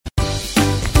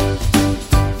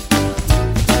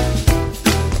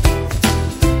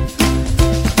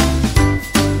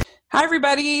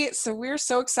everybody. So we're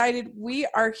so excited. We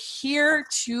are here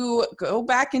to go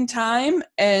back in time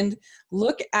and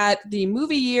look at the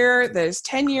movie year that is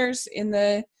 10 years in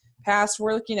the past.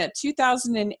 We're looking at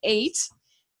 2008.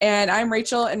 And I'm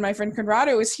Rachel, and my friend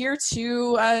Conrado is here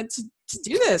to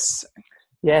do this.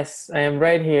 Yes, I am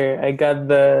right here. I got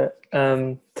the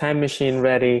time machine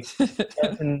ready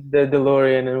in the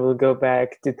DeLorean, and we'll go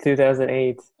back to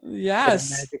 2008. Yes.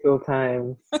 That magical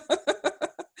time.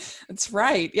 That's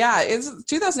right. Yeah,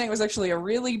 2008 was actually a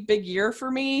really big year for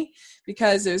me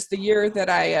because it was the year that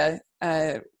I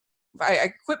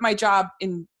quit my job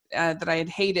in that I had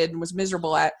hated and was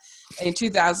miserable at in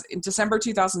December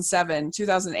 2007.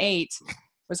 2008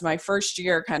 was my first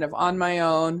year kind of on my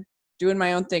own, doing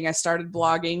my own thing. I started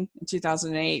blogging in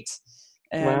 2008.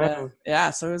 And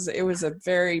wow. So it was a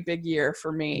very big year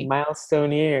for me.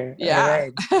 Milestone year. Yeah. All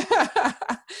right.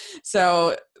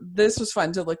 So this was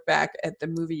fun to look back at the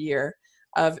movie year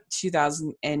of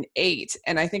 2008.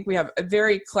 And I think we have a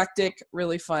very eclectic,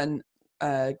 really fun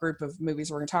group of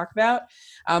movies we're going to talk about.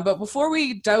 But before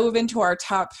we dove into our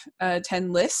top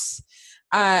 10 lists,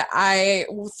 I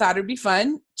thought it'd be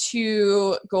fun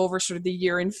to go over sort of the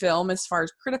year in film as far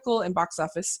as critical and box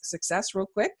office success real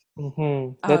quick.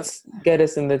 Mm-hmm. Let's get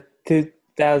us in the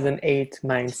 2008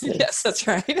 mindset. Yes, that's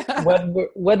right.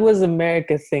 What was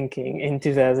America thinking in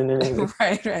 2008?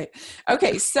 Right.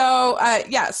 Okay, so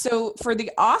so for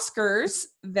the Oscars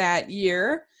that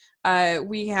year,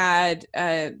 we had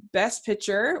Best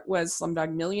Picture was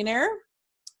Slumdog Millionaire.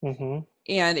 Mm-hmm.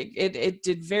 And it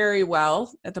did very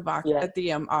well at the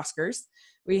Oscars.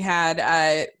 We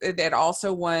had it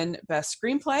also won Best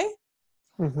Screenplay.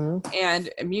 Mm-hmm. And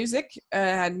music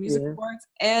had music awards,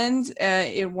 and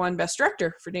it won Best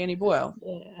Director for Danny Boyle.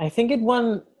 I think it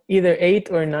won either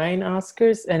 8 or 9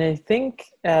 Oscars, and I think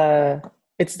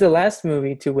it's the last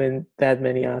movie to win that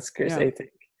many Oscars. Yeah,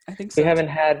 I think so. We haven't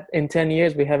had in 10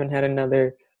 years. We haven't had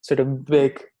another sort of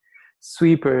big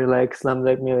sweeper like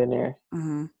Slumdog Millionaire.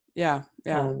 Mm-hmm. Yeah.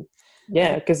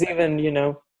 Because even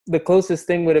the closest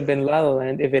thing would have been La La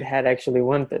Land if it had actually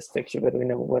won Best Picture, but we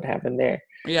know what happened there.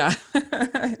 Yeah,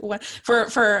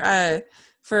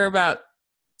 for about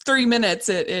 3 minutes,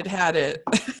 it had it.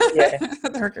 Yeah,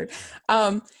 the record.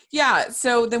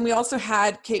 So then we also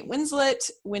had Kate Winslet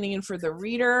winning in For the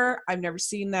Reader. I've never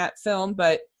seen that film,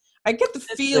 but I get the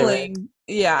feeling.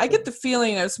 Yeah, I get the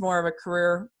feeling it was more of a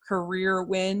career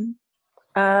win.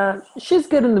 She's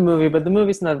good in the movie, but the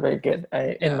movie's not very good,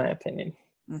 in my opinion.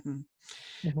 Mm-hmm.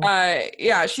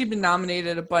 Mm-hmm. She'd been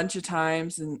nominated a bunch of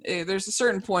times, and there's a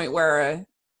certain point where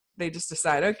they just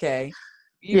decide, okay,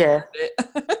 it.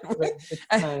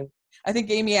 I think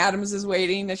Amy Adams is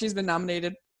waiting. She's been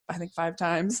nominated, I think, 5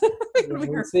 times.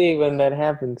 We'll see when that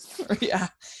happens. Yeah.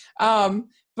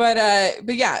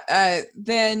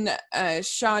 Then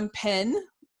Sean Penn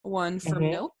won for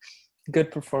Milk.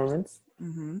 Good performance.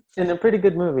 Mm-hmm. And a pretty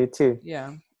good movie too.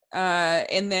 Yeah.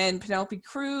 And then Penelope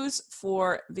Cruz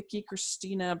for Vicky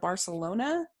Cristina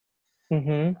Barcelona.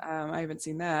 Mm-hmm. I haven't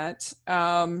seen that.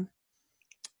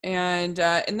 And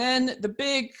then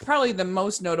probably the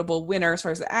most notable winner as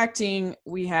far as the acting,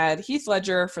 we had Heath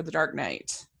Ledger for The Dark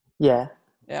Knight. Yeah.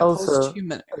 Also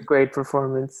a great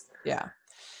performance. Yeah.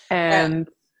 And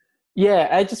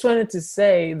I just wanted to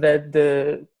say that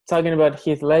talking about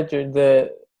Heath Ledger,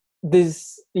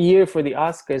 this year for the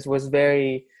Oscars was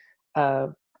very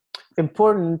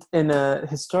important in a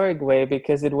historic way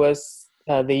because it was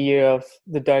the year of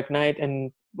The Dark Knight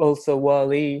and also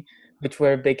WALL-E, which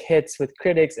were big hits with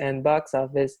critics and box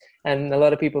office. And a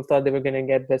lot of people thought they were going to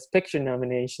get Best Picture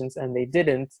nominations, and they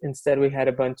didn't. Instead, we had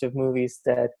a bunch of movies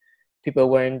that people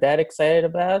weren't that excited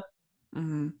about.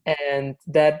 Mm-hmm. And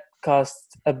that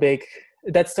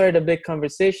started a big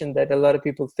conversation that a lot of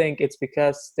people think it's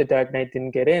because The Dark Knight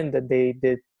didn't get in that they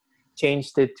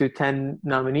changed it to 10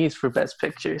 nominees for Best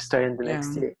Picture starting the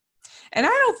next year. And I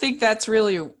don't think that's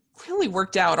really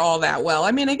worked out all that well.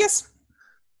 I mean, I guess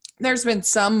there's been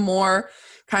some more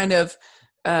kind of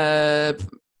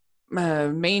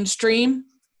mainstream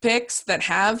picks that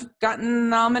have gotten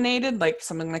nominated, like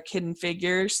something like Hidden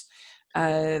Figures,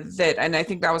 and I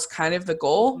think that was kind of the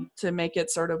goal, to make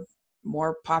it sort of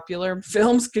more popular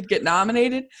films could get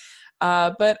nominated.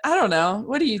 But I don't know.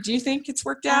 What do you think it's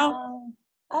worked out?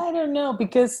 I don't know,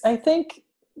 because I think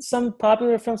some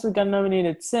popular films have gotten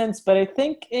nominated since, but I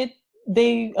think a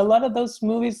lot of those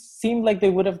movies seemed like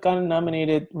they would have gotten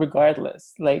nominated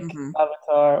regardless, like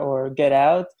Avatar or Get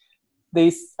Out.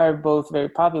 They are both very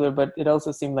popular, but it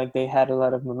also seemed like they had a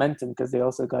lot of momentum because they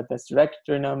also got Best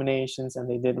Director nominations and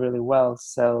they did really well.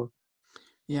 So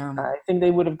I think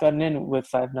they would have gotten in with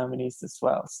 5 nominees as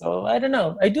well. So I don't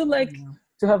know. I do like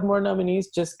to have more nominees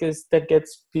just because that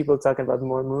gets people talking about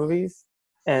more movies,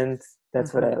 and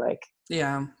that's what I like.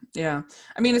 Yeah, yeah.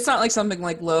 I mean, it's not like something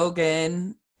like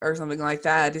Logan or something like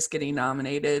that is getting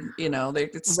nominated.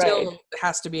 It still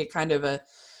has to be a kind of like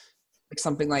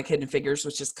something like Hidden Figures,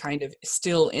 which is kind of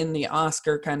still in the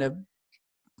Oscar kind of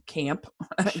camp.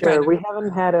 Sure, we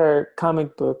haven't had a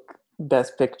comic book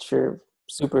Best Picture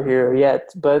superhero yet,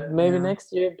 but maybe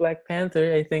next year Black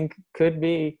Panther, I think, could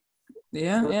be.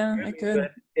 Yeah, I could.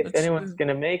 But if anyone's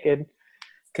gonna make it,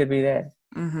 could be that.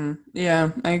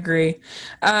 Yeah, I agree.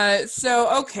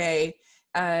 So okay,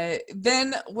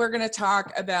 then we're gonna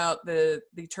talk about the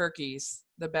turkeys,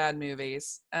 the bad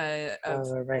movies of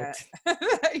right.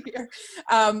 that year.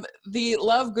 The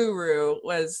Love Guru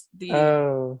was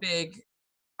the big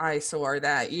eyesore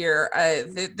that year.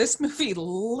 This movie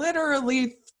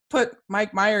literally put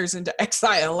Mike Myers into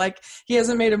exile. Like, he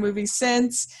hasn't made a movie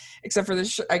since, except for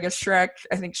I guess Shrek.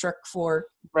 I think Shrek 4.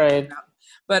 Right.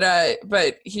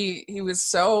 But he was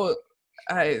so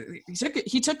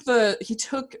he took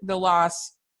the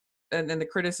loss and the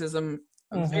criticism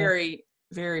very,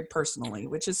 very personally,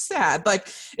 which is sad. Like,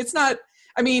 it's not.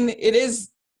 I mean, it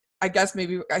is. I guess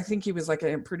maybe I think he was like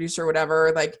a producer or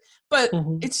whatever. Like, but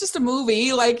it's just a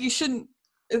movie. Like, you shouldn't.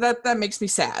 That makes me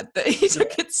sad that he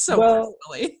took it so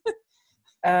personally.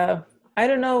 I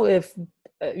don't know if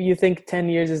you think 10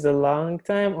 years is a long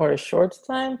time or a short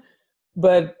time,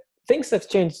 but things have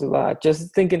changed a lot.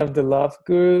 Just thinking of The Love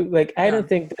Guru, like, I don't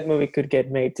think that movie could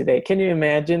get made today. Can you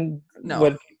imagine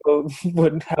how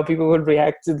people would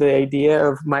react to the idea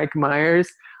of Mike Myers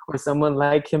or someone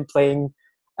like him playing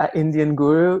an Indian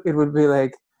guru? It would be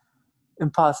like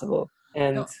impossible.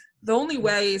 And the only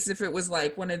way is if it was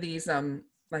like one of these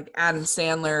like Adam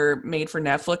Sandler made for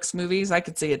Netflix movies. I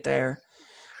could see it there.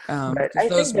 Right.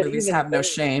 Those movies have no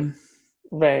shame.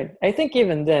 Right. I think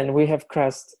even then we have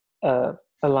crossed a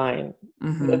line.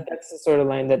 That's the sort of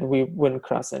line that we wouldn't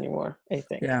cross anymore, I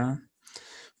think. Yeah.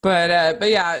 But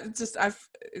yeah, it's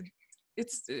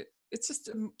just,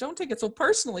 don't take it so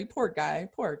personally. Poor guy.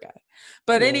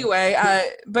 But anyway,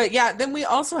 but yeah, then we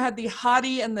also had The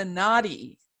Hottie and the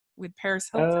Naughty with Paris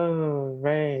Hilton. Oh,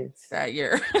 right. That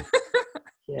year.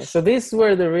 Yeah, so these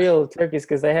were the real turkeys,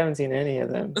 because I haven't seen any of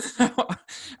them. I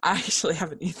actually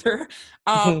haven't either.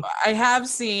 I have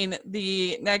seen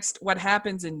the next What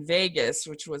Happens in Vegas,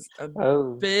 which was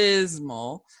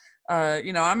abysmal.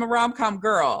 I'm a rom-com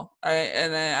girl,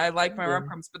 I like my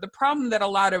rom-coms, but the problem that a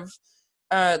lot of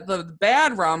the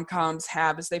bad rom-coms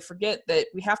have is they forget that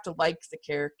we have to like the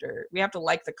character, we have to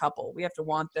like the couple, we have to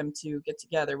want them to get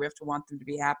together, we have to want them to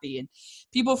be happy, and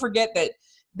people forget that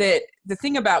the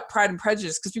thing about Pride and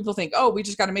Prejudice, because people think, oh, we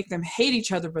just got to make them hate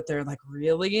each other, but they're like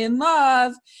really in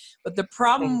love. But the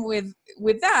problem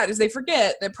with that is they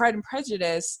forget that Pride and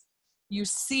Prejudice, you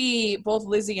see both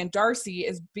Lizzie and Darcy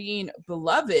as being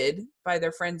beloved by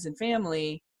their friends and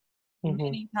family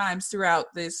many times throughout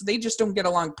this. They just don't get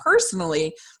along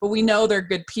personally, but we know they're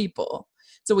good people.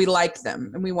 So we like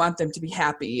them and we want them to be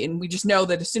happy. And we just know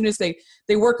that as soon as they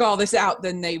work all this out,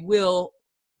 then they will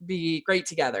be great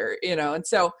together, and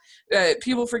so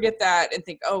people forget that and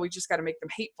think, oh, we just got to make them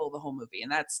hateful the whole movie,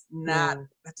 and that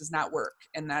does not work,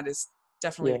 and that is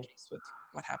definitely the case with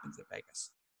What Happens in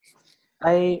Vegas.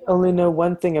 I only know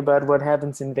one thing about What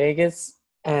Happens in Vegas,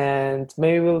 and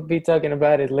maybe we'll be talking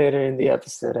about it later in the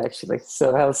episode, actually,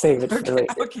 so I'll save it for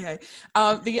later. Okay.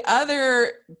 The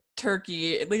other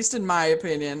turkey, at least in my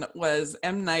opinion, was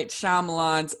M. Night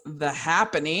Shyamalan's The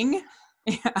Happening.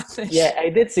 Yeah, I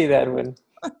did see that one.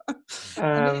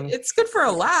 I mean, it's good for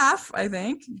a laugh, I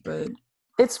think, but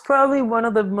it's probably one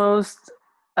of the most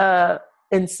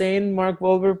insane Mark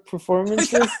Wahlberg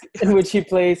performances in which he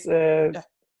plays a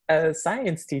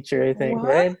science teacher, I think. What?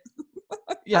 Right?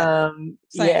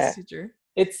 Science teacher.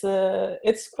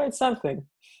 It's quite something.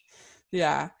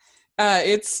 Yeah,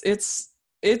 it's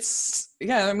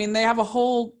I mean, they have a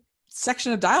whole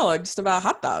section of dialogue just about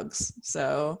hot dogs,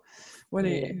 so. What are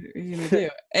you gonna do?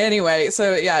 Anyway,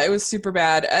 so yeah, it was super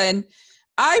bad. And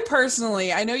I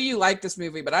personally, I know you like this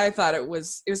movie, but I thought it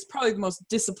was probably the most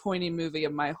disappointing movie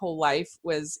of my whole life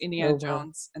was Indiana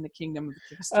Jones and the Kingdom of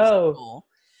the Crystal Skull.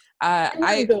 I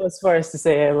wouldn't go as far as to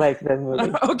say I like that movie,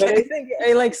 but I think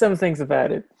I like some things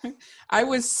about it. I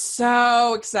was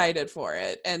so excited for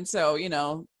it, and so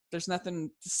there's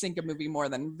nothing to sink a movie more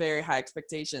than very high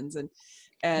expectations,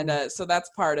 and so that's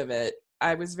part of it.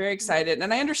 I was very excited,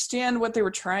 and I understand what they were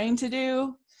trying to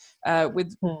do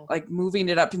with like moving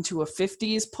it up into a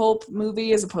 50s pulp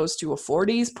movie as opposed to a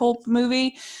 40s pulp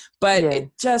movie, but it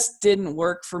just didn't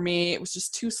work for me. It was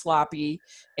just too sloppy,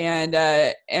 and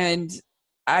I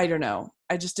don't know.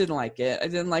 I just didn't like it. I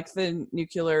didn't like the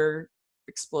nuclear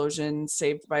explosion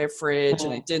saved by a fridge,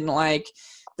 and I didn't like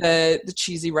the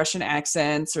cheesy Russian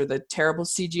accents or the terrible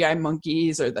CGI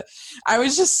monkeys I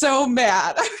was just so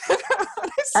mad.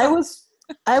 I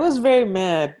was very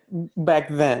mad back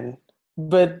then,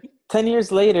 but 10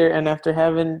 years later, and after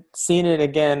having seen it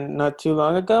again not too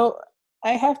long ago,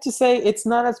 I have to say it's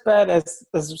not as bad as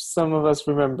some of us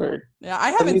remembered. Yeah, I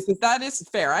haven't. That is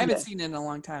fair. I haven't seen it in a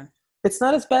long time. It's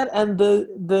not as bad, and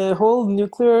the whole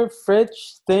nuclear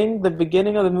fridge thing, the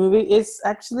beginning of the movie, is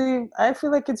actually, I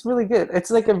feel like it's really good. It's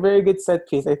like a very good set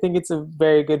piece. I think it's a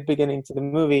very good beginning to the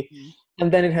movie,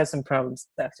 and then it has some problems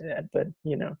after that, but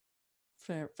you know.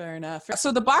 Fair enough.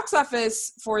 So the box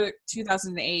office for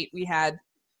 2008, we had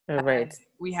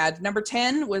number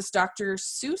 10 was Dr.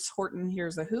 Seuss Horton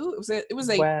Hears a Who. It was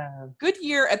a good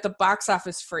year at the box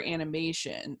office for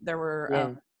animation. There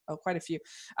were quite a few.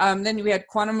 Then we had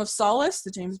Quantum of Solace,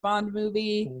 the James Bond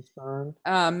movie.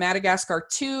 Madagascar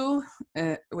 2,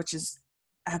 which is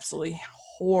absolutely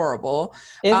horrible.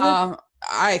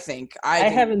 I think I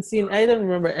haven't seen. I don't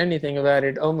remember anything about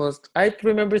it. Almost, I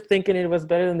remember thinking it was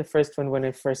better than the first one when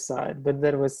I first saw it, but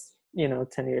that was 10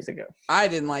 years ago. I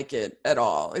didn't like it at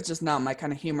all. It's just not my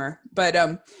kind of humor. But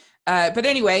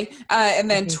anyway, and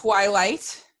then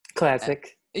Twilight,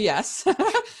 classic. Yes,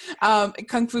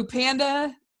 Kung Fu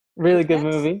Panda, really good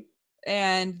movie.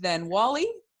 And then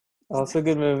WALL-E, also a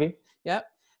good movie. Yep,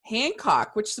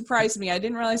 Hancock, which surprised me. I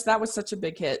didn't realize that was such a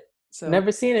big hit. So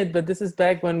never seen it, but this is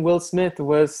back when Will Smith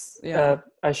was a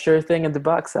sure thing at the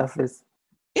box office.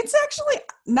 It's actually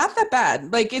not that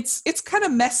bad. Like it's kind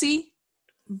of messy,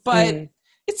 but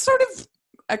it's sort of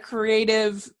a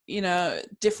creative,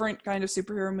 different kind of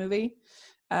superhero movie.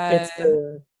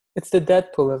 It's the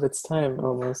Deadpool of its time,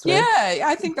 almost. Right? Yeah,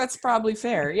 I think that's probably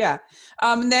fair. Yeah,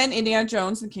 and then Indiana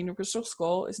Jones and Kingdom of Crystal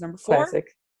Skull is number 4.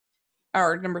 Classic.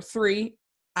 Or number 3.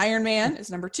 Iron Man is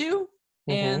number 2.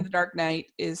 And The Dark Knight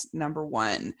is number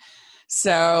 1.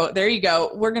 So there you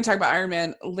go. We're going to talk about Iron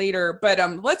Man later, but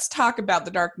let's talk about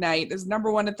The Dark Knight. It's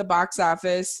number 1 at the box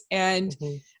office, and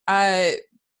this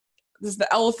is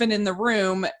the elephant in the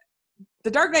room.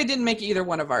 The Dark Knight didn't make either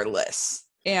one of our lists,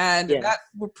 and that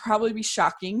would probably be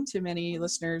shocking to many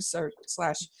listeners or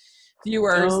 /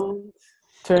 viewers. Don't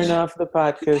turn off the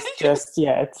podcast just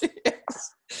yet.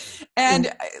 Yes. And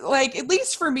at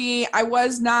least for me, I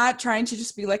was not trying to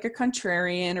just be like a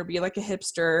contrarian or be like a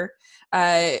hipster.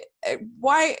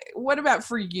 What about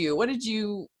for you? How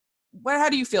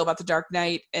do you feel about The Dark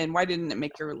Knight, and why didn't it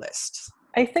make your list?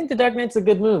 I think The Dark Knight's a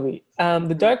good movie.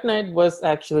 The Dark Knight was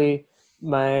actually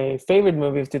my favorite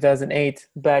movie of 2008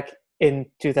 back in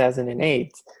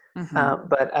 2008.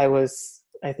 But I was,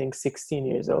 I think, 16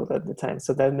 years old at the time,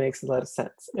 so that makes a lot of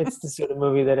sense. It's the sort of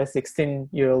movie that a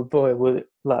 16-year-old boy would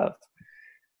love.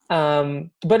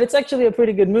 But it's actually a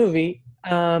pretty good movie.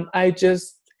 I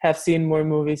just have seen more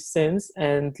movies since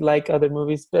and like other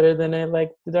movies better than I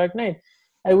like The Dark Knight.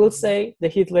 I will say the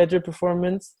Heath Ledger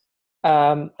performance,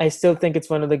 I still think it's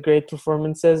one of the great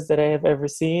performances that I have ever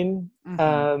seen.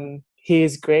 He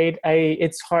is great.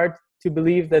 It's hard to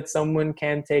believe that someone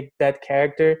can take that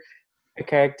character, a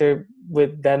character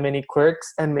with that many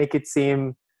quirks, and make it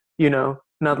seem,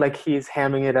 not like he's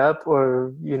hamming it up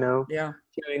or,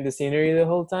 killing the scenery the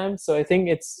whole time. So I think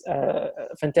it's a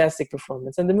fantastic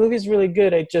performance. And the movie's really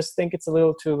good. I just think it's a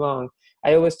little too long.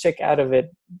 I always check out of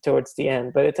it towards the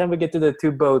end. By the time we get to the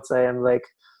 2 boats, I am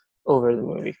over the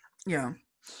movie. Yeah.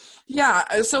 Yeah.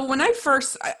 So when I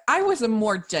was a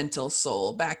more gentle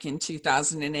soul back in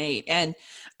 2008. And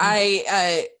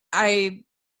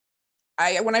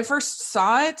when I first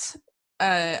saw it,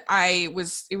 it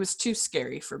was too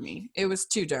scary for me. It was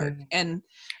too dark, and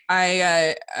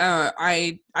I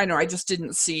know I just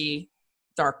didn't see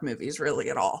dark movies really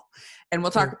at all. And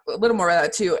we'll talk a little more about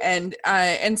that too.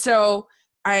 And so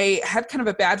I had kind of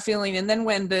a bad feeling. And then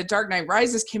when The Dark Knight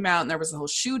Rises came out and there was the whole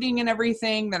shooting and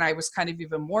everything, then I was kind of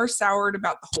even more soured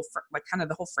about the whole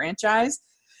the whole franchise.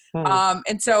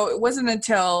 And so it wasn't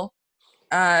until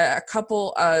a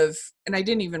couple of, and I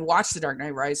didn't even watch The Dark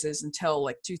Knight Rises until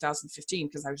 2015,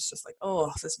 because I was just like,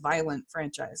 oh, this violent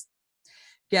franchise.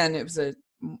 Again, it was a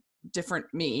different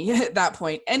me at that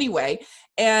point anyway.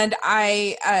 And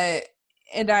I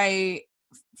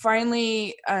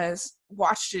finally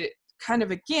watched it kind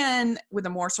of again with a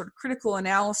more sort of critical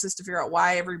analysis to figure out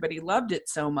why everybody loved it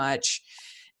so much.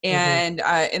 And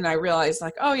I realized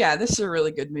oh yeah, this is a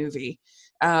really good movie.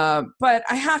 But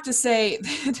I have to say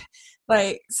that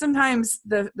sometimes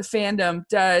the fandom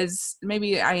does,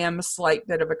 maybe I am a slight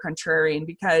bit of a contrarian,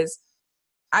 because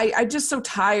I'm just so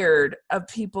tired of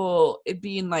people it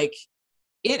being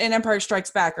it and Empire Strikes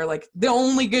Back are the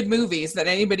only good movies that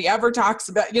anybody ever talks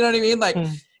about. You know what I mean?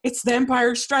 it's the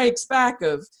Empire Strikes Back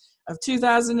of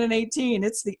 2018.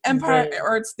 It's the Empire, Right.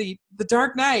 or it's the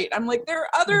Dark Knight. I'm like, there are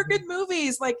other good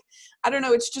movies. Like, I don't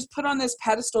know. It's just put on this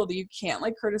pedestal that you can't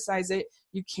like criticize it.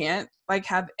 You can't like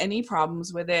have any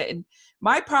problems with it. And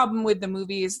my problem with the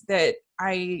movie is that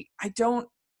I don't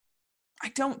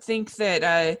think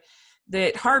that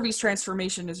that Harvey's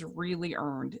transformation is really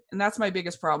earned. And that's my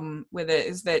biggest problem with it,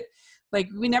 is that like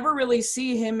we never really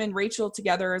see him and Rachel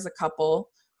together as a couple.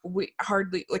 We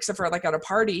hardly, except for like at a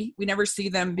party, we never see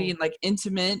them being like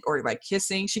intimate or like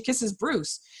kissing. She kisses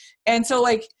Bruce. And so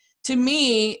like to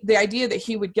me, the idea that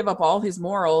he would give up all his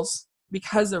morals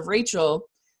because of Rachel,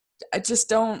 I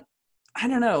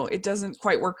don't know. It doesn't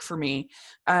quite work for me.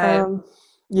 Um,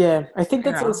 yeah, I think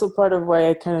You that's know, also part of why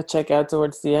I kind of check out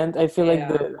towards the end. I feel like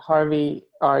yeah. the Harvey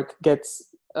arc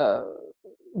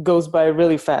goes by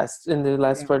really fast in the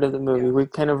last Yeah. part of the movie. Yeah. We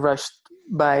kind of rushed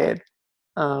by it.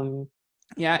 Um,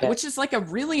 Yeah, yeah. which is like a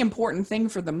really important thing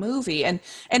for the movie. And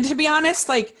to be honest,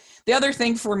 like the other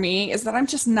thing for me is that I'm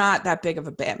just not that big of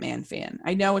a Batman fan.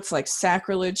 I know it's like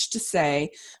sacrilege to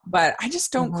say, but I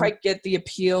just don't Mhm. quite get the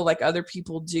appeal like other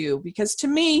people do, because to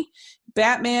me,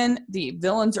 Batman, the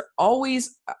villains are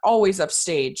always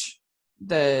upstage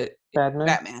the Batman.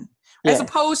 Batman. As Yeah.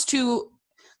 opposed to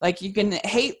like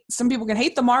some people can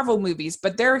hate the Marvel movies,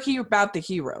 but they're about the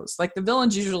heroes. Like the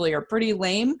villains usually are pretty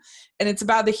lame and it's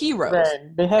about the heroes.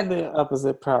 Right. They have the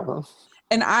opposite problem.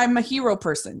 And I'm a hero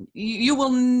person. You will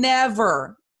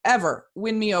never, ever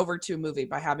win me over to a movie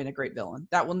by having a great villain.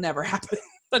 That will never happen.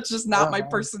 That's just not Oh, my wow.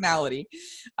 personality.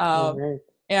 All Um, right.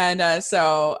 and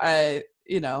so I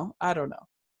don't know.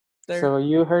 There, So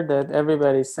you heard that.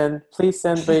 Everybody, please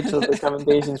send Rachel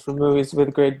recommendations for movies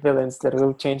with great villains that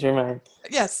will change your mind.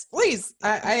 yes, please.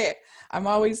 I'm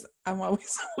always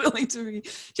willing to be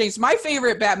changed. My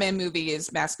favorite Batman movie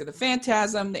is Mask of the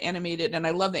Phantasm, the animated, and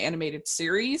I love the animated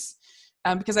series.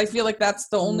 Because I feel like that's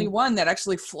the only Mhm. one that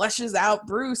actually fleshes out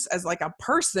Bruce as like a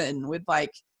person with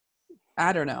like,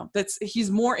 I don't know.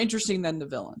 He's more interesting than the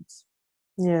villains,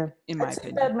 Yeah. in my I'd say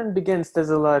opinion. Batman Begins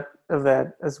does a lot of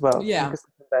that as well. Yeah, Because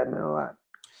of Batman a lot.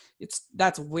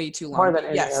 that's way too More long. than But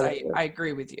any yes, other. I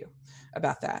agree with you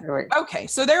about that. Right. Okay,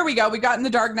 so there we go. We got in the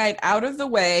Dark Knight out of the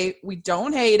way. We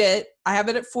don't hate it. I have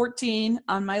it at 14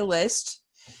 on my list.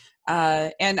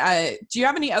 And do you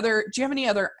have any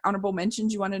other honorable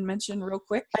mentions you wanted to mention real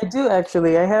quick? I do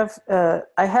actually. I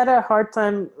had a hard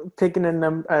time picking a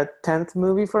 10th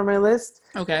movie for my list.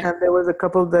 Okay. And there was a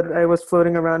couple that I was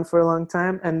floating around for a long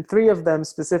time, and three of them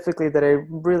specifically that I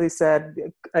really said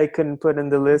I couldn't put in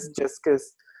the list just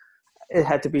because it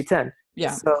had to be 10.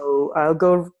 Yeah. So I'll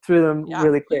go through them Yeah,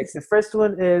 really quick. please. The first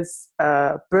one is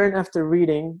Burn After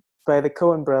Reading by the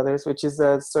Coen brothers, which is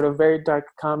a sort of very dark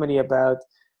comedy about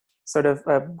sort of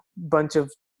a bunch of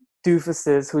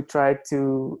doofuses who tried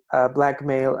to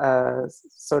blackmail a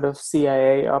sort of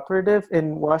CIA operative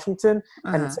in Washington.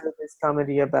 And it's Uh-huh. sort of this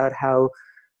comedy about how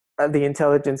the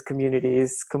intelligence community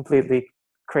is completely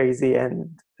crazy and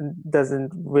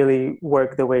doesn't really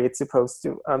work the way it's supposed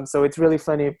to. So it's really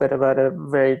funny, but about a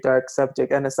very dark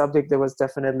subject, and a subject that was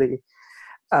definitely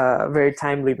very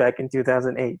timely back in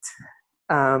 2008.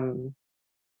 Um,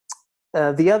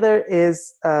 the other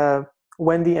is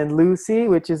Wendy and Lucy,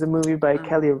 which is a movie by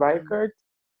Kelly Reichardt,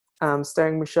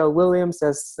 starring Michelle Williams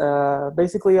as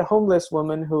basically a homeless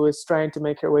woman who is trying to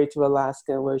make her way to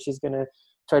Alaska, where she's going to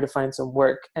try to find some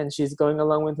work. And she's going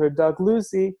along with her dog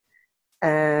Lucy.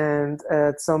 And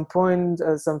at some point,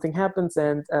 something happens,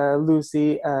 and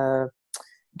Lucy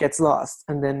gets lost.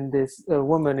 And then this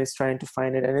woman is trying to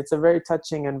find it. And it's a very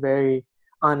touching and very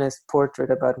honest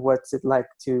portrait about what's it like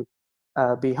to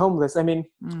be homeless. I mean,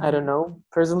 I don't know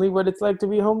personally what it's like to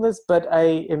be homeless, but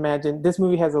I imagine this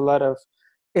movie has a lot of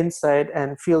insight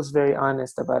and feels very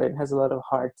honest about it. It has a lot of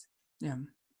heart. Yeah.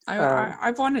 Um,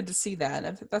 I've wanted to see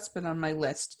that. That's been on my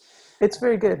list. it's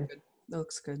very good. That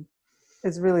looks good.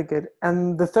 It's really good.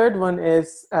 And the third one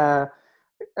is a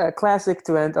classic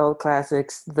to end all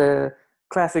classics, the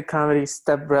classic comedy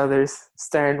Step Brothers,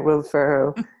 starring Will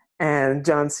Ferrell and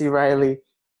John C. Reilly,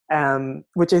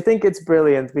 which I think it's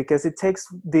brilliant because it takes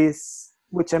this,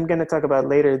 which I'm going to talk about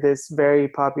later, this very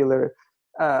popular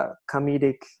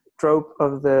comedic trope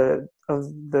of the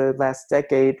last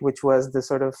decade, which was the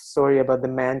sort of story about the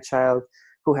man-child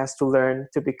who has to learn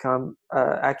to become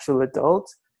actual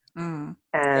adult. And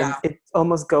Yeah. it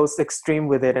almost goes extreme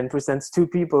with it and presents two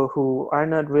people who are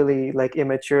not really like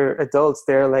immature adults.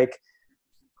 They're like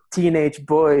teenage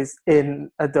boys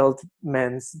in adult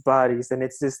men's bodies, and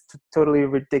it's this totally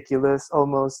ridiculous,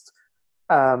 almost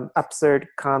absurd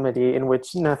comedy in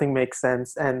which nothing makes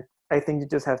sense. And I think you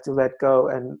just have to let go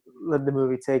and let the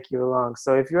movie take you along.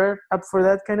 So if you're up for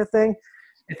that kind of thing,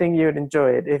 I think you'd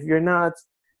enjoy it. If you're not,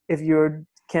 if you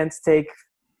can't take,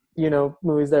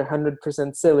 movies that are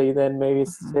 100% silly, then maybe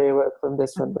stay away from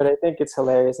this one. But I think it's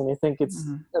hilarious, and I think it's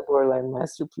a borderline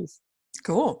masterpiece.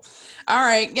 Cool. All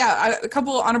right. Yeah, a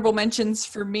couple honorable mentions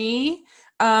for me.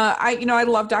 I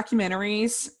love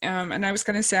documentaries, and I was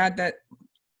kind of sad that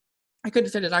I couldn't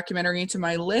fit a documentary into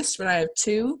my list, but I have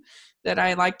two that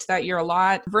I liked that year a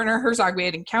lot. Werner Herzog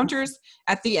made Encounters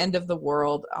at the End of the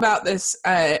World, about this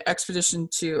expedition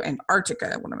to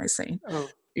Antarctica. What am I saying? Oh.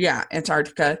 Yeah,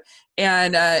 Antarctica.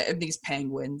 And these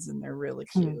penguins, and they're really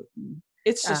cute.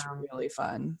 It's just really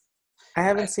fun. I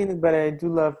haven't seen it, but I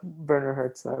do love Werner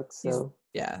Herzog. So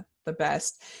the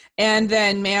best. And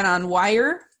then Man on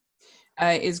Wire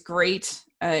is great.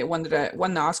 It won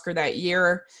the Oscar that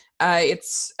year.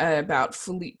 It's about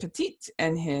Philippe Petit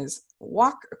and his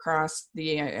walk across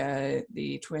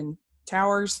the Twin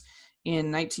Towers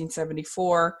in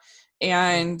 1974.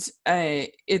 And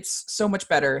it's so much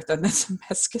better than the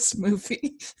Zemeckis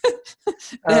movie.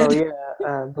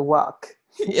 The Walk.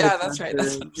 Yeah, that's right.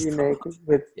 That's remake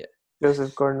with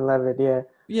Joseph Gordon-Levitt.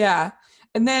 Yeah.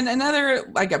 And then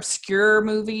another obscure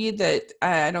movie that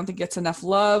I don't think gets enough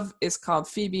love is called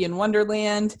Phoebe in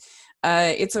Wonderland.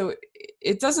 It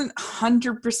doesn't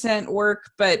 100%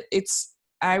 work, but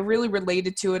I really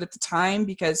related to it at the time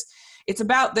because it's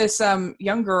about this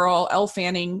young girl, Elle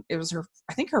Fanning. It was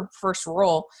I think her first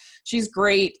role. She's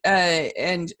great,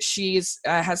 and she's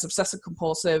has obsessive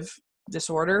compulsive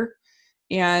disorder,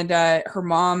 and her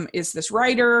mom is this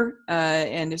writer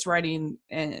and is writing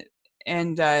and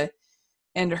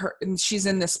she's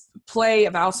in this play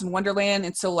of Alice in Wonderland,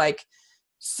 and so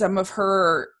some of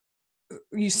her,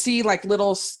 you see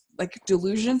little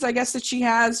delusions, I guess, that she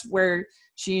has where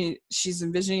she's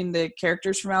envisioning the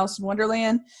characters from Alice in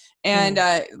Wonderland, and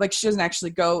she doesn't actually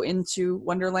go into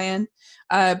Wonderland,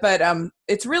 but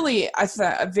it's really, I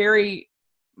thought, a very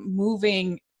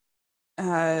moving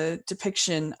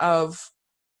depiction of,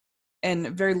 and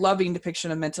very loving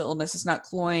depiction of mental illness. It's not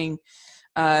cloying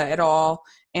at all,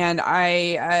 and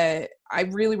I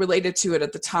really related to it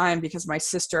at the time because my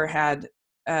sister had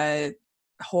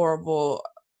horrible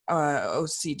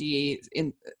OCD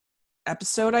in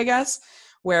episode, I guess,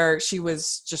 where she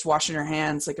was just washing her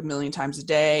hands a million times a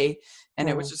day, and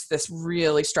it was just this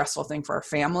really stressful thing for our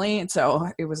family, and so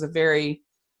it was a very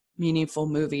meaningful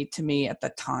movie to me at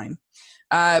that time.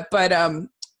 But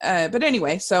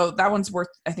anyway, so that one's worth,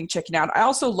 I think, checking out. I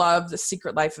also love The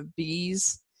Secret Life of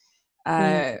Bees.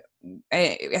 It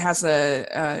has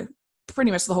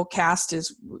pretty much the whole cast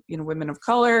is women of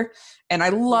color, and I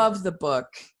love the book,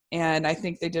 and I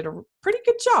think they did a pretty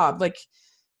good job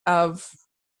of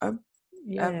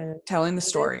telling the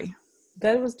story.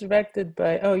 That was directed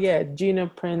by Gina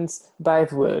Prince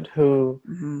Bythewood, who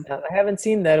I haven't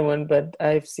seen that one, but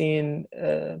I've seen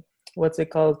what's it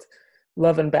called,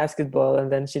 Love and Basketball,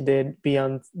 and then she did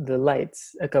Beyond the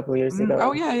Lights a couple years ago.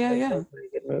 Oh yeah. Pretty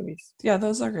good movies. Yeah,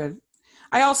 those are good.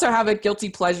 I also have a guilty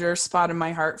pleasure spot in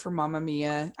my heart for Mamma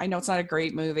Mia. I know it's not a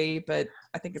great movie, but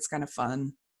I think it's kind of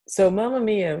fun. So Mamma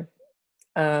Mia,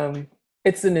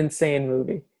 it's an insane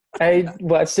movie. I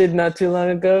watched it not too long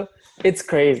ago. It's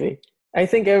crazy. I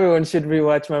think everyone should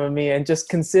rewatch Mamma Mia and just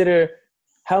consider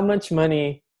how much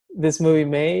money this movie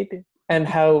made and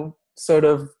how sort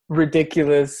of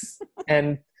ridiculous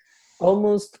and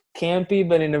almost campy,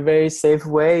 but in a very safe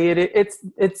way. It's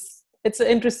an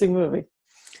interesting movie.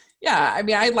 Yeah, I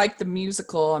mean, I like the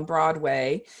musical on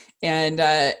Broadway, and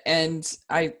I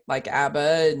like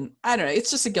ABBA, and I don't know. It's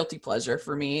just a guilty pleasure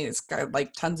for me. It's got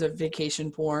tons of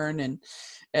vacation porn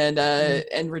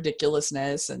and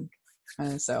ridiculousness, and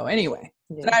so anyway,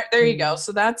 there you go.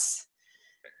 So that's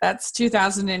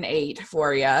 2008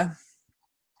 for you.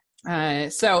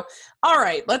 So all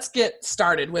right, let's get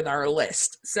started with our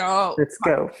list. So let's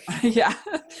go. Yeah.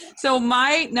 So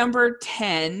my number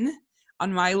 10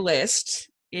 on my list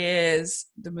is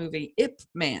the movie Ip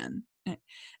Man,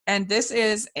 and this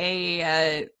is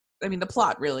the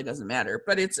plot really doesn't matter,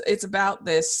 but it's about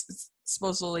this. It's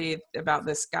supposedly about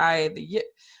this guy,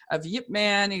 of Yip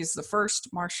Man. He's the first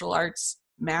martial arts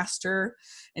master,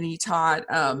 and he taught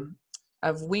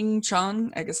of Wing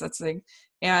Chun, I guess that's the thing.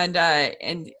 And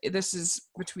this is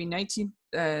between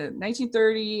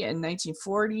 1930 and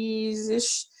 1940s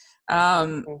ish,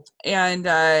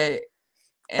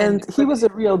 and he was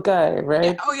a real guy, right?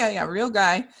 Yeah, oh yeah, real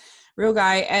guy.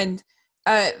 And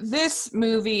this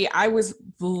movie, I was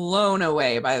blown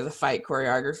away by the fight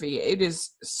choreography. It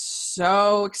is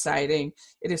so exciting.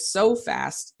 It is so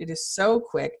fast. It is so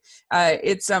quick.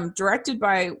 It's directed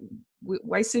by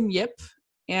Wyson Yip,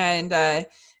 and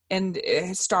and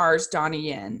it stars Donnie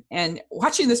Yen. And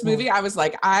watching this movie, I was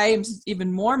like, I'm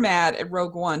even more mad at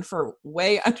Rogue One for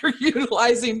way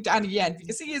underutilizing Donnie Yen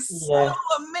because he is so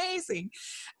amazing.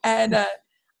 And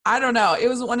I don't know, it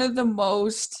was one of the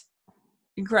most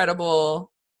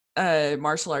incredible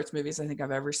martial arts movies I think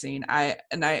I've ever seen. I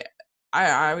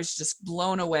was just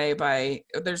blown away by,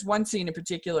 there's one scene in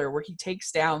particular where he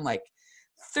takes down like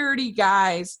 30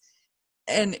 guys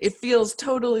and it feels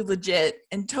totally legit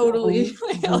and totally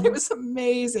it was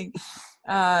amazing.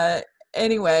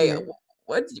 Anyway,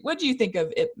 what do you think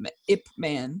of Ip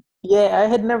Man? Yeah, I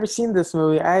had never seen this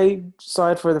movie. I saw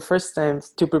it for the first time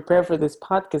to prepare for this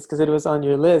podcast because it was on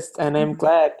your list, and I'm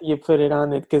glad you put it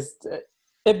on it because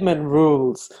Ip Man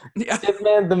rules. Yeah. Ip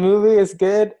Man, the movie is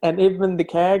good, and Ip Man, the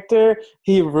character,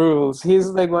 he rules. He's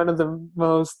like one of the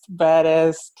most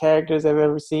badass characters I've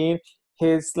ever seen.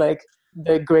 He's like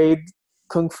the great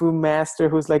kung fu master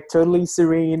who's like totally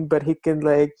serene, but he can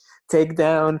like take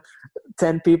down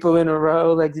 10 people in a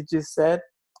row, like you just said.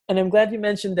 And I'm glad you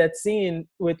mentioned that scene,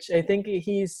 which I think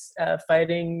he's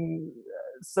fighting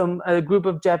a group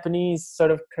of Japanese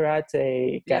sort of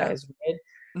karate guys, right?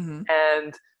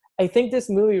 And I think this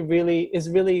movie is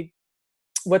really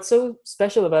what's so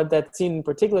special about that scene in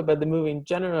particular, about the movie in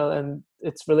general and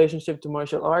its relationship to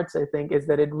martial arts, I think, is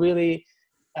that it really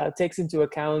takes into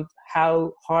account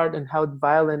how hard and how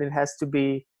violent it has to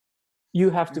be. You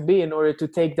have to be in order to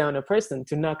take down a person,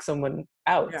 to knock someone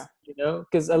out, you know,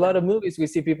 because a lot of movies we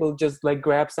see people just like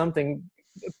grab something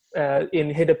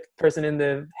and hit a person in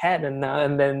the head and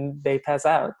then they pass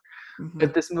out.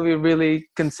 But this movie really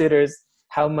considers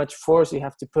how much force you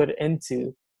have to put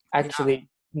into actually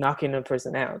knocking a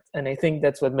person out. And I think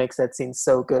that's what makes that scene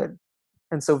so good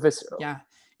and so visceral. Yeah,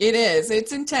 it is.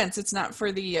 It's intense. It's not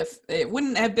for the, it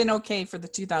wouldn't have been okay for the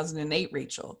 2008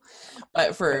 Rachel,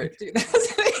 but for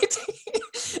 2018,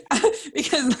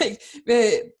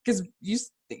 because you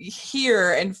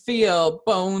hear and feel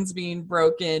bones being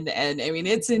broken. And I mean,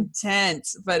 it's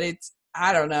intense, but it's,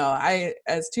 I don't know.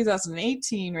 As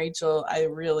 2018 Rachel, I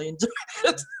really enjoyed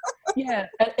it. Yeah,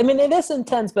 I mean, it is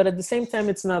intense, but at the same time,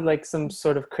 it's not like some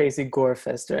sort of crazy gore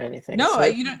fest or anything. No,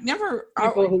 like you don't never.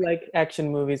 People who like action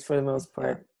movies, for the most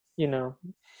part, you know,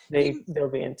 they'll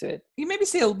be into it. You maybe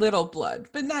see a little blood,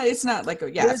 but not. It's not like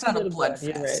it's not a blood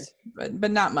fest,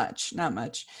 but not much.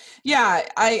 Yeah,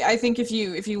 I think if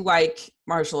you like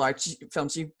martial arts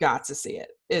films, you've got to see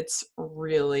it. It's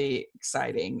really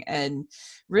exciting and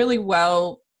really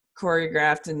well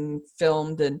choreographed and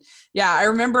filmed. And yeah,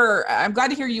 I'm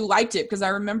glad to hear you liked it, because I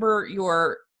remember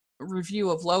your review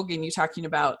of Logan, you talking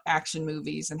about action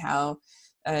movies and how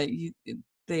you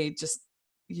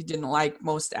didn't like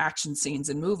most action scenes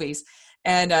in movies.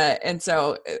 And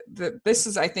so this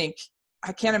is, I think,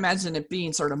 I can't imagine it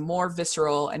being sort of more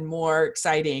visceral and more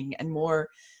exciting and more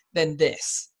than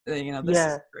this. This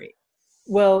is great.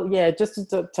 Well, yeah, just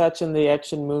to touch on the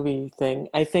action movie thing,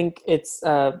 I think it's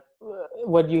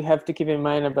what you have to keep in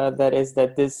mind about that is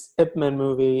that this Ip Man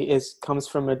movie comes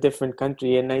from a different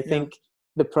country. And I think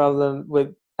the problem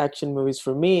with action movies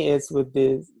for me is with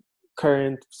the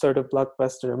current sort of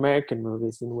blockbuster American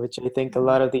movies, in which I think a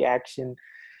lot of the action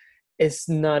is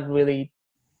not really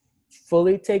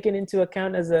fully taken into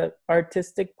account as an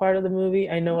artistic part of the movie.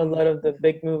 I know a lot of the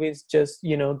big movies just,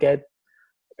 get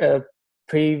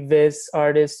previs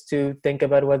artists to think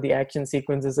about what the action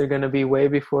sequences are going to be way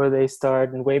before they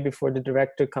start and way before the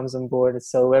director comes on board.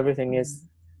 So everything is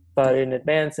thought in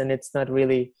advance, and it's not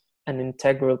really an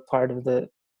integral part of the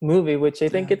movie, which I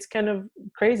think it's kind of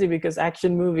crazy, because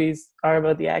action movies are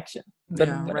about the action.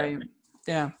 Right.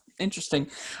 Yeah. Interesting.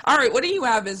 All right. What do you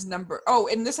have as number? Oh,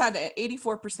 and this had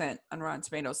 84% on Rotten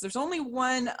Tomatoes. There's only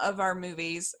one of our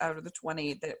movies out of the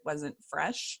 20 that wasn't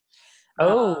fresh.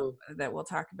 That we'll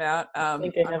talk about. I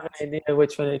think I have an idea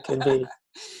which one it could be.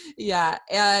 Yeah.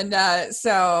 And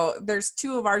so there's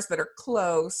two of ours that are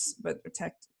close, but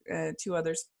two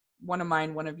others, one of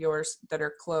mine, one of yours, that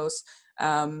are close.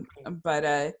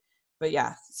 But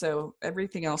yeah, so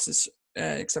everything else is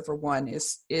except for one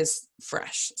is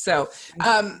fresh. So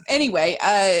anyway,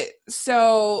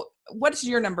 so what's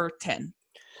your number 10?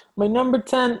 My number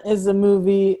 10 is a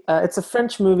movie. It's a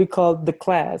French movie called The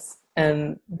Class.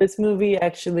 And this movie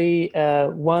actually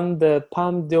won the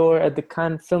Palme d'Or at the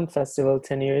Cannes Film Festival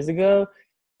 10 years ago.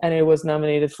 And it was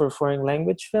nominated for foreign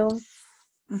language film.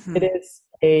 It is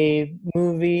a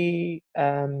movie,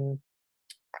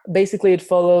 basically it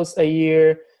follows a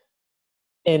year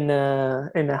in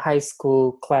a high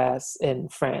school class in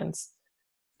France.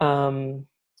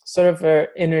 Sort of an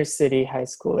inner city high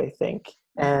school, I think.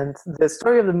 And the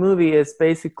story of the movie is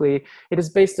basically, it is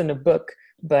based on a book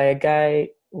by a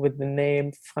guy with the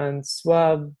name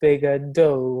Francois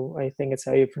Begadeau. I think it's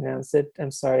how you pronounce it.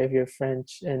 I'm sorry if you're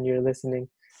French and you're listening.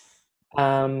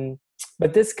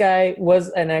 But this guy was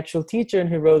an actual teacher, and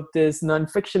he wrote this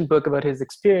nonfiction book about his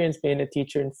experience being a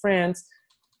teacher in France.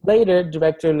 Later,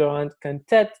 director Laurent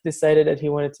Cantet decided that he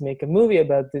wanted to make a movie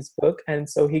about this book, and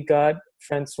so he got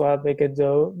Francois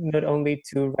Begadeau not only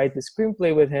to write the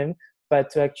screenplay with him, but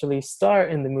to actually star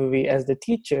in the movie as the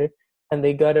teacher. And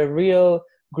they got a real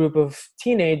group of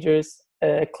teenagers,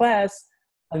 a class,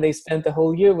 and they spent the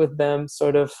whole year with them,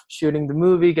 sort of shooting the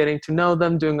movie, getting to know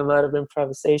them, doing a lot of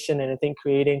improvisation, and I think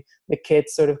the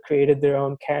kids sort of created their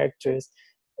own characters,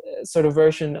 sort of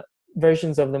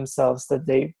versions of themselves that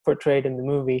they portrayed in the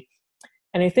movie.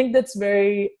 And I think I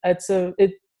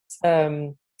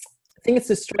think it's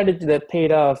a strategy that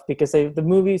paid off, because the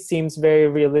movie seems very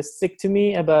realistic to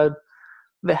me about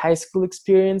the high school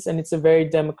experience, and it's a very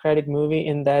democratic movie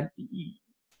in that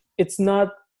it's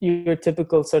not your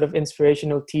typical sort of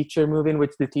inspirational teacher movie in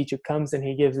which the teacher comes and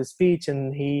he gives a speech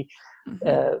and he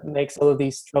makes all of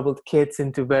these troubled kids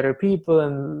into better people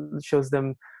and shows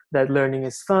them that learning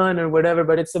is fun or whatever,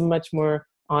 but it's a much more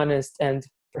honest and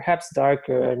perhaps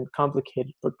darker and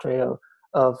complicated portrayal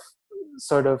of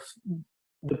sort of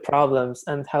the problems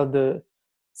and how the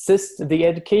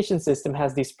education system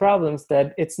has these problems,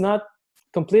 that it's not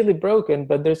completely broken,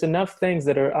 but there's enough things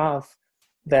that are off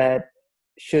that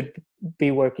should be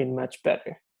working much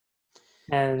better.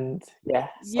 And I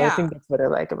think that's what I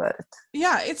like about it.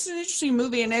 Yeah, it's an interesting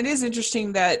movie, and it is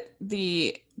interesting that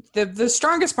the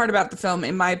strongest part about the film,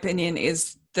 in my opinion,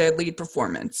 is the lead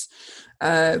performance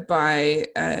by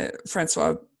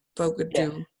Francois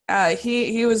Begadeau.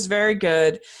 He was very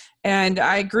good, and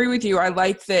I agree with you. I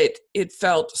like that it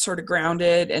felt sort of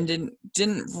grounded and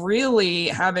didn't really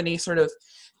have any sort of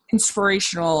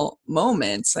inspirational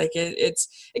moments. Like it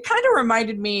kind of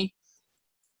reminded me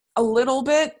a little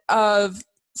bit of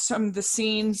some of the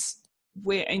scenes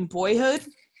in Boyhood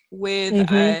with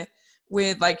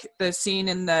like the scene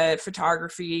in the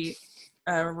photography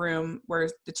room where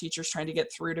the teacher's trying to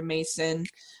get through to Mason,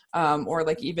 or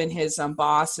like even his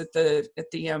boss at the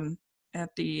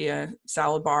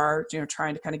salad bar,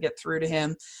 trying to kind of get through to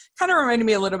him. Kind of reminded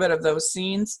me a little bit of those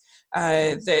scenes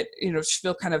that,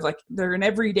 feel kind of like they're an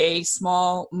everyday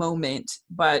small moment,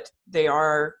 but they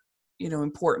are,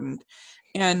 important.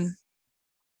 And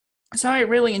so I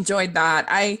really enjoyed that.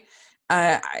 I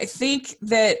think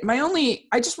that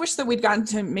I just wish that we'd gotten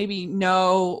to maybe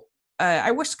know,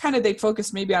 I wish kind of they'd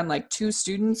focused maybe on like 2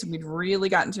 students and we'd really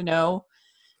gotten to know,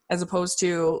 as opposed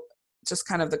to just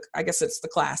kind of I guess it's the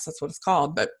class, that's what it's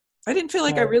called. But I didn't feel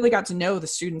like I really got to know the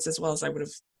students as well as I would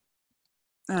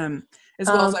have, as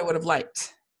I would have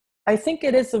liked. I think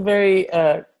it is a very,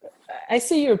 I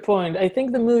see your point. I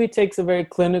think the movie takes a very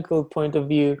clinical point of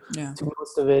view to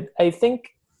most of it. I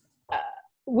think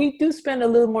we do spend a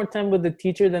little more time with the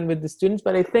teacher than with the students,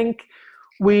 but I think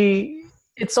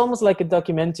it's almost like a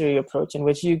documentary approach in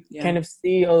which you kind of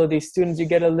see all of these students, you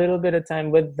get a little bit of time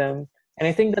with them. And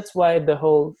I think that's why the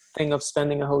whole thing of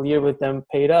spending a whole year with them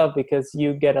paid off, because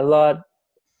you get a lot.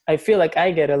 I feel like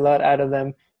I get a lot out of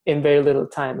them in very little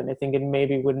time. And I think it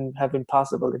maybe wouldn't have been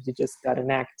possible if you just got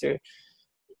an actor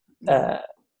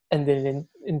and then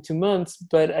in 2 months.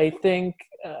 But I think,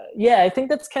 I think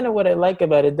that's kind of what I like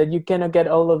about it, that you kind of get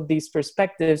all of these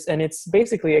perspectives, and it's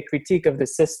basically a critique of the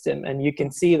system. And you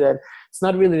can see that it's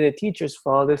not really the teacher's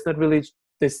fault. It's not really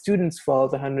the student's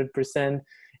fault 100%.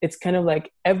 It's kind of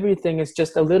like everything is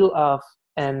just a little off.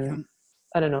 And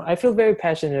I don't know, I feel very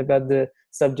passionate about the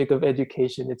subject of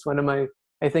education. It's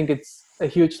I think it's a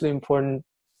hugely important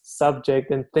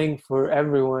subject and thing for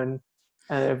everyone,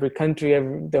 every country,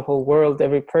 the whole world,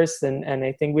 every person. And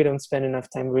I think we don't spend enough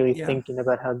time really thinking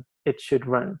about how it should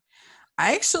run.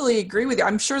 I actually agree with you.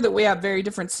 I'm sure that we have very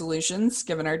different solutions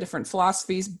given our different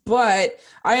philosophies, but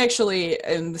I actually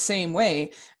am the same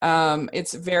way.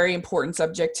 It's a very important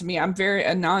subject to me. I'm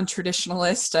a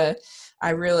non-traditionalist.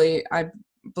 I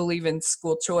believe in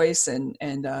school choice and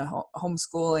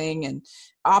homeschooling and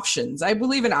options. I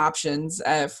believe in options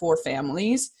for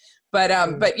families, but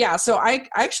so I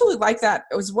actually like that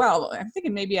as well. I'm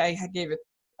thinking maybe I gave it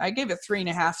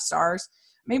 3.5 stars.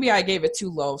 Maybe I gave it 2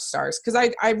 low stars,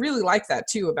 because I really like that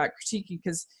too about critiquing,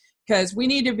 because we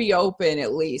need to be open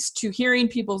at least to hearing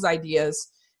people's ideas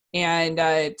and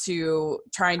to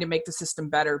trying to make the system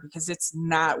better, because it's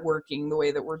not working the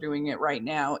way that we're doing it right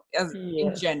now.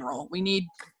 In general, we need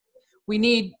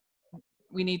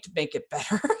to make it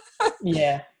better.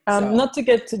 Not to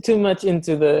get too much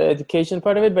into the education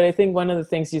part of it, but I think one of the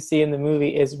things you see in the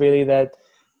movie is really that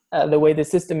the way the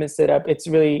system is set up, it's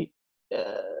really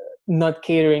not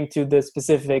catering to the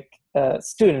specific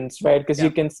students, right? Because Yeah.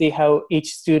 you can see how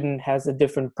each student has a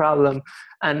different problem,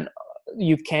 and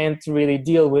you can't really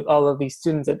deal with all of these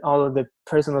students and all of the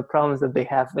personal problems that they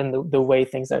have in the way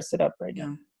things are set up right now.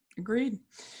 Yeah. Agreed.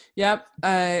 Yep.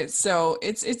 So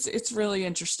it's really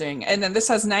interesting. And then this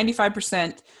has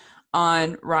 95%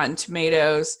 on Rotten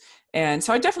Tomatoes. And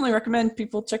so I definitely recommend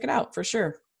people check it out for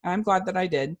sure. I'm glad that I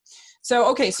did. So,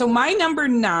 okay. So my number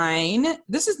 9,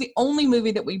 this is the only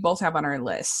movie that we both have on our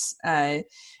list,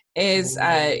 is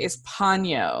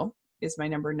Ponyo is my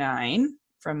number 9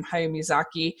 from Hayao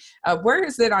Miyazaki. Where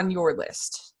is it on your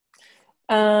list?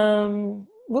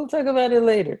 We'll talk about it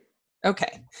later.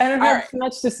 Okay. I don't have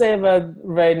much to say about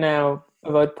right now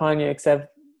about Ponyo, except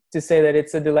to say that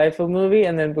it's a delightful movie,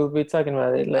 and then we'll be talking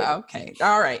about it later. Okay.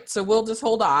 All right. So we'll just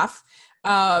hold off.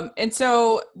 And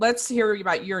so let's hear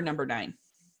about your number 9.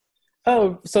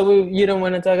 Oh, so you don't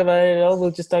want to talk about it at all?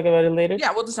 We'll just talk about it later?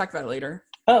 Yeah, we'll just talk about it later.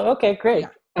 Oh, okay, great.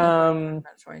 Yeah.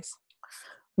 Twice.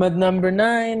 But number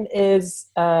 9 is,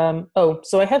 so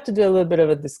I have to do a little bit of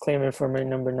a disclaimer for my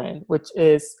number 9, which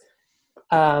is,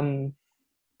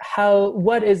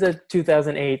 what is a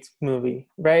 2008 movie,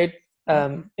 right?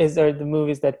 Is there the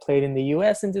movies that played in the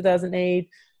US in 2008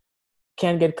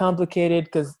 can get complicated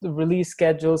because the release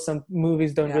schedule, some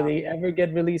movies don't really ever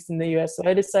get released in the US. So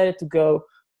I decided to go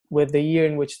with the year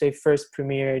in which they first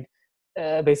premiered,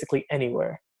 basically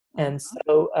anywhere. And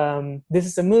so this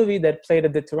is a movie that played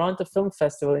at the Toronto Film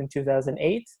Festival in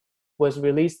 2008, was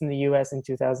released in the US in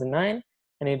 2009,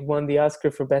 and it won the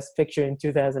Oscar for Best Picture in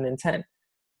 2010.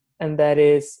 And that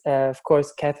is, of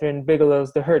course, Catherine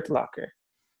Bigelow's The Hurt Locker,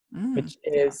 which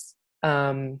is,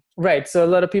 right. So a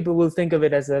lot of people will think of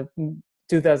it as a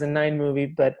 2009 movie,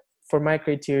 but for my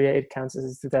criteria, it counts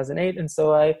as 2008. And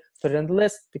so I put it on the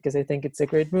list because I think it's a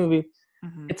great movie.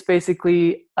 It's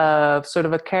basically sort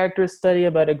of a character study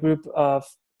about a group of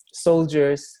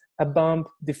soldiers, a bomb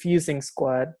defusing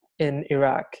squad in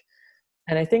Iraq.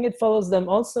 And I think it follows them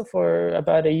also for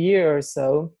about a year or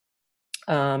so.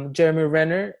 Jeremy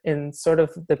Renner, in sort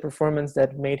of the performance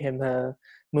that made him a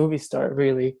movie star,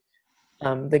 really.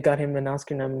 They got him an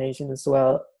Oscar nomination as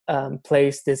well.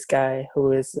 Plays this guy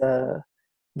who is the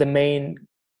main,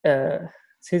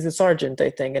 he's a sergeant, I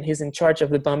think, and he's in charge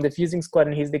of the bomb defusing squad,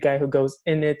 and he's the guy who goes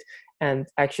in it and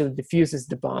actually defuses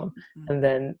the bomb. And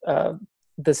then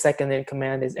the second in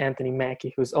command is Anthony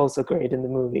Mackie, who's also great in the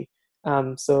movie.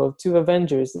 So 2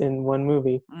 Avengers in one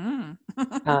movie.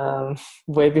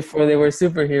 Way before they were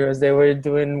superheroes, they were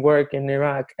doing work in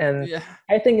Iraq. And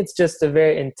I think it's just a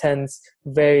very intense,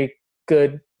 very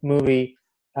good movie,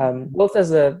 both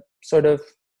as a sort of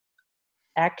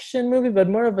action movie, but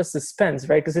more of a suspense,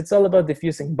 right? Because it's all about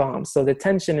defusing bombs. So the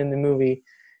tension in the movie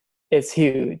is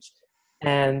huge.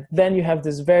 And then you have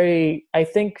this very, I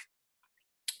think,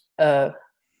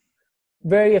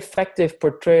 very effective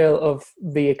portrayal of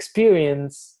the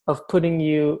experience of putting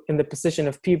you in the position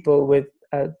of people with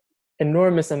an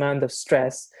enormous amount of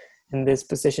stress in this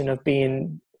position of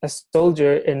being a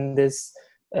soldier in this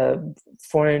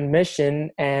foreign mission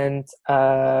and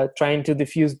trying to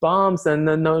defuse bombs and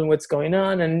not knowing what's going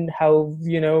on, and how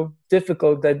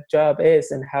difficult that job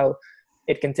is, and how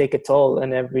it can take a toll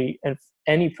on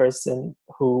any person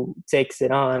who takes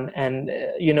it on. And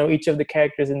each of the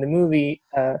characters in the movie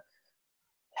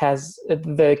has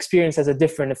the experience has a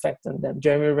different effect on them.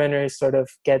 Jeremy Renner sort of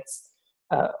gets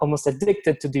almost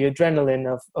addicted to the adrenaline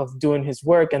of doing his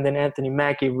work, and then Anthony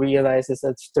Mackie realizes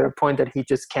at a point that he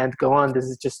just can't go on. This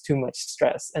is just too much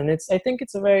stress, and I think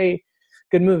it's a very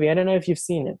good movie. I don't know if you've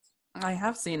seen it. I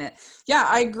have seen it. Yeah,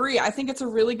 I agree. I think it's a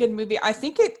really good movie. I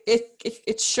think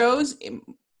it shows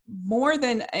more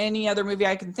than any other movie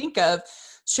I can think of,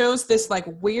 shows this like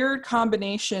weird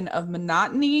combination of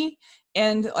monotony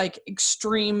and like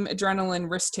extreme adrenaline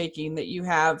risk taking that you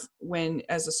have when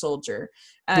as a soldier.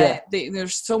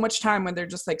 There's so much time when they're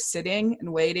just like sitting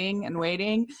and waiting,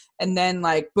 and then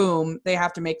like boom, they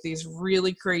have to make these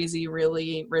really crazy,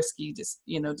 really risky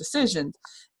decisions.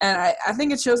 And I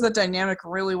think it shows the dynamic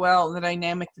really well, the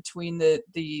dynamic between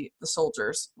the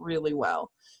soldiers really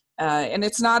well. And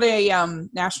it's not a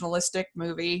nationalistic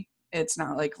movie. It's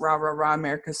not like rah rah rah,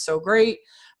 America's so great.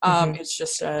 It's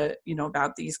just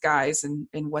about these guys and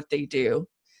what they do,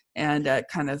 and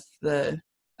kind of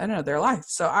their life.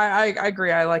 So I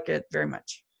agree. I like it very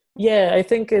much. Yeah, I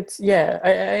think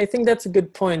I think that's a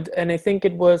good point. And I think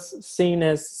it was seen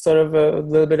as sort of a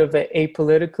little bit of an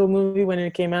apolitical movie when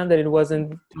it came out, that it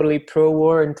wasn't totally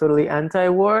pro-war and totally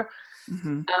anti-war.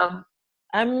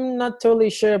 I'm not totally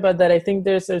sure about that. I think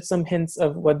there's some hints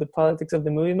of what the politics of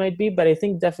the movie might be, but I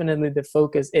think definitely the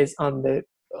focus is on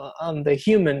the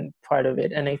human part of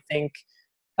it. And I think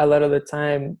a lot of the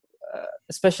time,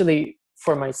 especially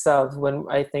for myself, when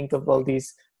I think of all these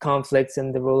conflicts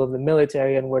and the role of the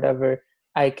military and whatever,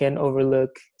 I can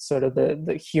overlook sort of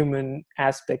the human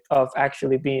aspect of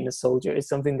actually being a soldier.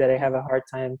 It's something that I have a hard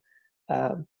time,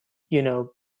 um, you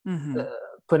know, Mm-hmm.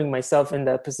 putting myself in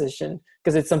that position,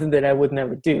 because it's something that I would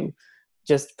never do.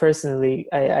 Just personally,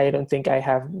 I don't think I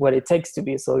have what it takes to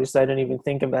be a soldier, so I don't even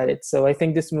think about it. So I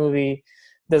think this movie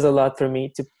does a lot for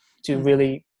me to Mm-hmm.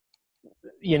 really,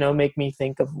 make me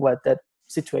think of what that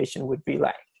situation would be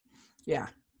like. Yeah,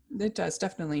 it does,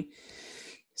 definitely.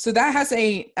 So that has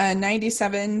a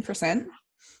 97%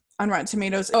 on Rotten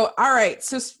Tomatoes. Oh, all right.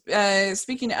 So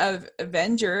speaking of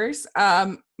Avengers,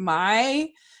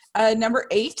 my number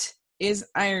 8 is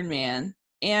Iron Man,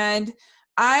 and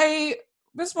I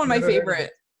this is one of my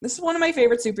favorite. This is one of my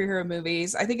favorite superhero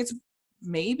movies. I think it's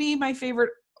maybe my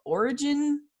favorite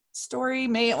origin story.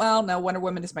 Well, no, Wonder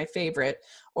Woman is my favorite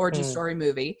origin story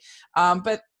movie.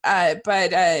 But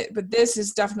this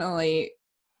is definitely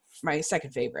my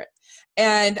second favorite.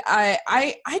 And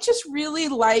I just really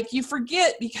like, you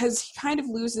forget, because he kind of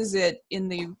loses it in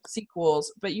the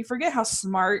sequels, but you forget how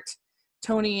smart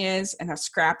Tony is and how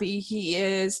scrappy he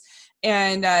is.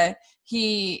 And I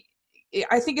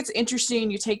think it's interesting.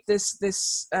 You take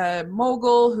this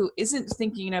mogul who isn't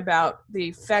thinking about the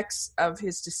effects of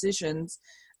his decisions,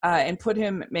 and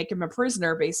make him a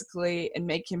prisoner, basically, and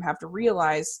make him have to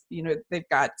realize, they've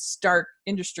got Stark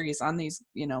Industries on these,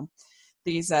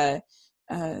 these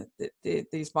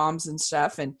these bombs and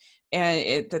stuff, and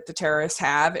that the terrorists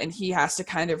have, and he has to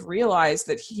kind of realize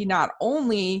that he not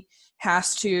only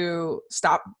has to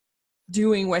stop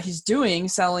doing what he's doing,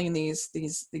 selling these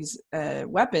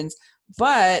weapons,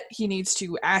 but he needs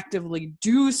to actively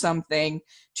do something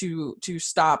to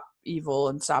stop evil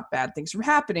and stop bad things from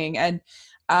happening. And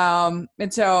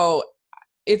so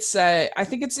it's I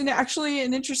think it's actually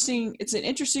an interesting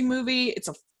movie. It's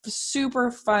a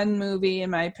super fun movie, in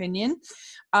my opinion.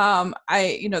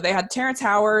 They had Terrence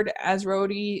Howard as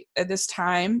Rhodey at this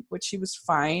time, which he was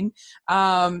fine.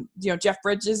 Jeff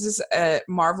Bridges is a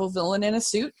Marvel villain in a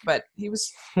suit, but he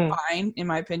was fine, in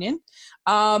my opinion.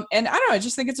 And I don't know, I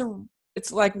just think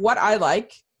it's like what I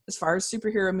like as far as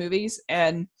superhero movies.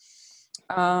 And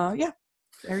yeah,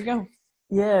 there you go.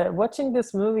 Yeah, watching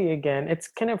this movie again, it's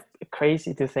kind of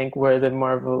crazy to think where the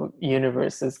Marvel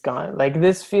universe has gone. Like,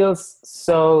 this feels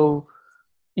so,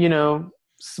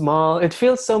 small. It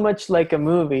feels so much like a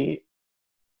movie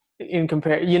in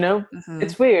compare, Mm-hmm.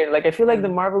 It's weird. Like, I feel like the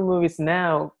Marvel movies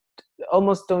now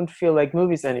almost don't feel like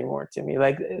movies anymore to me.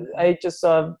 Like, I just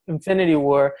saw Infinity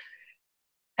War,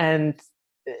 and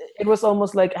it was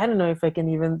almost like, I don't know if I can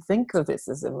even think of this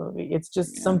as a movie. It's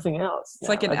just something else. It's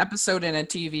like an episode in a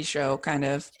TV show, kind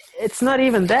of. It's not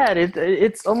even that.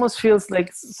 It almost feels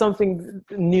like something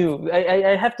new.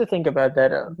 I have to think about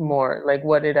that more, like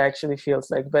what it actually feels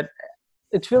like. But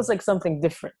it feels like something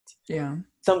different. Yeah.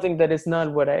 Something that is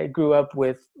not what I grew up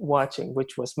with watching,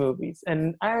 which was movies.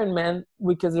 And Iron Man,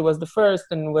 because it was the first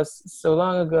and was so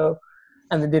long ago,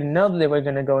 and they didn't know that they were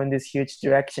going to go in this huge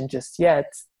direction just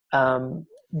yet,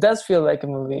 does feel like a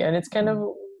movie. And it's kind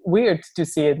of weird to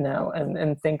see it now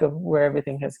and think of where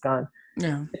everything has gone.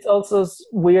 Yeah. It's also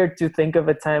weird to think of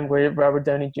a time where Robert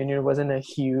Downey Jr. wasn't a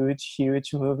huge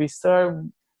movie star,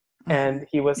 and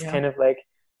he was kind of like,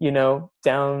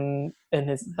 down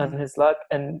in on his luck.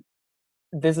 And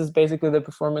this is basically the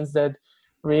performance that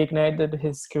reignited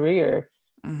his career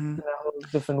in a whole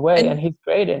different way, and he's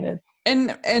great in it.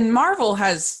 And Marvel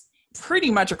has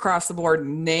pretty much across the board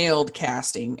nailed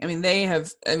casting. I mean, they have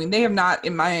not,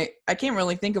 I can't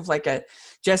really think of like a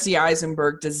Jesse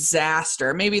Eisenberg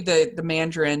disaster. Maybe the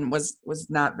Mandarin was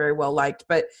not very well liked,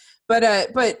 but I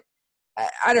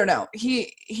don't know.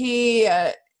 They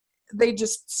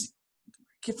just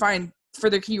can find, for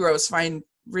their heroes, find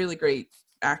really great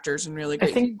actors and really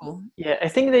great people. Yeah, I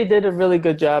think they did a really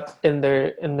good job in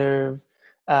their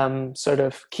sort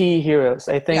of key heroes.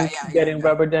 I think getting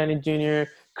Robert Downey Jr.,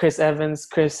 Chris Evans,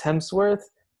 Chris Hemsworth,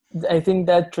 I think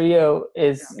that trio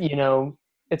is,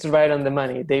 it's right on the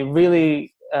money. They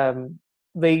really,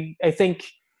 I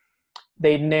think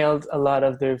they nailed a lot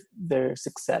of their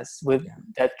success with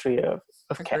that trio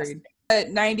of casting.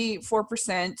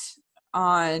 94%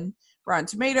 on Rotten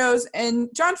Tomatoes. And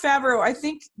Jon Favreau, I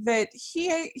think that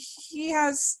he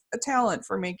has a talent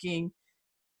for making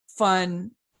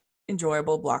fun,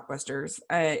 enjoyable blockbusters.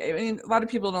 I mean, a lot of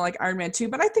people don't like Iron Man 2,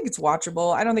 but I think it's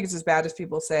watchable. I don't think it's as bad as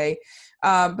people say.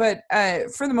 But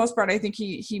for the most part, I think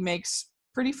he makes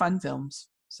pretty fun films.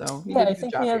 So he did a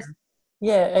good job here.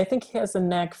 Yeah, I think he has a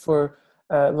knack for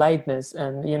lightness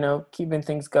and, keeping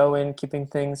things going, keeping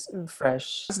things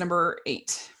fresh. That's number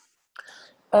 8.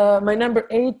 My number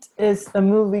 8 is a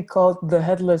movie called The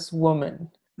Headless Woman.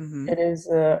 Mm-hmm. It is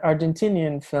an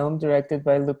Argentinian film directed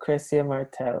by Lucrecia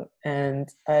Martel, and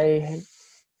I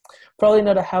probably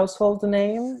not a household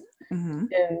name Mm-hmm.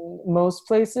 in most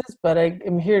places, but I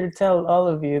am here to tell all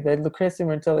of you that Lucrecia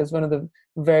Martel is one of the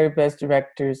very best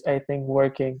directors I think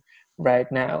working right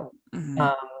now. Mm-hmm.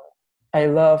 Um, I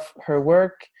love her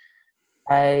work.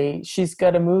 She's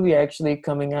got a movie actually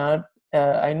coming out.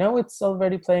 I know it's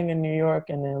already playing in New York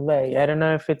and LA. I don't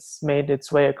know if it's made its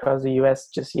way across the US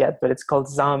just yet, but it's called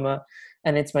Zama,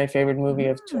 and it's my favorite movie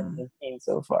of Mm. 2018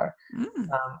 so far. Mm.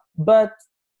 But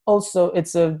also,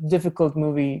 it's a difficult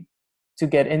movie to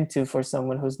get into for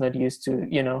someone who's not used to,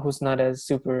 who's not a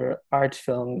super art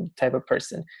film type of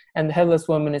person. And The Headless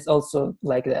Woman is also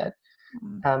like that.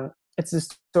 Mm. It's a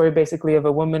story basically of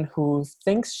a woman who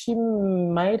thinks she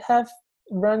might have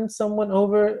run someone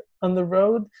over on the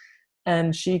road,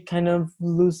 and she kind of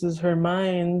loses her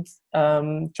mind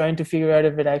trying to figure out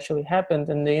if it actually happened.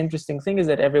 And the interesting thing is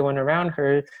that everyone around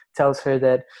her tells her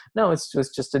that no, it was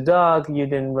just a dog, you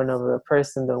didn't run over a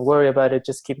person, don't worry about it,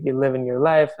 just keep living your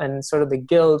life. And sort of the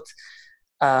guilt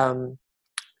um,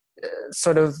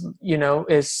 sort of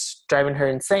is driving her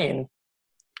insane.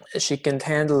 She can't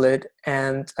handle it.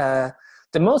 And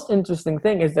the most interesting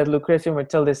thing is that Lucrecia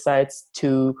Martel decides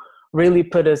to really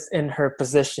put us in her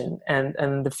position. And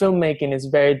the filmmaking is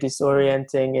very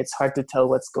disorienting. It's hard to tell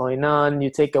what's going on. You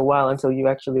take a while until you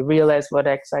actually realize what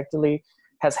exactly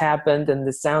has happened. And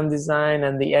the sound design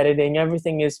and the editing,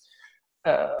 everything is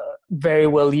uh, very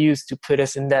well used to put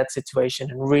us in that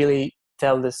situation and really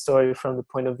tell the story from the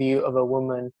point of view of a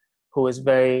woman who is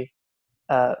very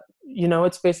uh,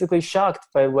 it's basically shocked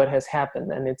by what has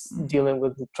happened, and it's Mm. dealing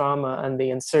with the trauma and the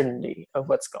uncertainty of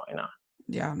what's going on.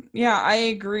 Yeah, I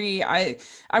agree. I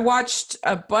watched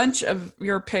a bunch of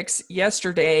your picks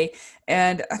yesterday,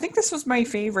 and I think this was my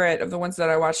favorite of the ones that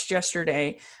I watched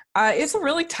yesterday. It's a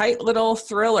really tight little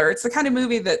thriller. It's the kind of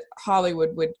movie that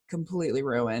Hollywood would completely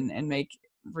ruin and make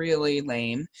really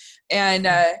lame. And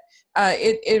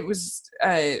it was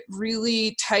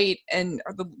really tight and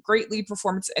the great lead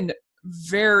performance and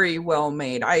very well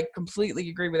made. I completely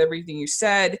agree with everything you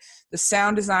said. The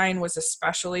sound design was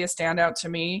especially a standout to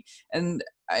me, and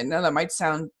I know that might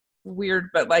sound weird,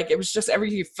 but like it was just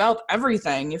everything. You felt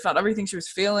everything. You felt everything she was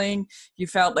feeling. You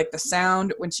felt like the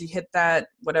sound when she hit that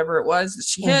whatever it was that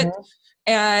she hit, Mm-hmm.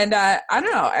 and I don't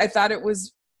know. I thought it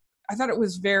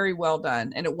was very well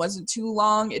done, and it wasn't too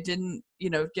long. It didn't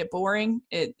get boring.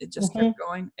 It just kept Mm-hmm.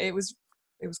 going. It was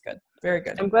good. Very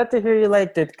good. I'm glad to hear you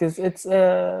liked it because it's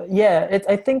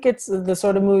I think it's the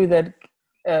sort of movie that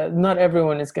not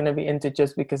everyone is going to be into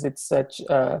just because it's such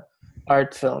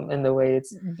art film in the way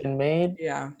it's been made.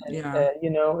 Yeah, And yeah.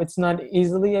 it's not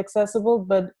easily accessible,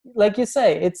 but like you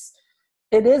say,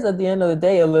 it is at the end of the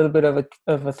day a little bit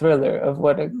of a thriller of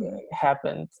what Mm.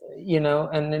 happened,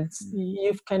 and it's Mm.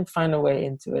 you can find a way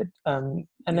into it. And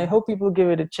I Yeah. hope people give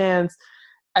it a chance.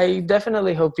 I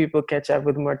definitely hope people catch up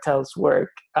with Martel's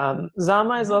work.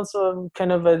 Zama is Yeah. also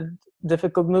kind of a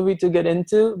difficult movie to get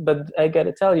into, but I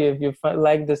gotta tell you, if you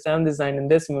like the sound design in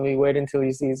this movie, wait until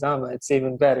you see Zama. It's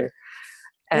even better.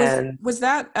 Was And was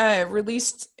that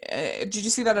released? Did you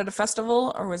see that at a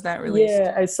festival, or was that released?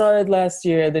 yeah, I saw it last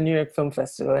year at the New York Film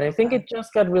Festival, and I think Okay. it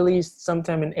just got released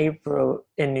sometime in April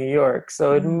in New York, so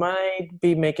it Mm, might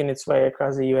be making its way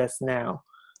across the US now.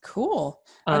 cool.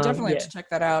 I definitely have Yeah. to check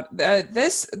that out.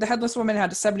 The Headless Woman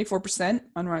had a 74%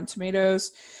 on Rotten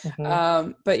Tomatoes.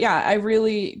 Hmm. But yeah, I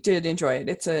really did enjoy it.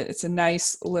 It's a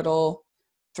nice little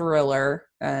thriller,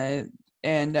 and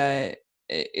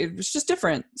it was just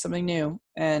different, something new,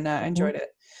 and I enjoyed it.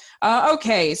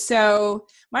 Okay, so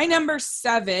my number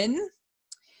 7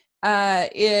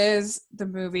 is the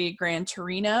movie Gran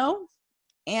Torino.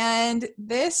 And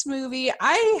this movie,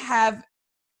 I have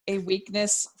a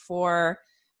weakness for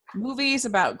movies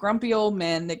about grumpy old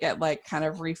men that get like kind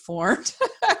of reformed.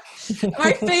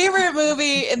 My favorite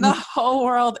movie in the whole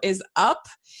world is Up.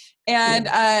 And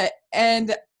Yeah.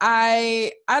 and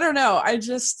I don't know.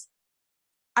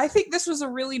 I think this was a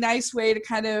really nice way to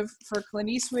kind of for Clint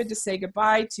Eastwood to say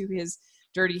goodbye to his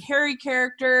Dirty Harry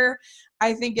character.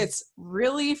 I think it's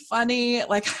really funny,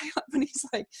 like when he's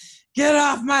like, "Get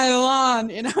off my lawn,"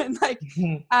 and like,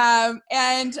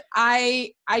 and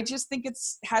I just think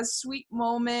it's has sweet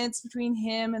moments between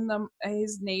him and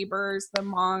his neighbors, the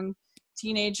Hmong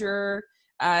teenager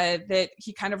that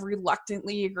he kind of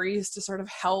reluctantly agrees to sort of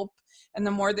help, and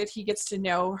the more that he gets to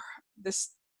know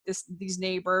this these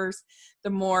neighbors, the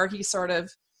more he sort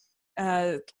of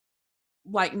uh,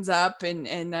 lightens up and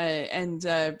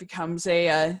becomes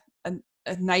a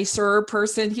nicer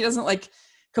person. He doesn't like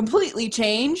completely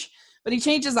change, but he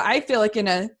changes, I feel like, in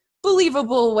a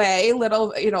believable way, a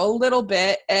little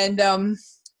bit. And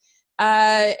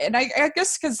I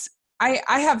guess because I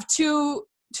have two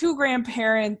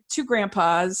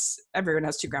grandpas. Everyone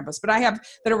has two grandpas, but I have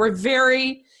that were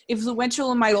very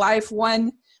influential in my life.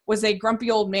 One was a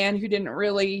grumpy old man who didn't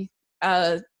really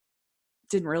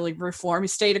reform. He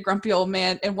stayed a grumpy old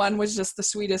man, and one was just the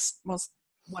sweetest, most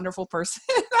wonderful person.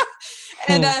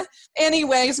 And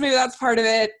anyways, maybe that's part of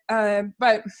it.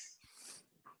 But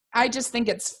I just think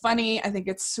it's funny. I think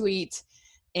it's sweet,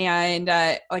 and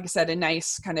like I said, a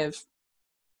nice kind of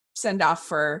send off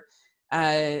for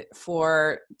the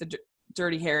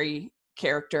Dirty Harry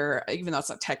character, even though it's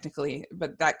not technically,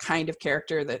 but that kind of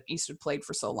character that Eastwood played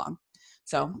for so long.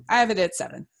 So I have it at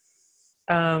 7.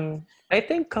 I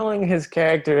think calling his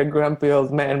character a grumpy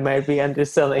old man might be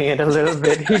underselling it a little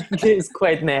bit. He is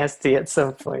quite nasty at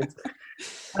some point.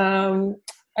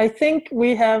 I think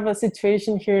we have a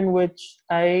situation here in which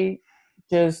I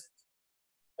just,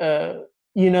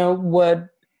 what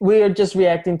we are just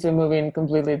reacting to a movie in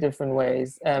completely different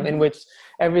ways. In which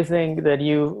everything that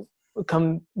you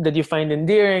find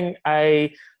endearing,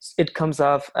 it comes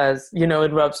off as,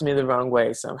 it rubs me the wrong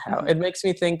way somehow. Mm-hmm. It makes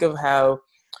me think of how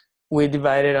we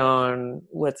divided on,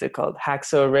 what's it called,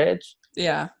 Hacksaw Ridge.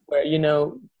 Yeah. Where,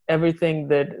 everything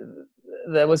that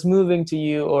was moving to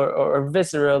you or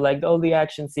visceral, like all the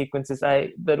action sequences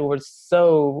that were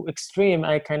so extreme,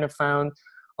 I kind of found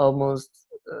almost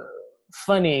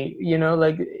funny,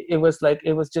 it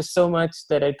was just so much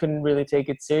that I couldn't really take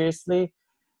it seriously.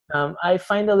 I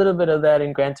find a little bit of that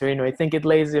in Gran Torino. I think it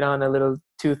lays it on a little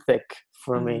too thick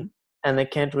for me, and I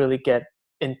can't really get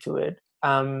into it.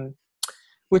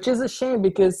 Which is a shame,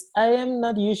 because I am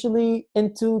not usually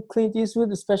into Clint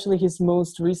Eastwood, especially his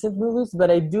most recent movies, but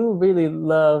I do really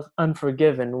love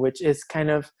Unforgiven, which is kind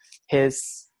of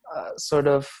his sort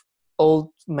of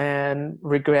old man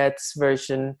regrets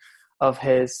version of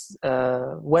his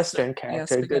Western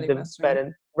character, Good, the Bad,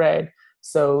 and Red.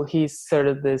 So he's sort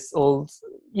of this old,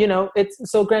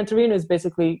 so Gran Torino is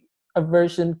basically a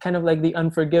version kind of like the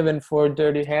Unforgiven for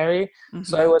Dirty Harry.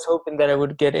 So I was hoping that I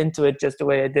would get into it just the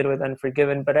way I did with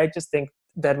Unforgiven, but I just think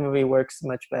that movie works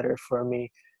much better for me.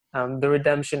 The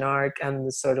redemption arc and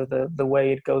the sort of the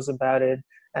way it goes about it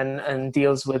and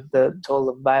deals with the toll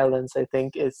of violence, I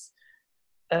think is,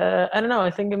 I don't know,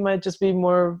 I think it might just be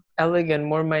more elegant,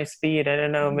 more my speed. I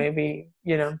don't know, maybe,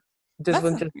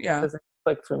 doesn't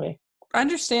click for me.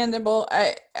 Understandable.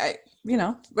 I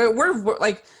but we're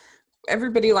like,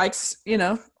 everybody likes,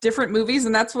 different movies,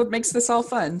 and that's what makes this all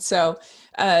fun. So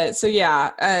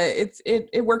yeah,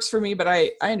 it works for me, but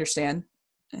I understand.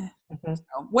 So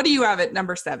what do you have at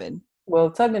number 7?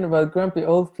 Well, talking about grumpy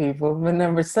old people, my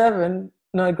number 7,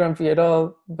 not grumpy at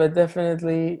all, but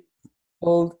definitely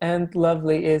old and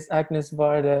lovely, is Agnes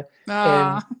Varda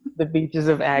in The Beaches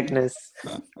of Agnes.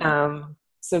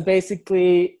 So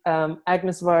basically,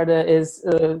 Agnes Varda is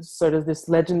sort of this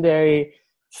legendary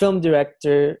film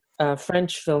director,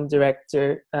 French film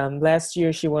director. Last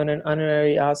year, she won an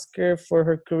honorary Oscar for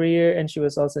her career, and she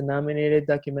was also nominated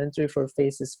documentary for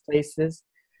Faces Places,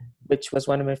 which was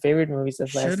one of my favorite movies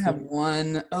of last year. Should have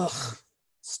won.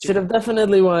 Should have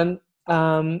definitely won.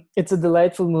 It's a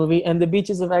delightful movie, and The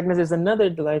Beaches of Agnes is another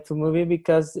delightful movie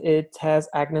because it has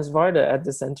Agnes Varda at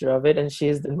the center of it, and she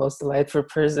is the most delightful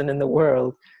person in the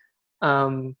world.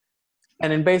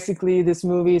 And then basically this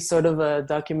movie is sort of a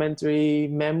documentary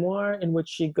memoir in which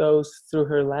she goes through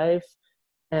her life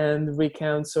and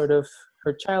recounts sort of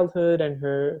her childhood and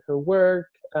her work.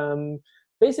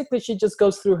 Basically, she just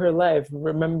goes through her life,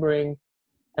 remembering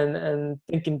and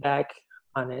thinking back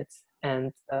on it,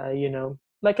 and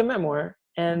like a memoir.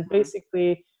 And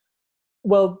basically,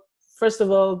 well, first of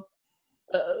all,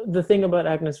 the thing about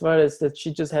Agnes Varda is that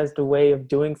she just has the way of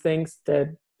doing things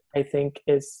that I think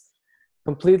is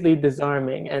completely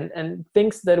disarming, and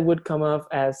things that would come off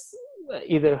as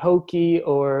either hokey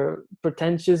or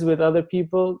pretentious with other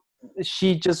people,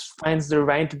 she just finds the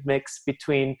right mix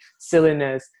between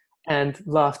silliness and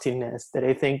loftiness that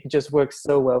I think just works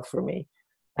so well for me.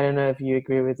 I don't know if you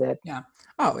agree with that. Yeah.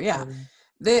 Oh, yeah.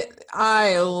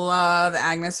 I love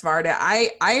Agnes Varda.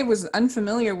 I was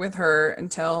unfamiliar with her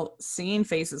until seeing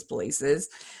Faces Places,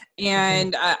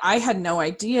 and I had no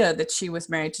idea that she was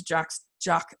married to Jacques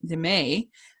Demy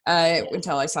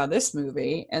until I saw this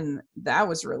movie, and that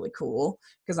was really cool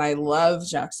because I love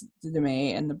Jacques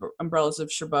Demy, and The Umbrellas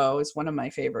of Cherbourg is one of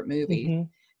my favorite movies.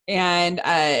 And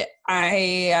I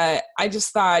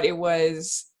just thought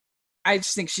I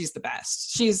just think she's the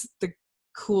best. She's the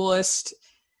coolest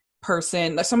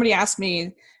person. Like somebody asked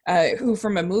me who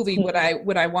from a movie would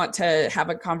I want to have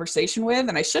a conversation with,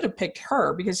 and I should have picked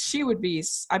her because she would be.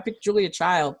 I picked Julia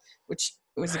Child, which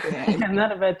was a good one.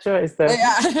 Not a bad choice, though.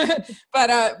 Yeah, but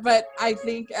I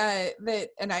think that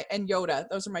and Yoda.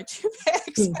 Those are my two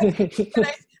picks.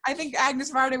 But I think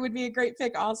Agnes Varda would be a great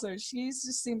pick. Also, she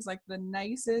just seems like the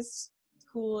nicest,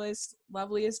 coolest,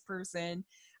 loveliest person.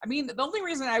 I mean, the only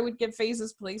reason I would give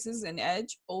Phases, Places, and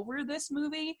Edge over this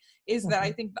movie is that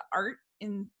I think the art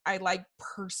I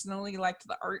personally liked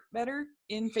the art better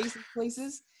in Phases,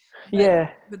 Places.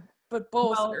 But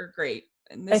both are great,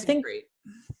 and this is great.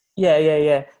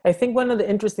 Yeah. I think one of the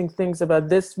interesting things about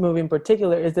this movie in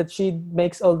particular is that she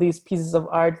makes all these pieces of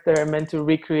art that are meant to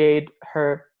recreate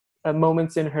her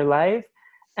moments in her life.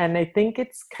 And I think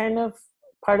it's kind of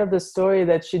part of the story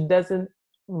that she doesn't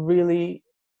really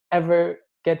ever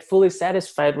get fully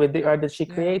satisfied with the art that she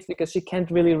creates because she can't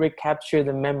really recapture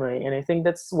the memory. And I think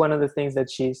that's one of the things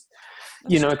that she's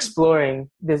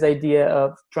exploring, this idea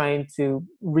of trying to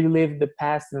relive the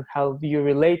past and how you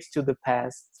relate to the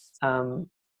past,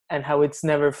 and how it's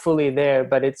never fully there,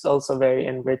 but it's also very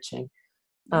enriching.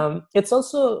 It's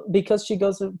also because she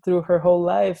goes through her whole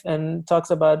life and talks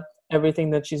about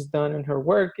everything that she's done in her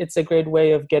work. It's a great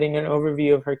way of getting an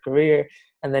overview of her career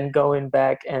and then going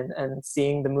back and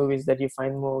seeing the movies that you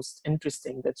find most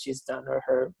interesting that she's done, or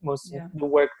her the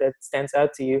work that stands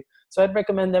out to you. So I'd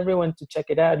recommend everyone to check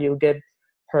it out. You'll get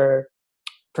her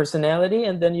personality,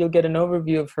 and then you'll get an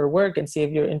overview of her work and see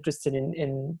if you're interested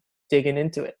in digging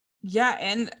into it. Yeah,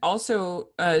 and also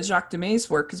Jacques Demay's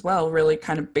work as well really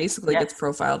kind of basically gets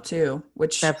profiled too,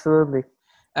 which absolutely.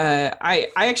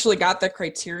 I actually got the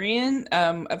Criterion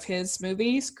of his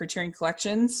movies, Criterion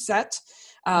Collection set,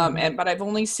 but I've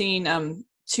only seen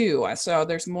 2, so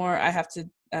there's more.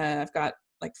 I've got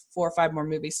like 4 or 5 more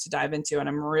movies to dive into, and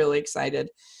I'm really excited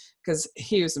because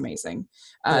he was amazing.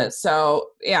 So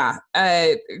yeah,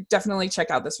 definitely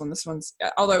check out this one. This one's,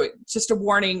 although just a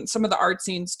warning, some of the art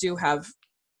scenes do have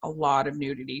a lot of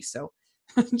nudity, so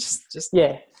just she's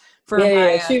a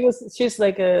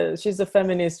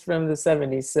feminist from the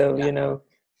 70s, so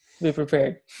be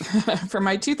prepared. For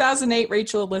my 2008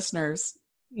 Rachel listeners,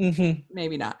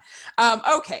 maybe not.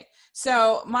 Okay,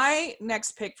 so my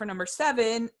next pick for number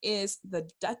 7 is The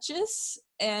Duchess,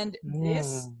 and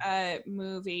this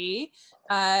movie,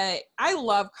 I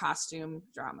love costume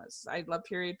dramas. I love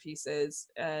period pieces.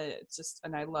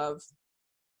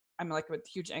 I'm like a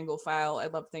huge Anglophile. I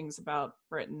love things about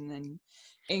Britain and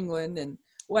England and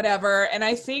whatever. And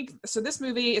I think, so this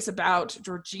movie is about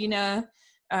Georgiana,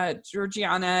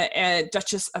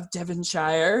 Duchess of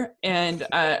Devonshire, and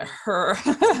her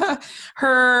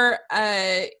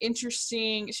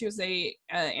interesting, she was a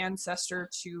ancestor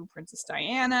to Princess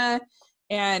Diana,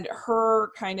 and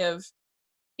her kind of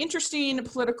interesting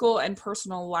political and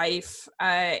personal life.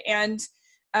 And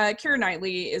Keira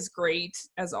Knightley is great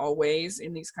as always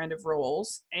in these kind of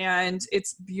roles, and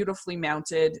it's beautifully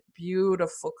mounted,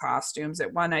 beautiful costumes.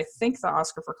 It won, I think, the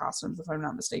Oscar for costumes, if I'm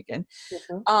not mistaken.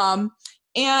 And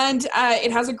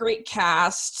it has a great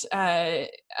cast: Ray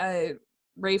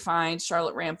Fiennes,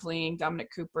 Charlotte Rampling, Dominic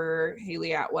Cooper,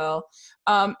 Haley Atwell,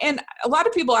 and a lot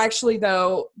of people actually,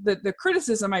 though, the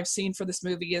criticism I've seen for this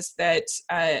movie is that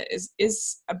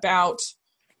is about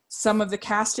some of the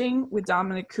casting with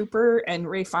Dominic Cooper and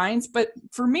Ray Fiennes. But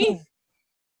for me,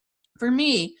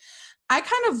 I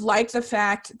kind of like the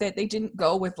fact that they didn't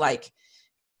go with, like,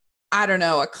 I don't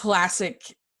know, a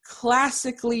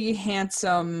classically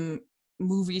handsome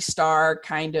movie star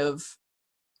kind of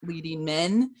leading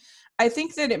men. I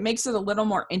think that it makes it a little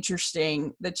more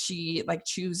interesting that she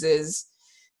chooses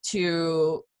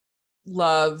to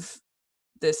love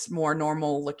this more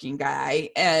normal looking guy,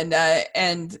 and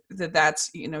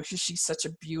that's she's such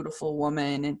a beautiful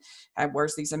woman and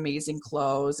wears these amazing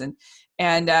clothes, and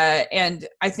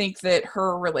I think that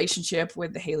her relationship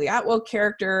with the Haley Atwell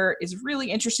character is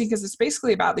really interesting because it's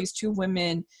basically about these two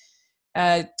women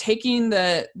taking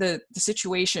the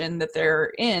situation that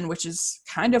they're in, which is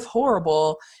kind of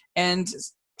horrible, and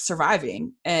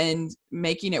surviving and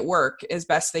making it work as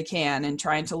best they can, and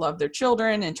trying to love their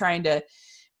children, and trying to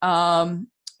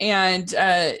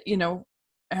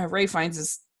Ray Fiennes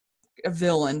is a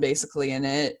villain basically in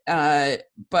it,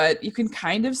 but you can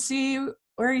kind of see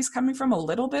where he's coming from a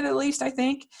little bit, at least I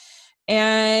think.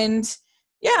 And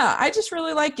yeah, I just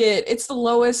really like it. It's the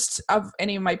lowest of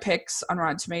any of my picks on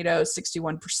Rotten Tomatoes,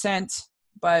 61%,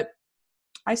 but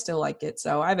I still like it,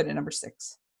 so I have it at number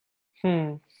 6.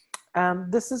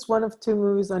 This is one of 2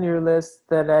 movies on your list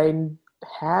that I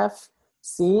have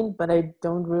seen, but I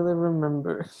don't really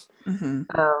remember.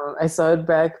 I saw it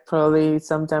back probably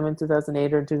sometime in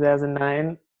 2008 or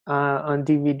 2009, on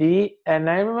DVD, and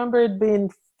I remember it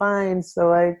being fine.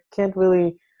 So I can't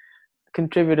really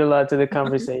contribute a lot to the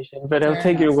conversation, but I'll Fair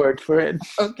take your enough. word for it.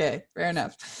 Okay, fair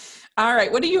enough. All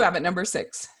right, what do you have at number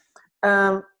 6?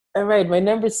 All right, my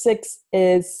number 6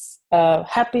 is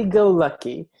Happy Go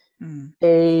Lucky, Mm.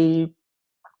 a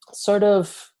sort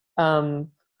of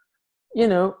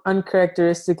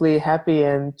uncharacteristically happy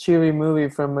and cheery movie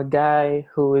from a guy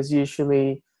who is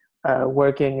usually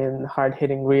working in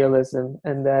hard-hitting realism,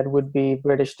 and that would be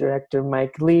British director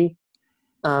Mike Leigh.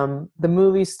 The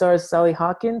movie stars Sally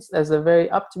Hawkins as a very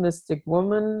optimistic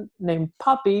woman named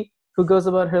Poppy who goes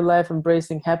about her life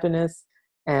embracing happiness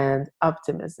and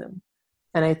optimism.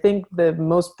 And I think the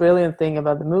most brilliant thing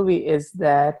about the movie is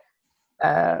that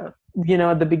at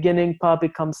the beginning, Poppy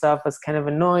comes off as kind of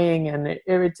annoying and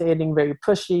irritating, very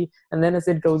pushy. And then as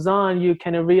it goes on, you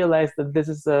kind of realize that this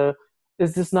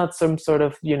is not some sort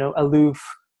of, aloof,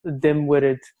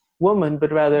 dim-witted woman,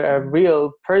 but rather a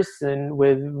real person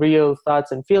with real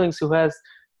thoughts and feelings who has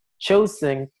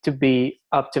chosen to be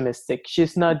optimistic.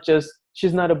 She's not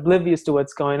oblivious to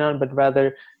what's going on, but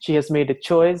rather she has made a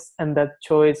choice, and that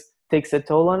choice takes a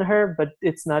toll on her, but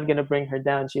it's not going to bring her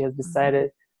down. She has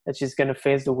decided that she's going to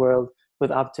face the world with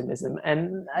optimism.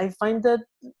 And I find that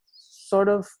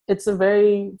it's a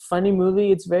very funny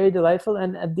movie. It's very delightful.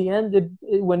 And at the end,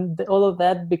 when all of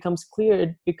that becomes clear,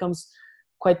 it becomes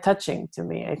quite touching to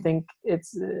me. I think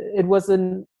it was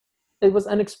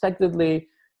unexpectedly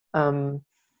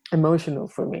emotional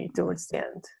for me towards the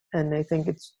end. And I think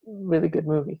it's a really good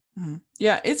movie.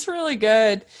 Yeah, it's really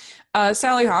good.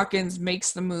 Sally Hawkins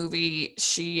makes the movie.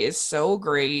 She is so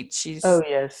great. Oh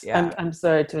yes. Yeah. I'm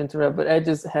sorry to interrupt, but I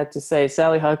just had to say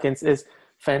Sally Hawkins is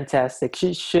fantastic.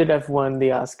 She should have won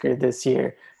the Oscar this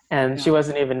year, and she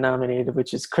wasn't even nominated,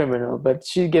 which is criminal, but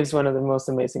she gives one of the most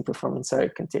amazing performances. Sorry,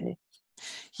 continue.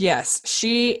 Yes,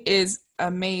 she is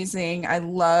amazing. I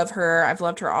love her. I've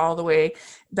loved her all the way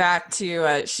back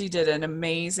to she did an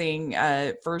amazing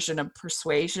version of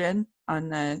Persuasion on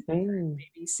the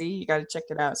BBC. You got to check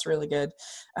it out. It's really good.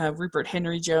 Rupert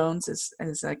Henry Jones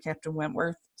as Captain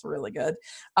Wentworth. It's really good.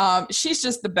 She's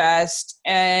just the best,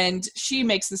 and she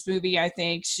makes this movie. I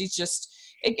think she's just.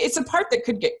 It's a part that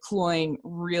could get cloying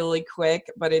really quick,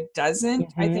 but it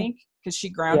doesn't. I think because she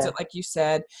grounds it, like you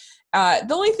said.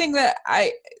 The only thing that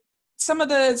some of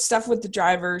the stuff with the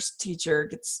driver's teacher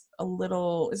is a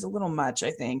little much.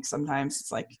 I think sometimes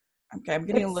it's like, okay, I'm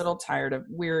getting a little tired of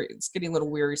it's getting a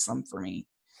little wearisome for me.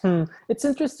 It's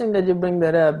interesting that you bring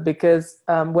that up because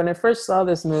when I first saw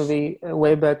this movie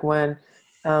way back when,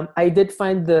 I did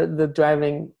find the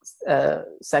driving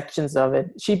sections of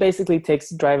it. She basically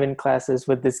takes driving classes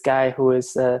with this guy who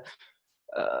is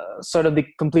sort of the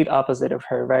complete opposite of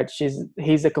her, right?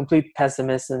 He's a complete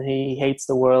pessimist and he hates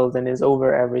the world and is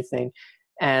over everything.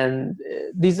 And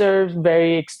these are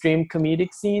very extreme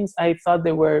comedic scenes. I thought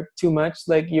they were too much,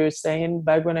 like you were saying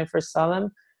back when I first saw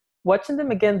them. Watching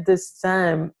them again this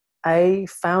time, I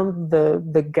found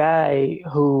the guy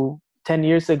who 10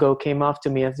 years ago came off to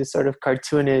me as this sort of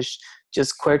cartoonish,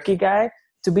 just quirky guy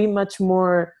to be much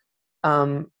more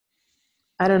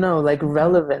I don't know, like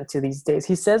relevant to these days.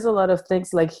 He says a lot of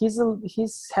things, like he's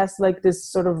has like this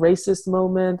sort of racist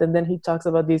moment, and then he talks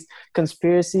about these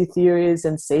conspiracy theories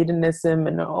and Satanism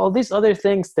and all these other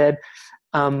things that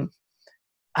I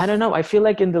don't know. I feel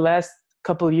like in the last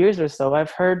couple years or so,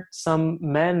 I've heard some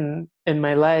men in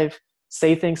my life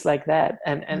say things like that,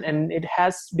 and it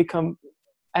has become,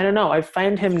 I don't know. I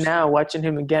find him now, watching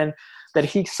him again, that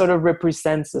he sort of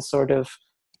represents a sort of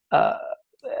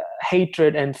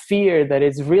hatred and fear that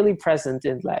is really present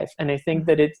in life, and I think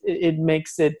that it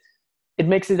makes it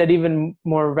that even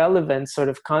more relevant sort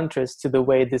of contrast to the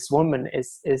way this woman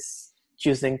is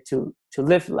choosing to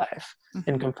live life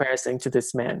in comparison to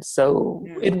this man. So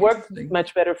it worked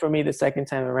much better for me the second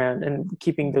time around, and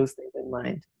keeping those things in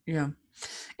mind. Yeah,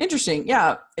 interesting.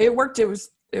 Yeah, it worked. It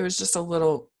was just a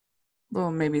little. Well,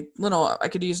 maybe little. I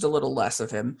could use a little less of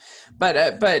him, but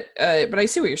I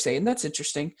see what you're saying. That's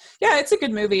interesting. Yeah, it's a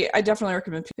good movie. I definitely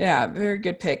recommend. Yeah, very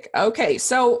good pick. Okay,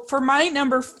 so for my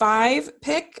number 5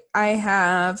 pick, I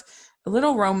have a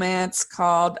little romance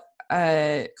called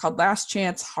Last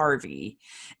Chance Harvey,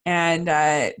 and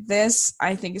this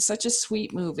I think is such a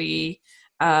sweet movie,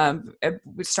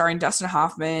 starring Dustin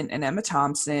Hoffman and Emma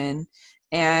Thompson,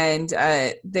 and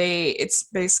they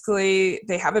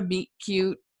have a meet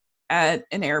cute at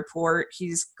an airport.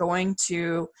 He's going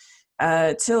to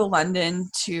London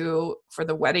for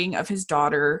the wedding of his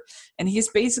daughter, and he's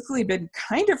basically been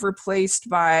kind of replaced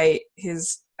by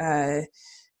his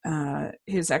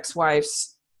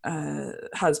ex-wife's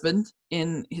husband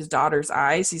in his daughter's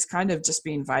eyes. He's kind of just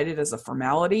being invited as a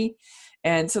formality.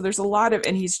 And so there's a lot of,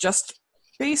 and he's just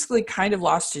basically kind of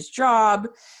lost his job.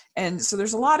 And so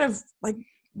there's a lot of like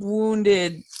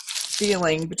wounded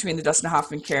feeling between the Dustin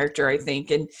Hoffman character, I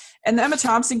think. And the Emma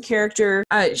Thompson character,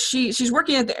 she's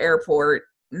working at the airport,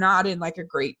 not in like a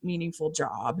great meaningful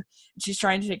job. She's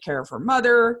trying to take care of her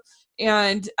mother.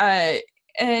 And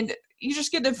you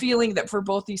just get the feeling that for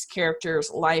both these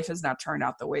characters, life has not turned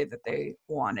out the way that they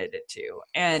wanted it to.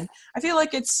 And I feel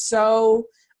like it's so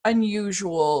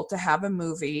unusual to have a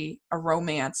movie, a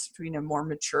romance between a more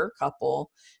mature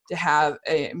couple, to have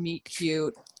a meet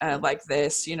cute like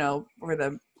this, you know, where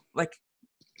the like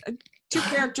two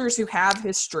characters who have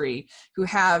history, who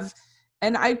have,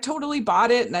 and I totally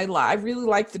bought it, and I really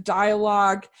like the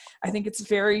dialogue. I think it's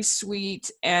very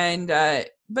sweet, and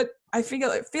but I feel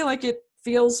like it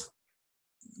feels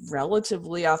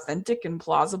relatively authentic and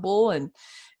plausible, and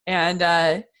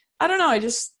I don't know,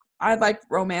 I like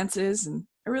romances, and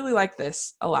I really like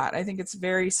this a lot. I think it's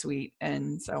very sweet,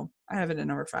 and so I have it at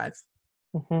number 5.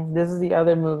 Mm-hmm. This is the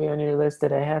other movie on your list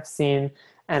that I have seen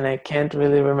and I can't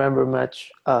really remember much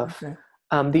of. Okay.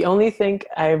 The only thing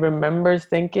I remember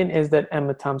thinking is that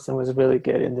Emma Thompson was really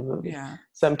good in the movie. Yeah.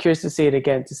 So I'm curious to see it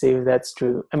again to see if that's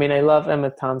true. I mean, I love Emma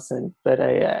Thompson, but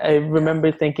I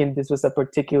remember thinking this was a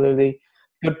particularly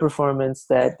good performance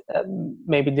that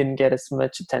maybe didn't get as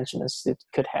much attention as it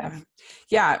could have.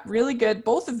 Yeah, really good.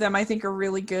 Both of them I think are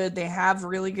really good. They have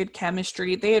really good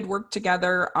chemistry. They had worked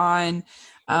together on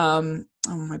oh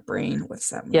my brain, what's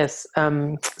that movie? Yes,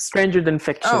 Stranger Than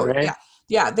Fiction, right? Yeah.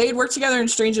 Yeah, they had worked together in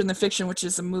Stranger Than Fiction, which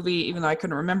is a movie, even though I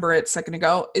couldn't remember it a second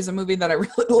ago, is a movie that I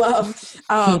really love.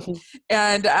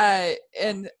 And I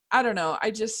don't know, I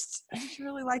just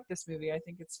really like this movie. I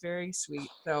think it's very sweet.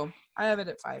 So I have it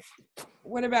at 5.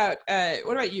 What about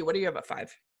you? What do you have at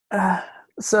 5?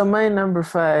 So my number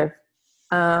 5,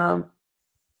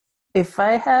 if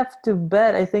I have to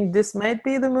bet, I think this might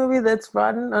be the movie that's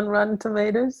rotten on Rotten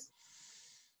Tomatoes.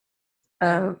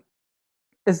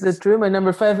 Is that true? My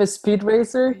number 5 is Speed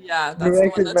Racer. Yeah, that's the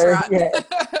one that's rotten.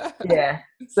 Yeah.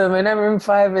 So my number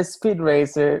 5 is Speed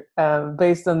Racer,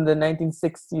 based on the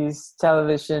 1960s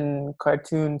television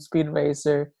cartoon Speed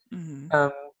Racer,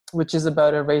 which is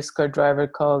about a race car driver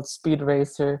called Speed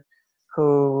Racer,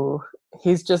 who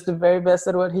he's just the very best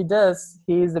at what he does.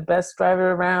 He's the best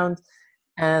driver around.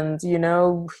 And, you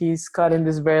know, he's caught in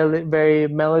this very, very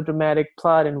melodramatic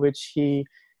plot in which he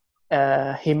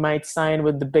might sign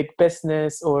with the big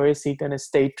business, or is he going to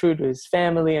stay true to his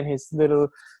family and his little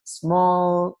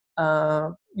small,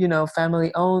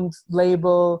 family-owned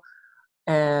label?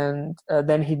 And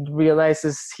then he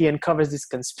realizes, he uncovers this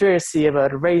conspiracy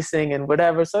about racing and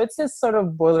whatever. So it's this sort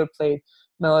of boilerplate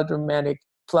melodramatic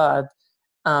plot.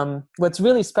 What's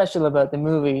really special about the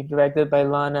movie, directed by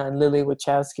Lana and Lily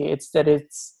Wachowski, it's that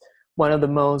it's one of the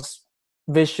most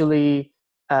visually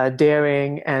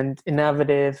daring and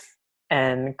innovative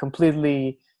and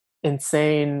completely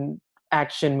insane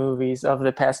action movies of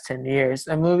the past 10 years.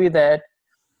 A movie that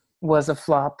was a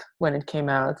flop when it came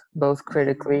out, both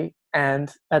critically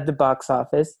and at the box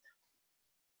office.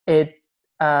 It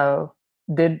not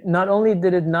only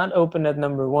did it not open at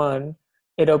number 1,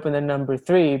 it opened at number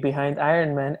 3 behind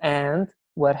Iron Man and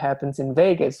What Happens in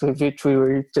Vegas, which we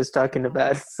were just talking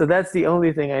about. So that's the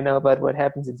only thing I know about What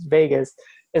Happens in Vegas,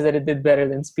 is that it did better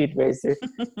than Speed Racer.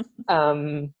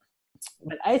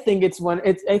 But I think it's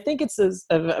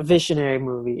a visionary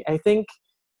movie. I think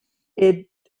it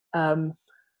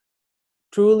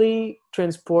truly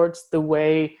transports the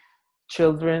way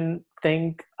children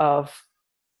think of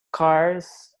cars,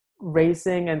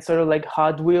 racing, and sort of like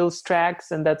Hot Wheels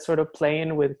tracks and that sort of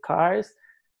playing with cars,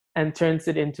 and turns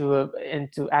it into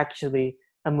actually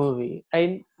a movie.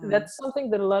 That's something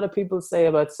that a lot of people say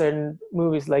about certain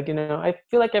movies. Like, you know, I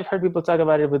feel like I've heard people talk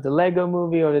about it with the Lego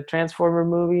movie or the Transformer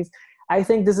movies. I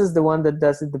think this is the one that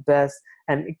does it the best,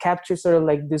 and it captures sort of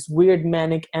like this weird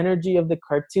manic energy of the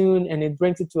cartoon, and it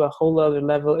brings it to a whole other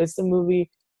level. It's a movie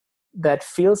that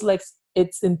feels like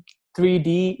it's in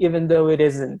 3D, even though it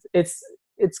isn't. It's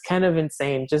kind of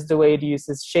insane, just the way it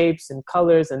uses shapes and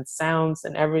colors and sounds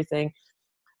and everything.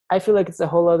 I feel like it's a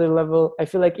whole other level. I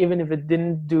feel like even if it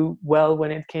didn't do well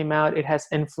when it came out, it has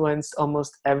influenced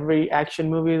almost every action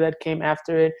movie that came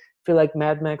after it. I feel like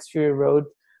Mad Max Fury Road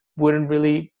wouldn't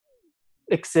really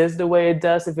exist the way it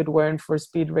does if it weren't for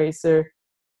Speed Racer.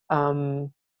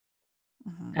 And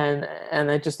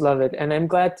I just love it. And I'm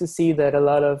glad to see that a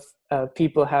lot of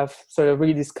people have sort of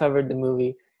rediscovered the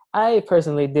movie. I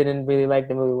personally didn't really like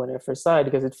the movie when I first saw it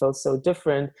because it felt so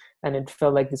different, and it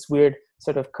felt like this weird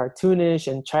sort of cartoonish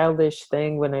and childish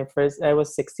thing when I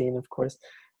was 16, of course.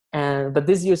 But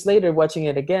this years later, watching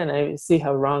it again, I see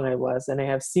how wrong I was, and I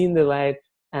have seen The Light,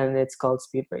 and it's called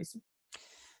Speed Racer.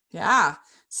 Yeah.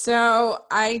 So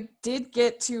I did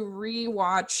get to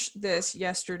rewatch this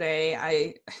yesterday.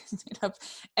 I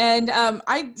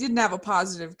didn't have a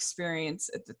positive experience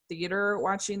at the theater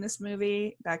watching this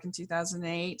movie back in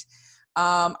 2008.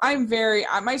 I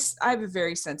have a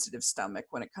very sensitive stomach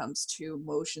when it comes to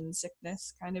motion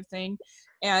sickness kind of thing.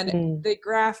 And the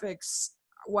graphics,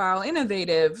 while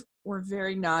innovative, were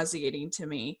very nauseating to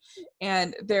me.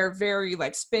 And they're very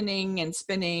like spinning and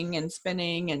spinning and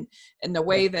spinning, and the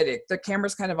way that the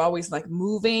camera's kind of always like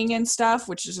moving and stuff,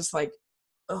 which is just like,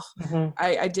 ugh,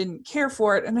 I didn't care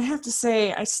for it. And I have to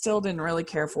say, I still didn't really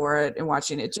care for it in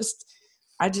watching it.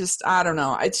 I don't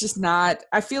know. It's just not,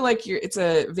 I feel like it's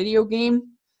a video game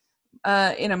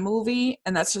in a movie,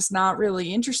 and that's just not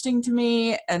really interesting to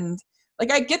me. And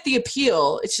like, I get the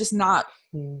appeal. It's just not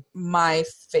my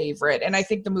favorite. And I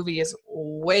think the movie is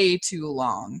way too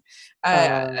long.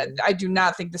 I do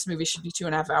not think this movie should be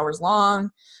 2.5 hours long,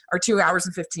 or 2 hours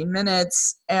and 15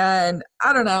 minutes. And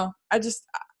I don't know.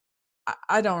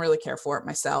 I don't really care for it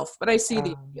myself, but I see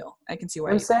the appeal. I can see why.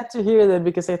 I'm sad to hear that,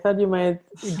 because I thought you might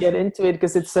get into it,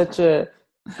 because it's such a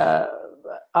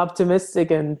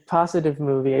optimistic and positive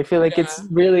movie. I feel like it's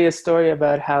really a story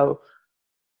about how,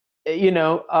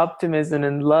 optimism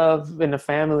and love in a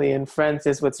family and friends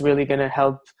is what's really going to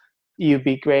help you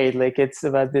be great. Like, it's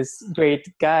about this great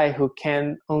guy who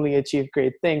can only achieve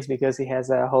great things because he has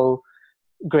a whole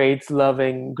great,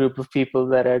 loving group of people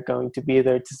that are going to be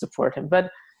there to support him.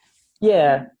 But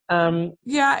and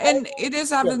it is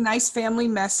have a nice family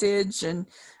message, and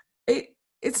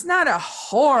it's not a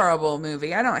horrible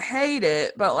movie. I don't hate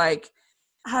it, but like,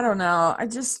 I don't know. I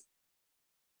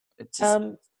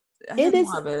didn't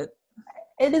love it.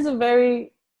 It is a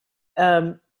very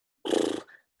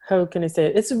how can I say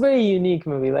it? It's a very unique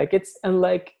movie. Like, it's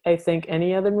unlike, I think,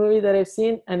 any other movie that I've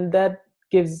seen, and that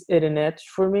gives it an edge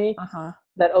for me.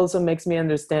 That also makes me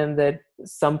understand that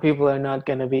some people are not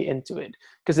going to be into it,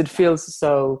 because it feels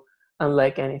so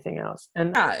unlike anything else.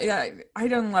 And I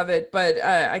don't love it, but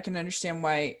I can understand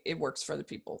why it works for other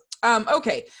people.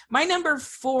 Okay, my number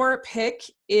 4 pick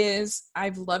is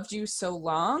I've Loved You So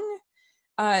Long.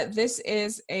 This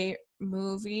is a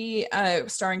movie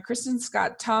starring Kristen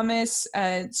Scott Thomas.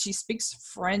 She speaks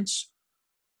French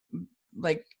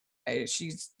like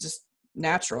she's just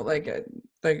natural, like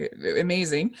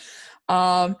amazing.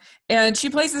 And she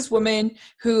plays this woman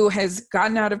who has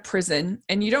gotten out of prison,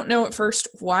 and you don't know at first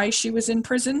why she was in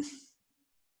prison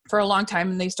for a long time,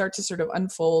 and they start to sort of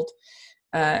unfold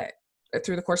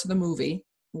through the course of the movie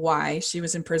why she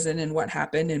was in prison and what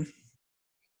happened.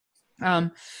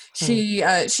 And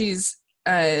she's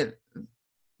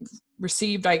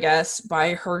received, I guess,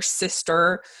 by her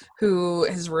sister, who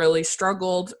has really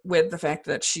struggled with the fact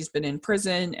that she's been in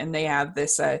prison, and they have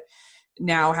this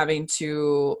now having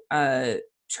to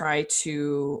try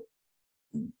to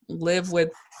live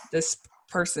with this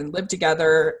person, live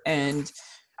together. And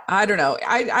I don't know,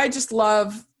 I just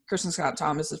love Kristen Scott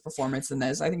Thomas's performance in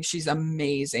this. I think she's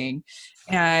amazing.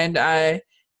 And I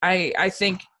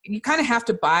think you kind of have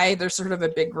to buy, there's sort of a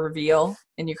big reveal,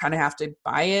 and you kind of have to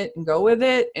buy it and go with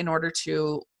it in order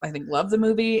to, I think, love the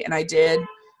movie. And I did.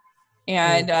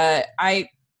 And I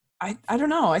don't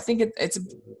know. I think it's a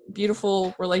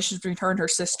beautiful relationship between her and her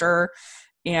sister,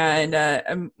 and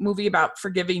a movie about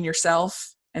forgiving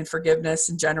yourself and forgiveness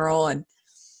in general. And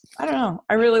I don't know.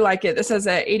 I really like it. This has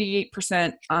a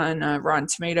 88% on Rotten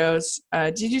Tomatoes.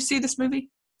 Did you see this movie?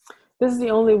 This is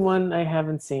the only one I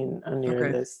haven't seen on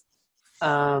your list.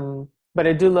 But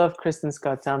I do love Kristen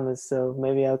Scott Thomas, so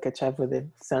maybe I'll catch up with it.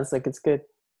 Sounds like it's good.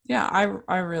 Yeah,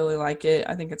 I really like it.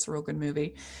 I think it's a real good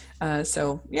movie.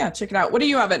 So yeah, check it out. What do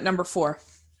you have at number 4?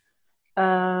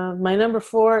 My number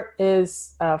 4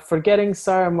 is Forgetting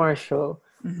Sarah Marshall,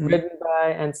 written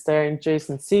by and starring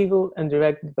Jason Segel and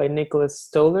directed by Nicholas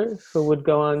Stoller, who would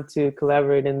go on to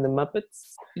collaborate in The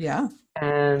Muppets. Yeah.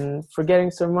 And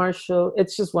Forgetting Sarah Marshall,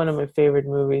 it's just one of my favorite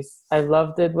movies. I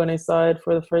loved it when I saw it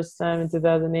for the first time in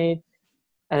 2008,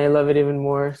 and I love it even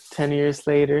more 10 years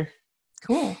later.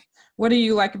 Cool. What do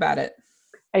you like about it?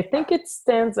 I think it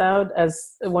stands out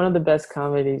as one of the best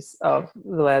comedies of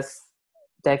the last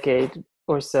decade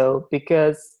or so,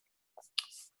 because,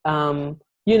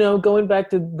 going back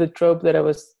to the trope that I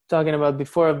was talking about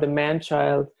before of the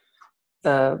man-child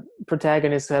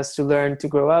protagonist who has to learn to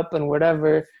grow up and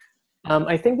whatever,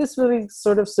 I think this really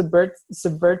sort of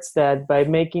subverts that by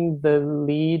making the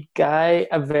lead guy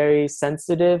a very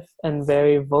sensitive and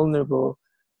very vulnerable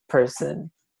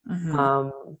person.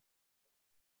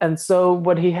 and so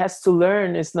what he has to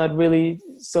learn is not really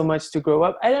so much to grow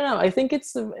up. I don't know. I think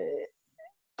it's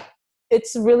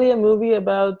really a movie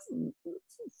about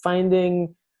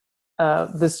finding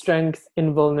the strength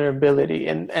in vulnerability,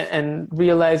 and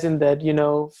realizing that, you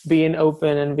know, being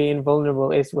open and being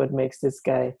vulnerable is what makes this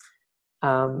guy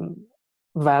um,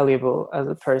 valuable as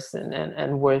a person,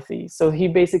 and worthy. So he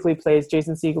basically plays,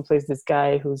 Jason Segel plays this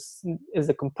guy who's is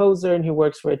a composer, and he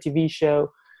works for a TV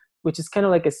show, which is kind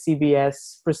of like a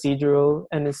CBS procedural,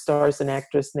 and it stars an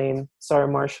actress named Sarah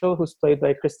Marshall, who's played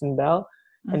by Kristen Bell,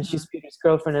 and she's Peter's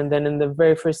girlfriend. And then in the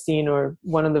very first scene, or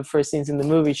one of the first scenes in the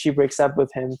movie, she breaks up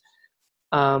with him.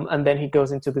 And then he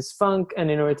goes into this funk, and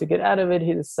in order to get out of it,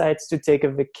 he decides to take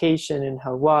a vacation in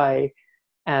Hawaii.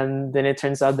 And then it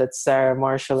turns out that Sarah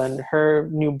Marshall and her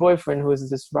new boyfriend, who is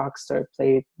this rock star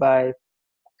played by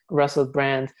Russell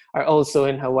Brand, are also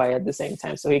in Hawaii at the same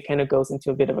time. So he kind of goes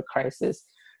into a bit of a crisis.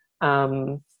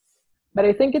 But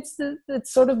I think it's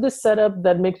sort of the setup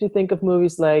that makes me think of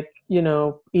movies like, you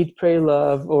know, Eat, Pray,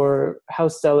 Love, or How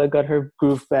Stella Got Her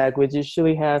Groove Back, which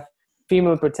usually have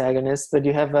female protagonists, but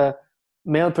you have a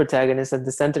male protagonist at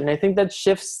the center. And I think that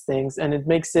shifts things, and it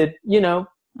makes it, you know,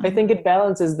 I think it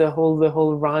balances the whole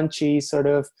raunchy sort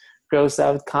of gross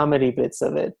out comedy bits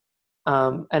of it,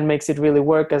 and makes it really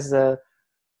work as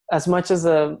much as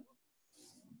a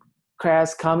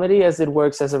crass comedy as it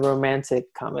works as a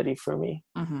romantic comedy for me.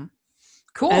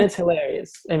 Cool. And it's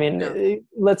hilarious. I mean,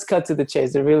 let's cut to the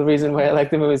chase. The real reason why I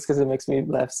like the movie is because it makes me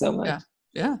laugh so much.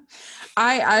 Yeah.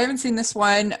 I haven't seen this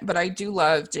one, but I do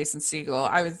love Jason Segel.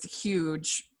 I was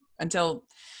huge until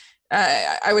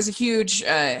I was a huge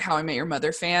How I Met Your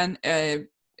Mother fan. I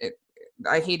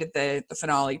hated the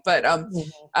finale, but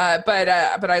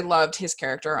I loved his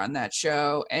character on that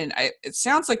show, and it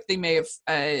sounds like they may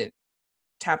have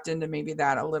tapped into maybe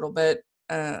that a little bit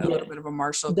of a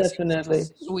Marshall. Definitely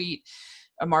sweet.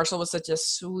 Marshall was such a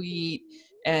sweet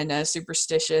and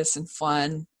superstitious and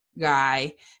fun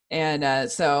guy, and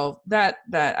so that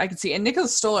I can see. And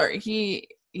Nicholas Stoller, he's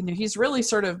really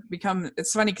sort of become.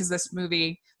 It's funny because this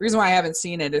movie, the reason why I haven't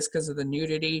seen it is because of the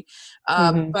nudity,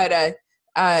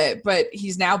 but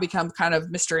he's now become kind of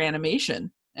Mr.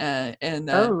 Animation,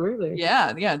 oh really?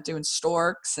 Yeah, doing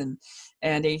Storks, and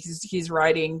he's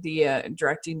writing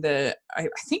directing I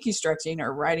think he's directing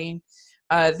or writing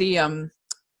the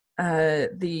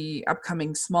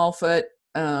upcoming Smallfoot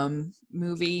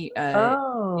movie.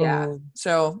 Yeah.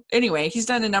 So anyway, he's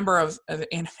done a number of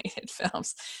animated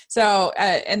films. So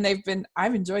and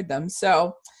I've enjoyed them.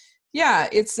 So yeah,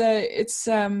 it's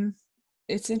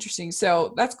interesting.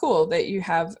 So that's cool that you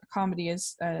have comedy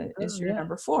as your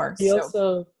number 4. He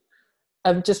also,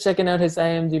 I'm just checking out his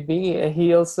IMDb.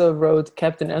 He also wrote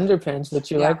Captain Underpants, which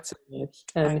you liked so much,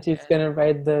 and he's gonna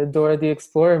write the Dora the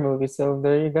Explorer movie. So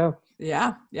there you go.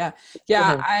 Yeah.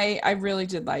 I really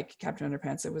did like Captain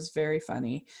Underpants. It was very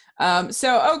funny.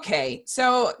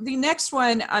 So the next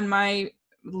one on my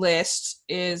list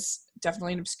is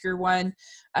definitely an obscure one.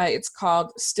 It's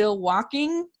called Still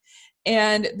Walking,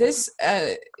 and this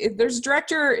there's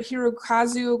director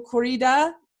Hirokazu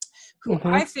Korida, who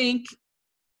I think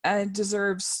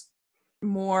deserves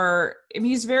more. I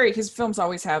mean, his films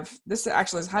always have, this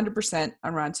actually is 100%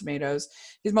 on Rotten Tomatoes.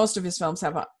 Most of his films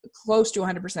have close to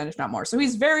 100%, if not more. So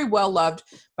he's very well loved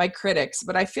by critics,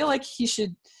 but I feel like he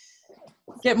should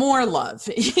get more love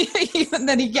even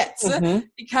than he gets,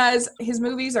 because his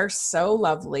movies are so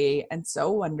lovely and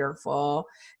so wonderful.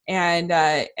 And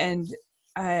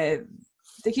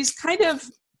he's kind of,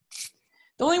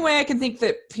 the only way I can think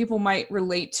that people might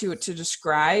relate to it to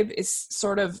describe is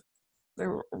sort of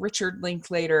the Richard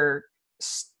Linklater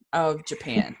of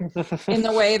Japan, in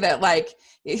the way that, like,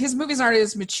 his movies aren't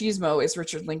as machismo as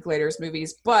Richard Linklater's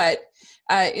movies, but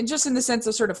in the sense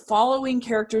of sort of following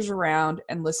characters around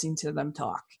and listening to them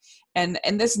talk. And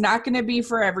this is not going to be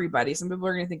for everybody. Some people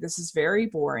are going to think this is very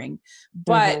boring,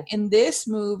 but in this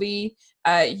movie,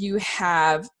 you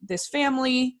have this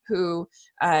family who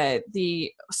their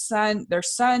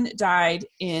son died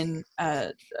in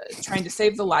trying to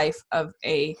save the life of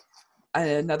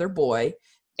another boy,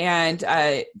 and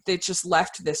they just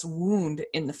left this wound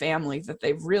in the family that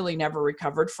they've really never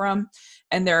recovered from,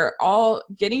 and they're all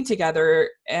getting together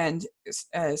and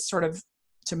sort of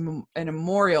to a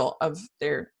memorial of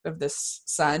this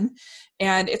son,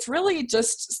 and it's really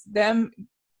just them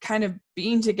kind of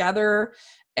being together.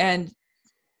 And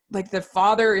like, the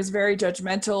father is very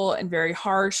judgmental and very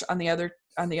harsh on the other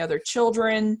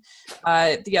children.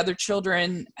 The other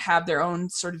children have their own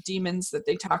sort of demons that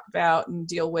they talk about and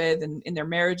deal with in their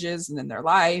marriages and in their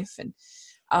life. And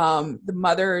the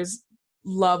mother's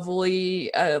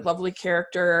lovely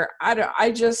character.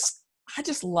 I I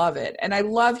just love it. And I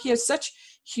love, he has such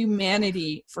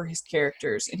humanity for his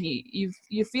characters, and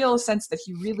you feel a sense that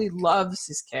he really loves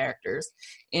his characters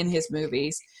in his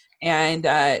movies. And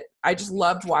I just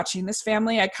loved watching this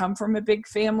family. I come from a big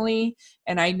family,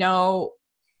 and I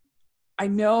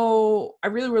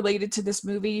really related to this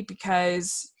movie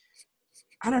because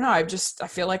I don't know, I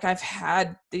feel like I've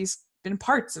had been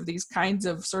parts of these kinds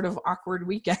of sort of awkward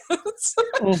weekends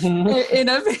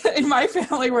in my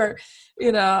family where,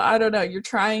 I don't know, you're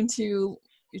trying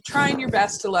your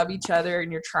best to love each other,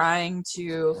 and you're trying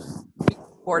to be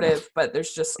supportive, but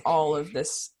there's just all of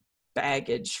this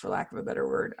baggage, for lack of a better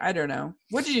word. I don't know.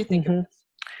 What did you think of this?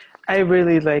 I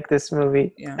really like this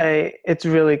movie. Yeah. It's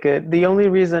really good. The only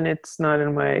reason it's not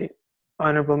in my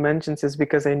honorable mentions is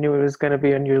because I knew it was going to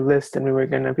be on your list and we were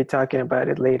going to be talking about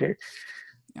it later.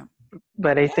 Yeah.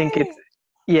 But I think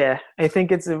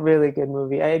it's a really good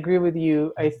movie. I agree with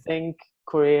you. I think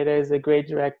Koreeda is a great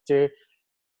director.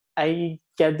 I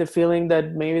get the feeling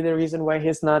that maybe the reason why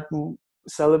he's not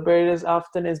celebrated as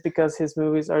often is because his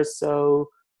movies are so,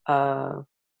 like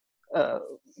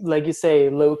you say,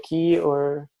 low key,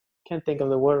 or can't think of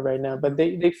the word right now, but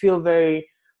they feel very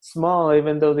small,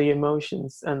 even though the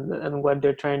emotions and what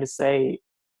they're trying to say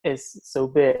is so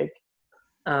big.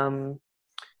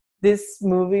 This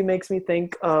movie makes me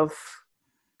think of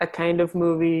a kind of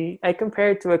movie, I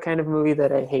compare it to a kind of movie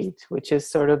that I hate, which is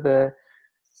sort of the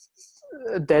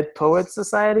Dead Poets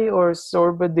Society, or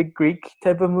Zorba the Greek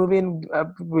type of movie,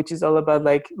 which is all about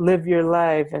like live your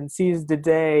life and seize the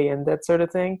day and that sort of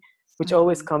thing, which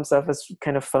always comes off as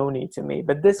kind of phony to me.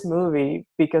 But this movie,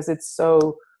 because it's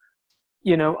so,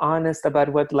 honest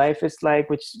about what life is like,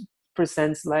 which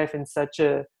presents life in such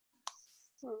a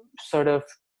sort of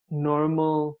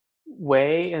normal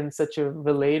way and such a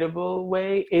relatable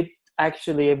way, it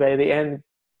actually by the end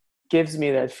gives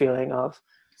me that feeling of,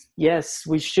 yes,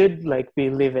 we should like be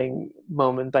living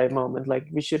moment by moment, like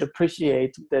we should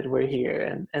appreciate that we're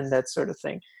here and that sort of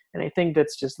thing. And I think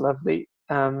that's just lovely.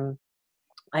 I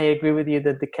agree with you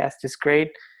that the cast is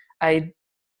great. I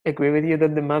agree with you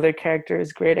that the mother character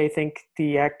is great. I think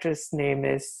the actress name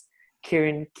is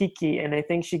Kirin Kiki, and I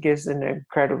think she gives an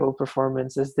incredible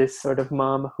performance as this sort of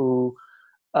mom who,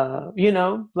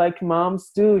 like moms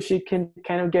do, she can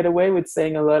kind of get away with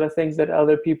saying a lot of things that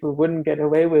other people wouldn't get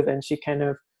away with, and she kind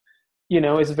of,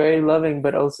 is very loving,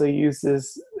 but also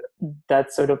uses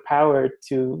that sort of power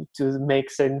to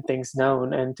make certain things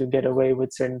known and to get away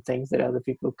with certain things that other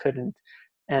people couldn't.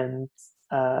 And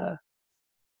I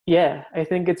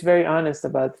think it's very honest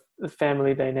about the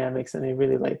family dynamics, and I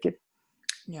really like it.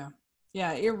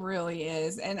 Yeah, it really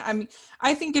is. And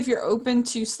I think if you're open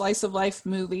to slice of life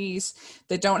movies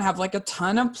that don't have like a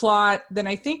ton of plot, then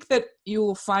I think that you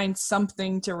will find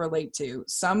something to relate to,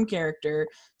 some character,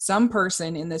 some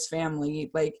person in this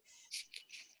family. Like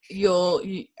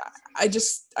I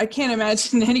can't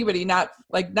imagine anybody not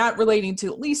relating to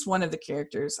at least one of the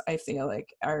characters. I feel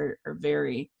like are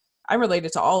very, I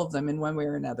related to all of them in one way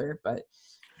or another, but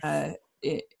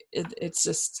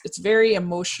it's very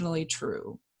emotionally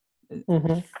true.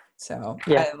 Mm-hmm. So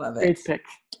yeah, I love it. Great pick.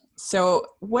 So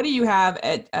what do you have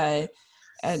at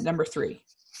number 3?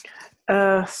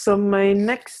 So my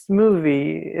next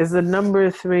movie is a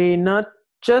number 3, not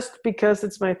just because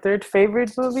it's my third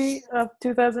favorite movie of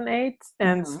 2008,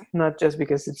 and not just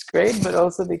because it's great, but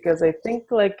also because I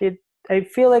think I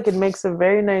feel like it makes a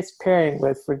very nice pairing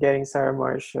with Forgetting Sarah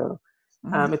Marshall.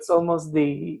 It's almost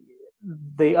the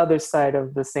other side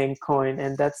of the same coin,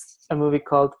 and that's a movie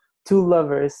called Two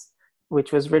Lovers,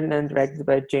 which was written and directed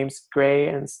by James Gray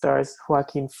and stars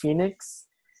Joaquin Phoenix,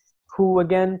 who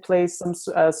again plays some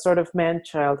sort of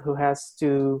man-child who has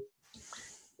to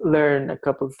learn a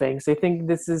couple of things. I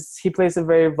think he plays a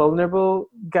very vulnerable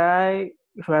guy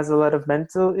who has a lot of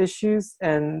mental issues,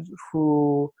 and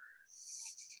who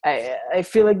I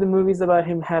feel like the movie's about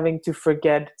him having to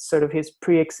forget sort of his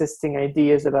pre-existing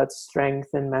ideas about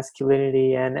strength and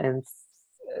masculinity and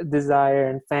desire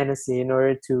and fantasy in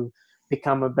order to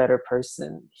become a better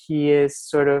person. He is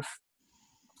sort of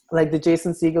like the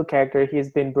Jason Segel character.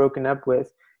 He's been broken up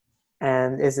with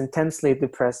and is intensely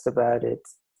depressed about it.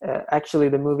 Actually,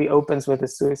 the movie opens with a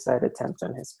suicide attempt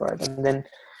on his part. And then,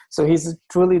 so he's a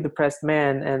truly depressed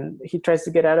man, and he tries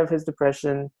to get out of his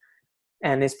depression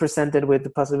and is presented with the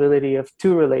possibility of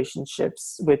 2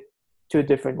 relationships with 2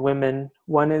 different women.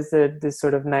 One is this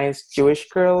sort of nice Jewish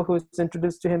girl who's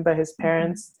introduced to him by his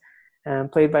parents,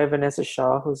 played by Vanessa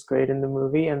Shaw, who's great in the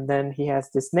movie. And then he has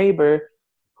this neighbor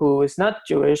who is not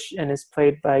Jewish and is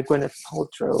played by Gwyneth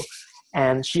Paltrow.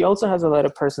 And she also has a lot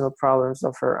of personal problems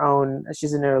of her own.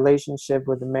 She's in a relationship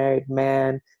with a married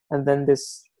man. And then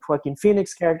this Joaquin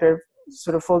Phoenix character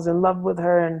sort of falls in love with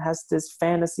her and has this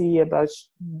fantasy about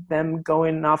them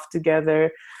going off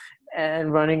together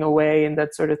and running away and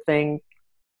that sort of thing.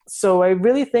 So I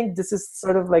really think this is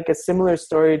sort of like a similar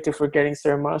story to Forgetting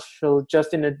Sarah Marshall,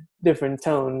 just in a different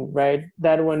tone, right?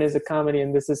 That one is a comedy,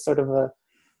 and this is sort of a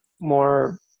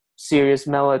more serious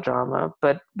melodrama.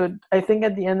 But I think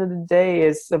at the end of the day,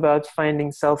 it's about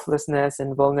finding selflessness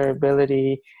and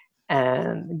vulnerability,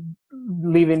 and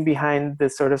leaving behind the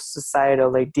sort of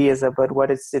societal ideas about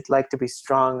what it's like to be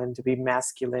strong and to be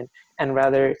masculine, and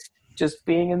rather just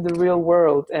being in the real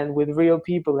world and with real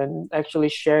people and actually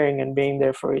sharing and being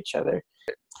there for each other.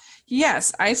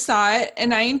 Yes, I saw it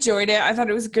and I enjoyed it. I thought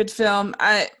it was a good film.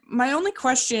 My only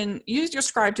question, you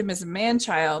described him as a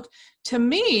man-child. To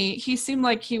me, he seemed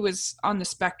like he was on the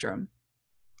spectrum.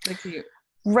 Like he,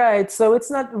 Right. So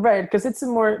it's not right because it's a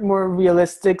more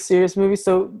realistic, serious movie.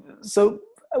 So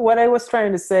what I was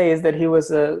trying to say is that he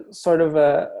was a sort of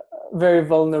a very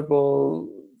vulnerable,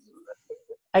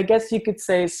 I guess you could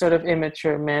say, sort of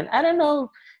immature man. I don't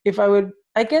know if I would.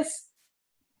 I guess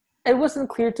it wasn't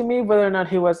clear to me whether or not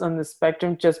he was on the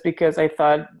spectrum, just because I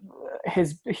thought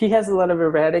he has a lot of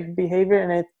erratic behavior,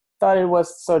 and I thought it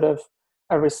was sort of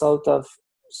a result of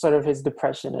sort of his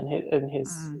depression and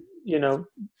his you know,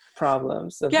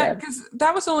 problems of yeah, that. because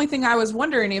that was the only thing I was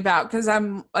wondering about. Because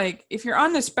I'm like, if you're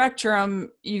on the spectrum,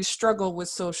 you struggle with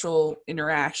social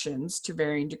interactions to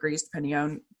varying degrees depending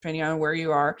on where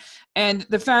you are. And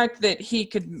the fact that he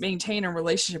could maintain a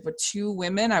relationship with two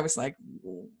women, I was like,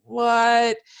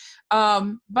 what?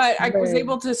 But I was Right.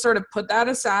 able to sort of put that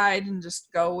aside and just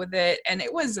go with it. And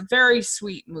it was a very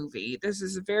sweet movie. This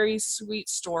is a very sweet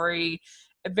story,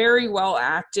 very well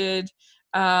acted.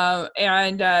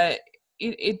 And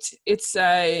it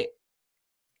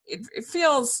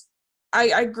feels, I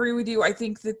agree with you. I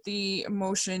think that the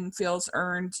emotion feels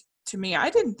earned to me. I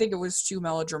didn't think it was too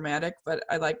melodramatic, but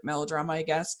I like melodrama, I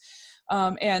guess.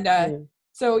 And Yeah.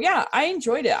 so yeah, I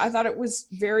enjoyed it. I thought it was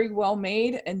very well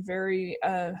made and very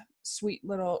sweet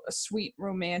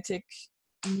romantic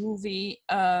movie.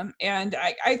 And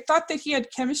I thought that he had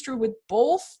chemistry with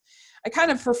both. I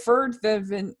kind of preferred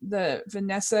the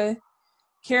Vanessa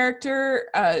character,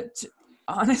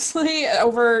 honestly,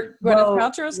 over Gwyneth Well,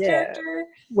 Paltrow's yeah. character.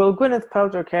 Well, Gwyneth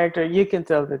Paltrow character, you can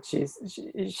tell that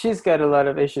she's got a lot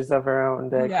of issues of her own,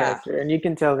 that Yeah, character, and you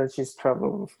can tell that she's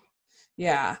troubled.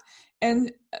 yeah.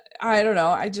 And I don't know.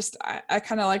 I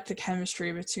kind of like the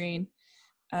chemistry between.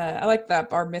 I like that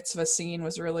bar mitzvah scene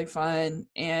was really fun,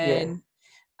 Yeah.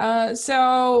 and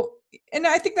so and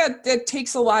I think that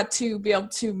takes a lot to be able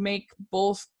to make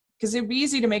both, because it'd be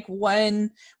easy to make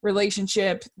one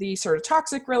relationship the sort of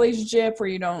toxic relationship where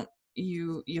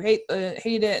you hate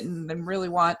it and then really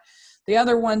want the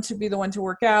other one to be the one to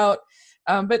work out,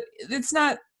 but it's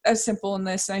not as simple in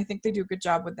this, and I think they do a good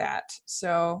job with that.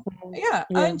 So Mhm. yeah,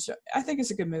 Yeah. I think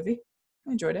it's a good movie.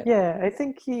 I enjoyed it. Yeah, I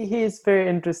think he is very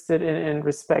interested in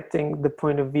respecting the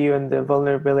point of view and the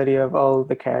vulnerability of all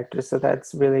the characters. So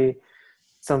that's really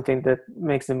something that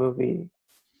makes the movie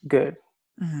good.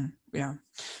 Yeah,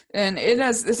 and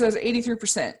this has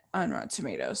 83% on Rotten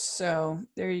Tomatoes. So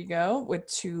there you go with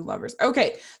Two Lovers.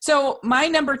 Okay, so my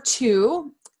number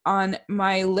 2 on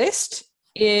my list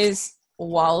is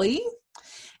Wall-E,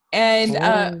 and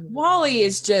Oh. Wall-E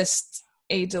is just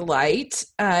a delight.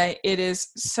 It is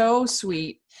so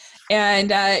sweet,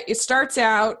 and it starts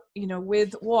out,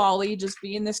 with Wall-E just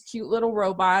being this cute little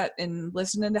robot and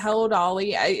listening to Hello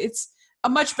Dolly. It's a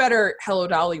much better Hello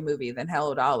Dolly movie than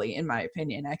Hello Dolly, in my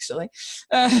opinion, actually.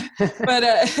 But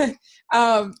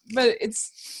but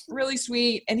it's really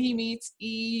sweet, and he meets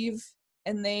Eve,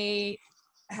 and they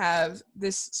have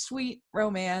this sweet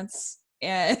romance,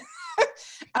 and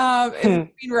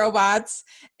between robots.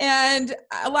 And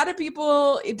a lot of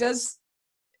people, it does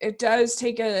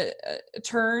take a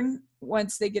turn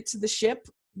once they get to the ship,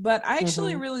 but I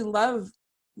actually Hmm. really love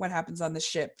what happens on the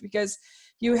ship, because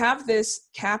you have this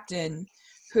captain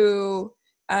who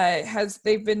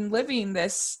they've been living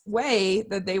this way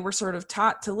that they were sort of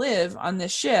taught to live on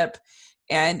this ship,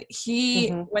 and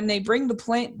Hmm. when they bring the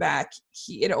plant back,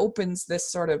 it opens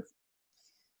this sort of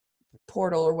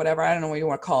portal or whatever, I don't know what you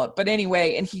want to call it, but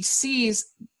anyway, and he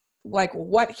sees like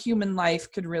what human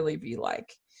life could really be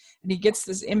like, and he gets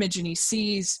this image, and he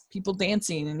sees people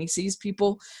dancing, and he sees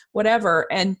people whatever,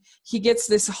 and he gets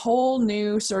this whole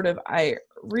new sort of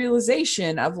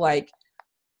realization of like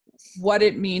what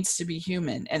it means to be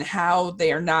human and how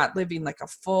they are not living like a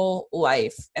full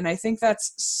life. And I think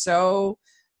that's so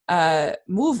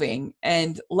moving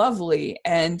and lovely,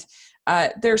 and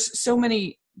there's so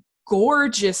many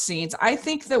gorgeous scenes. I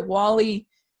think that Wall-E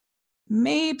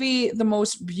may be the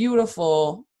most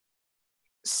beautiful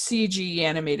CG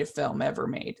animated film ever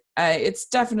made. It's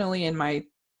definitely in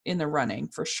the running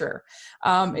for sure.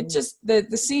 It just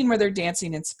the scene where they're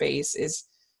dancing in space is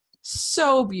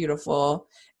so beautiful,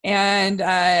 and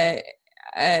I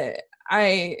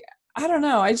don't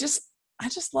know. I just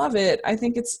love it. I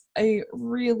think it's a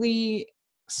really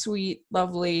sweet,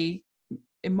 lovely,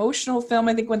 emotional film.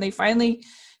 I think when they finally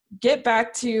get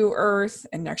back to Earth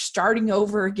and they're starting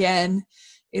over again,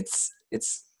 it's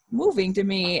moving to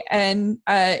me, and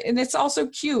it's also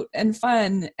cute and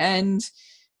fun, and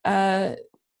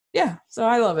yeah. So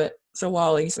I love it. So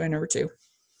WALL-E, so my number 2.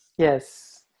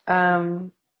 Yes.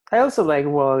 I also like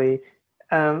WALL-E.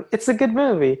 It's a good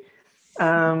movie.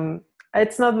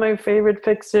 It's not my favorite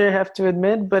Pixar, I have to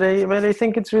admit, but I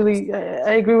think it's really,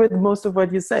 I agree with most of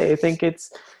what you say. I think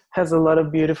it's has a lot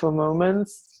of beautiful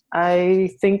moments.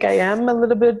 I think I am a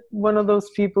little bit one of those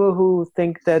people who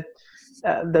think that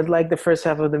like the first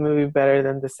half of the movie better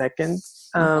than the second.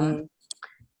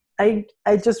 I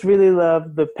just really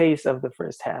love the pace of the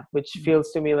first half, which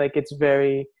feels to me like it's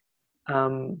very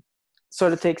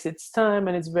sort of takes its time,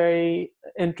 and it's very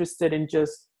interested in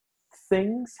just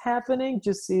things happening,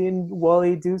 just seeing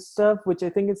WALL-E do stuff, which I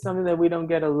think is something that we don't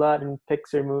get a lot in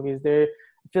Pixar movies. I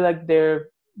feel like they're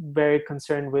very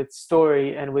concerned with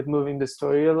story and with moving the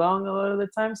story along a lot of the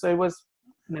time. So it was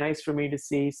nice for me to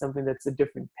see something that's a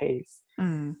different pace.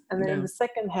 And then in the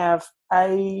second half,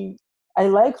 I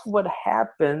like what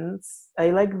happens.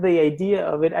 I like the idea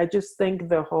of it. I just think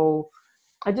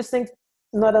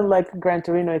not unlike Gran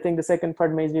Torino, I think the second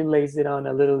part maybe lays it on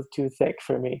a little too thick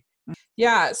for me.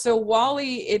 Yeah, so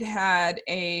WALL-E, it had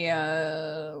a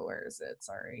where is it?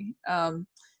 Sorry,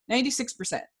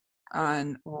 96%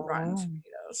 on Rotten Tomatoes.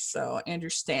 So Andrew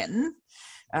Stanton,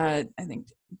 I think,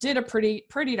 did a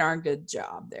pretty darn good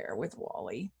job there with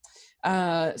WALL-E.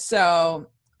 So,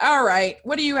 all right,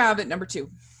 what do you have at number 2?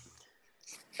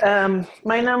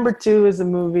 My number 2 is a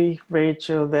movie,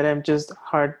 Rachel, that I'm just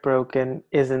heartbroken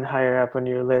isn't higher up on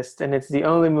your list, and it's the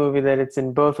only movie that it's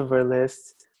in both of our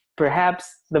lists.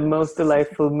 Perhaps the most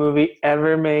delightful movie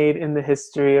ever made in the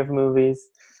history of movies,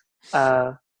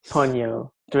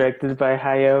 Ponyo, directed by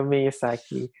Hayao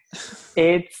Miyazaki.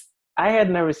 I had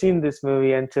never seen this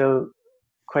movie until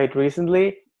quite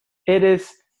recently. It is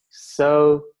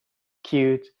so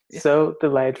cute, so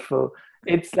delightful.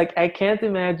 It's like I can't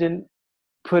imagine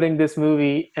putting this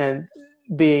movie and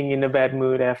being in a bad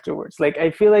mood afterwards. Like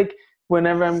I feel like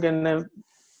whenever I'm gonna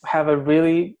have a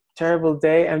really terrible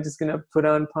day, I'm just gonna put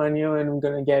on Ponyo and I'm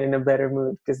gonna get in a better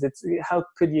mood, because it's, how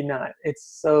could you not?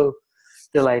 It's so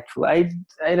delightful. I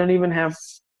don't even have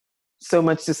so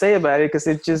much to say about it, because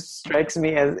it just strikes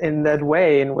me as in that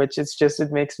way in which it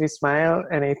makes me smile,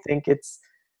 and I think it's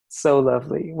so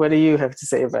lovely. What do you have to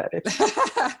say about it?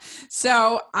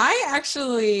 So I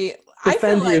actually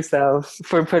defend yourself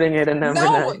for putting it at number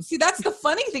 9. See, that's the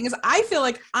funny thing, is I feel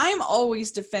like I'm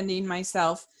always defending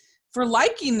myself for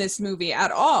liking this movie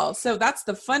at all. So that's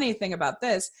the funny thing about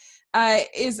this.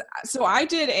 So I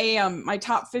did a my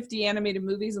top 50 animated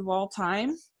movies of all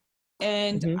time,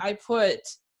 and I put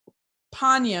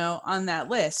Ponyo on that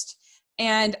list,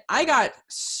 and I got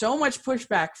so much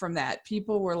pushback from that.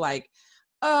 People were like,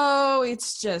 "Oh,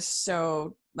 it's just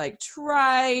so like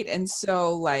trite, and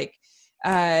so like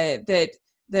that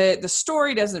the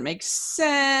story doesn't make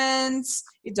sense.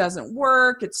 It doesn't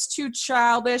work. It's too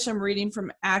childish." I'm reading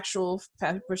from actual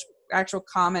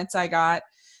comments I got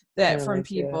from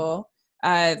people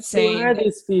saying, "Who are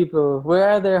these people? Where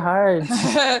are their hearts?"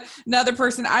 Another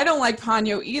person, "I don't like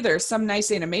Ponyo either. Some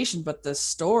nice animation, but the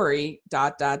story ...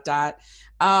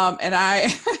 And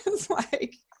I was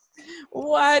like,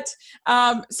 what?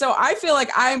 So I feel like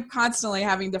I'm constantly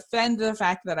having to defend the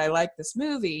fact that I like this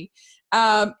movie.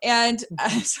 So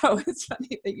it's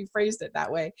funny that you phrased it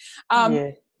that way.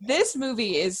 This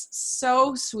movie is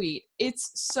so sweet.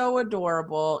 It's so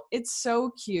adorable. It's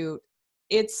so cute.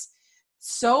 It's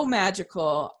so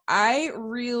magical. I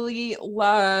really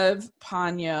love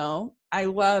Ponyo. I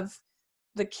love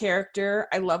the character.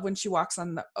 I love when she walks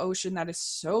on the ocean. That is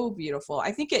so beautiful.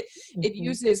 I think it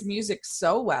uses music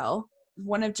so well.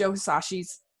 One of Joe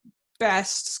Hisashi's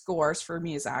best scores for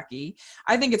Miyazaki.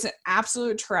 I think it's an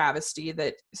absolute travesty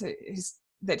that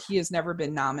he has never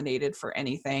been nominated for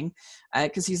anything,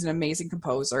 because he's an amazing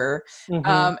composer.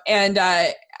 And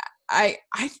I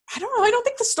don't know. I don't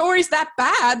think the story's that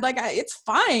bad. Like it's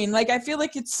fine. Like I feel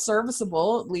like it's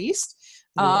serviceable at least.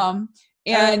 I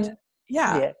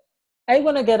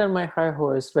want to get on my high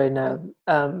horse right now.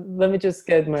 Let me just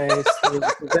get my story,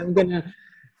 because I'm gonna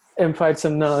impart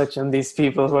some knowledge on these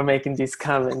people who are making these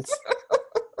comments.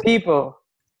 People,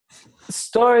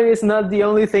 story is not the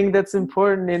only thing that's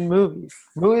important in movies.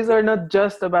 Movies are not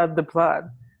just about the plot.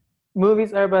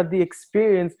 Movies are about the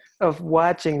experience of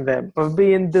watching them, of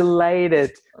being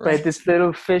delighted by Right. this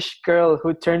little fish girl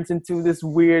who turns into this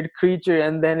weird creature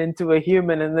and then into a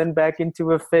human and then back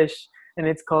into a fish. And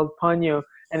it's called Ponyo.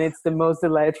 And it's the most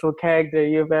delightful character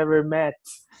you've ever met.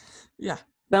 Yeah.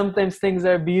 Sometimes things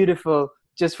are beautiful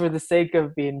just for the sake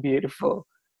of being beautiful.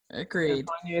 And Agreed.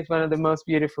 Ponyo is one of the most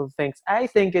beautiful things. I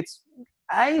think it's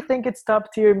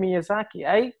top tier Miyazaki.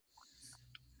 I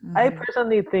Mhm.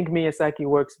 personally think Miyazaki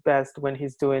works best when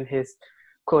he's doing his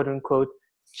quote unquote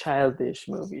childish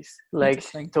movies like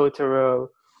Interesting. Totoro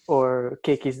or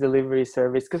Kiki's Delivery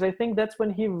Service, because I think that's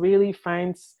when he really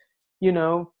finds, you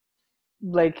know,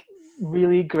 like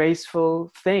really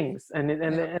graceful things, Yeah. and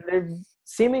they're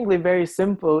seemingly very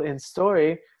simple in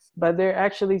story, but they're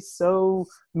actually so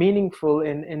meaningful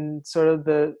in sort of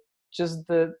the just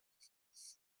the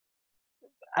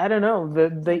I don't know,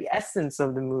 the essence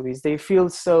of the movies. They feel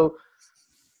so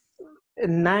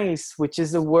nice, which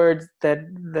is a word that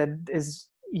is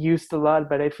used a lot,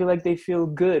 but I feel like they feel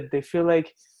good. They feel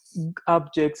like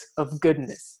objects of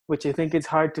goodness, which I think is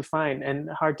hard to find, and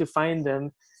hard to find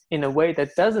them in a way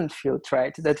that doesn't feel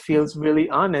trite, that feels really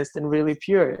honest and really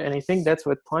pure. And I think that's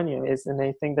what Ponyo is, and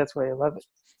I think that's why I love it.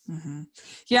 Mm-hmm.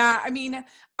 Yeah, I mean,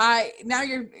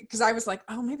 because I was like,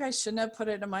 oh, maybe I shouldn't have put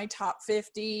it in my top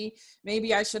 50.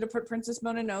 Maybe I should have put Princess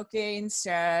Mononoke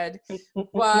instead.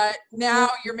 But now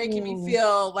you're making me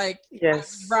feel like I was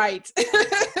Yes. right.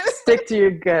 Stick to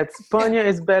your guts. Ponyo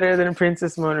is better than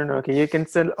Princess Mononoke. You can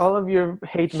send all of your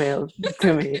hate mail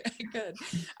to me. Good.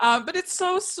 But it's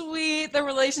so sweet, the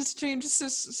relationship between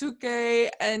Susuke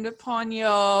and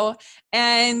Ponyo.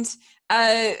 And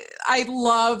I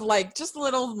love like just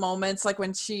little moments like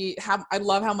when I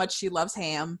love how much she loves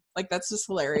ham. Like that's just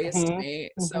hilarious to me.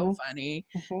 Mm-hmm, So mm-hmm, funny.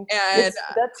 mm-hmm. And It's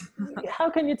that's how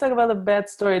can you talk about a bad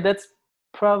story? That's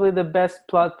probably the best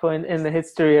plot point in the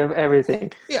history of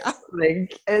everything. yeah.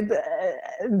 Like,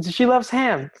 she loves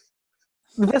ham.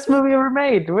 The best movie ever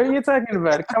made. What are you talking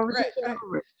about? Right, Conversation right.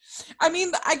 over. I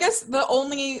mean, I guess the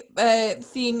only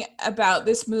thing about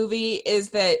this movie is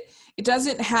that it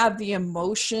doesn't have the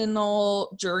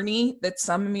emotional journey that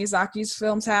some of Miyazaki's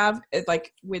films have.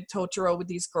 Like with Totoro, with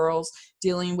these girls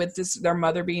dealing with their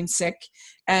mother being sick,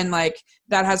 and like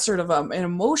that has sort of an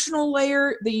emotional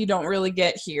layer that you don't really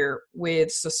get here with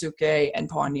Sasuke and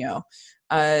Ponyo.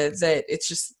 That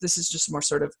this is just more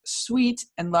sort of sweet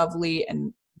and lovely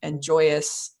and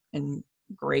joyous and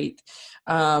great.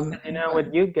 You know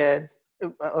what you get,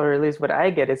 or at least what I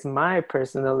get, is my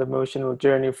personal emotional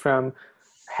journey from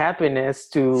happiness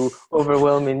to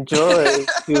overwhelming joy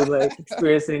to like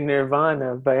experiencing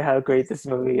nirvana by how great this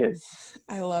movie is.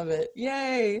 I love it.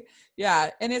 Yay. Yeah.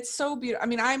 And it's so beautiful. I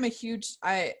mean, I'm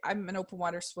an open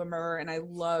water swimmer and I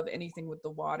love anything with the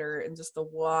water and just the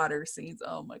water scenes.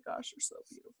 Oh my gosh, they're so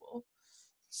beautiful.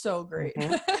 So great.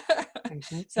 Mm-hmm, mm-hmm,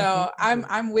 mm-hmm, So mm-hmm.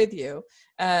 I'm with you.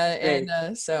 Great.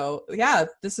 So yeah,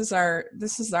 this is our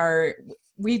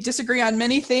we disagree on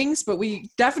many things, but we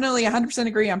definitely 100%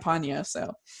 agree on Ponyo. So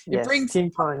it Yes, brings Team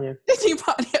Ponyo.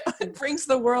 it brings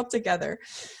the world together.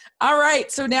 All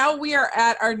right, so now we are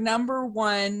at our number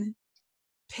one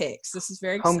picks. This is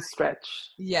very Home exciting.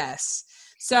 stretch. Yes.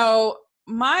 So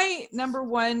my number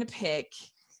one pick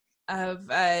of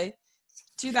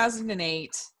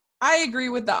 2008, I agree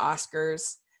with the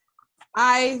Oscars.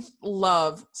 I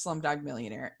love Slumdog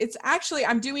Millionaire. It's actually,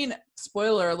 I'm doing,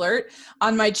 spoiler alert,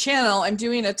 on my channel, I'm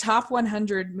doing a top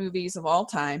 100 movies of all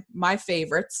time, my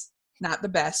favorites, not the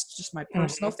best, just my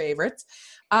personal favorites.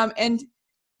 And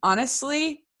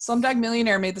honestly, Slumdog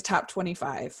Millionaire made the top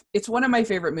 25. It's one of my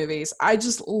favorite movies. I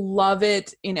just love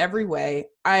it in every way.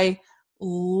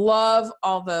 Love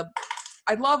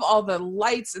I love all the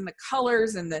lights and the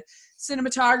colors and the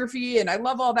cinematography, and I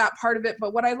love all that part of it.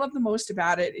 But what I love the most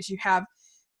about it is you have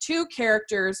two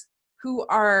characters who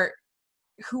are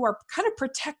kind of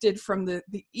protected from the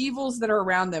evils that are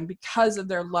around them because of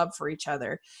their love for each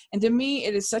other. And to me,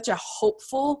 it is such a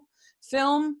hopeful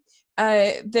film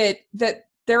that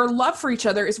their love for each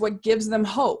other is what gives them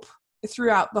hope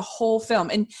throughout the whole film.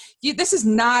 And this is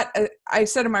not I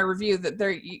said in my review that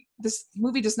this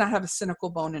movie does not have a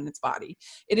cynical bone in its body.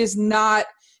 It's not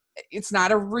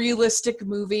a realistic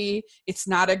movie. It's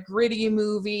not a gritty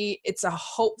movie. It's a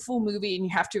hopeful movie, and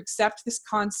you have to accept this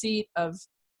conceit of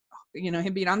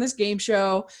him being on this game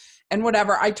show and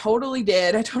whatever. I totally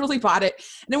did. I totally bought it.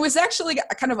 And it was actually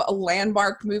a kind of a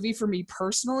landmark movie for me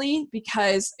personally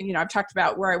because, I've talked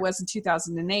about where I was in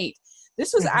 2008.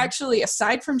 This was actually,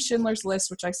 aside from Schindler's List,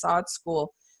 which I saw at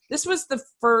school, this was the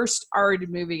first R-rated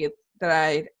movie that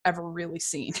I'd ever really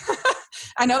seen.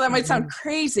 I know that might sound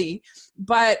crazy,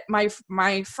 but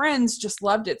my friends just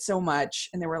loved it so much,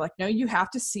 and they were like, no, you have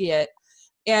to see it.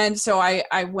 And so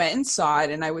I went and saw it,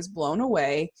 and I was blown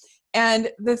away. And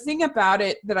the thing about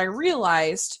it that I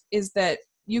realized is that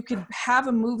you could have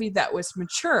a movie that was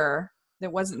mature,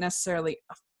 that wasn't necessarily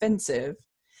offensive.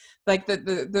 Like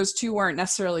those two weren't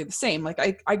necessarily the same. Like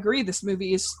I agree this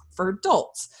movie is for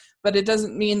adults, but it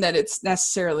doesn't mean that it's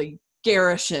necessarily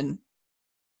garish and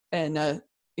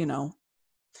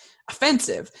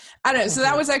offensive. I don't know. So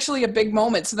that was actually a big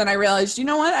moment. So then I realized, you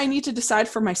know what? I need to decide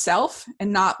for myself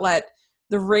and not let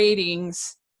the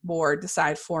ratings board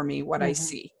decide for me what I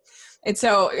see. And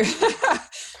so,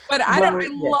 but I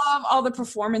love all the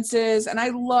performances, and I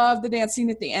love the dance scene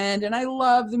at the end, and I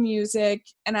love the music,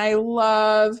 and I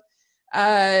love,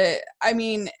 I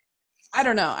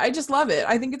don't know. I just love it.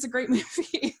 I think it's a great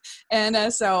movie.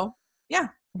 And so, yeah,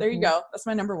 there you go. That's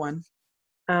my number one.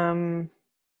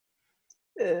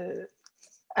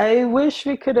 I wish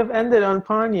we could have ended on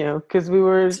Ponyo because we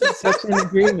were such in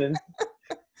agreement.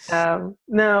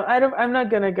 No, I'm not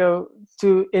gonna go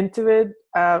too into it.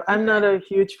 I'm not a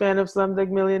huge fan of Slumdog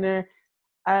Millionaire.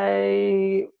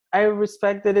 I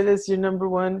respect that it is your number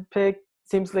one pick.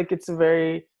 Seems like it's a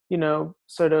very,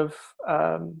 sort of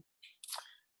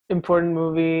important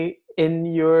movie in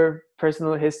your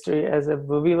personal history as a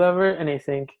movie lover, and I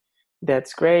think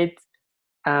that's great.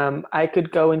 I could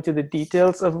go into the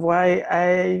details of why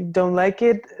I don't like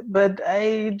it, but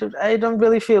I don't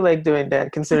really feel like doing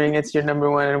that, considering it's your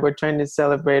number one and we're trying to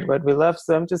celebrate what we love.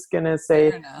 So I'm just going to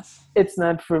say it's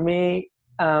not for me.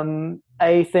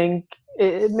 I think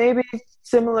it may be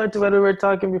similar to what we were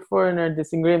talking before in our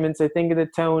disagreements. I think the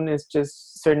tone is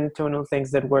just certain tonal things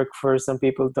that work for some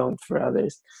people, don't for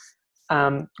others.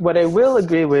 What I will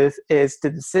agree with is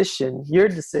your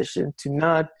decision to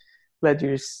not let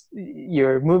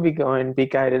your movie going be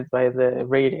guided by the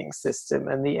rating system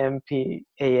and the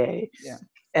MPAA. Yeah.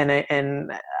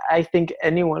 And I think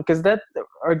anyone, because that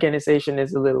organization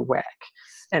is a little whack,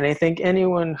 and I think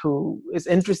anyone who is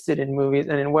interested in movies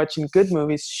and in watching good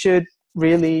movies should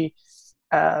really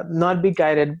not be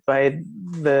guided by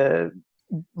the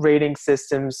rating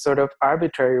system's sort of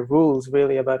arbitrary rules,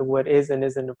 really, about what is and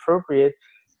isn't appropriate,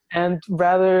 and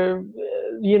rather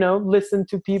listen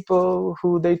to people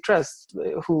who they trust,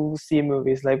 who see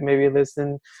movies, like maybe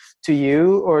listen to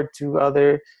you or to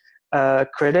other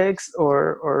critics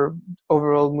or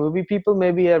overall movie people,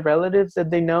 maybe a relative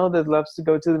that they know that loves to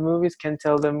go to the movies can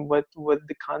tell them what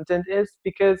the content is,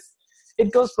 because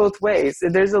it goes both ways.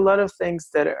 There's a lot of things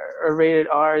that are rated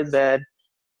R that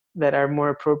are more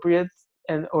appropriate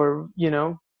and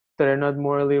that are not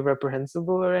morally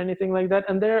reprehensible or anything like that.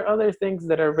 And there are other things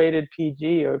that are rated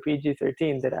PG or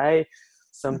PG-13 that I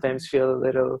sometimes feel a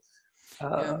little,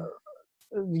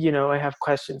 I have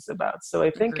questions about. So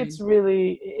I think it's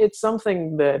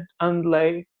something that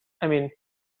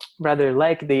rather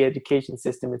like the education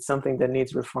system, it's something that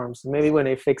needs reform. So maybe when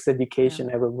I fix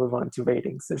education, I will move on to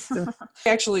rating system. I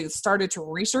actually started to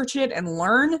research it and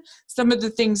learn some of the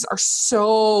things are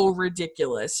so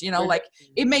ridiculous. Like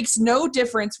it makes no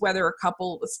difference whether a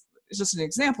couple, it's just an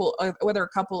example, whether a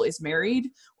couple is married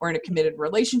or in a committed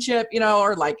relationship,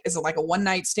 or like, is it like a one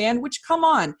night stand, which come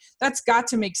on, that's got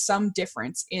to make some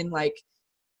difference in like,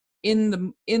 in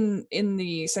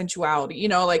the sensuality,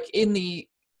 like in the,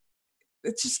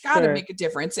 it's just got to make a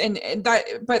difference. And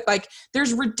that, but like,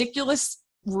 there's ridiculous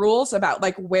rules about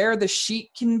like where the sheet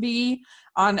can be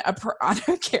on a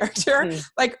character,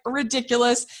 like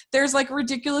ridiculous. There's like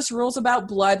ridiculous rules about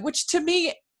blood, which to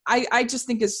me, I just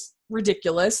think is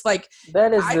ridiculous. Like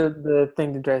that is the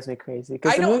thing that drives me crazy.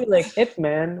 Because a movie like Ip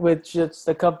Man, with just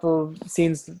a couple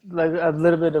scenes, like a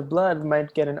little bit of blood,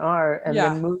 might get an R, and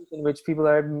then movies in which people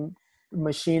are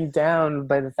machined down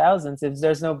by the thousands, if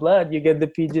there's no blood, you get the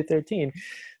PG-13.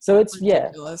 So it's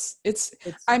ridiculous. You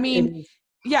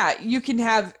can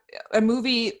have a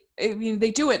movie,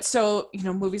 they do it so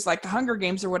movies like The Hunger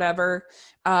Games or whatever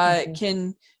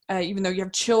can even though you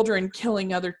have children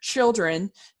killing other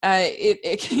children,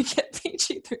 it can get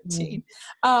PG-13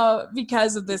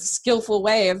 because of this skillful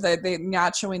way of they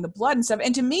not showing the blood and stuff.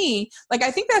 And to me, like,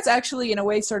 I think that's actually in a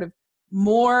way sort of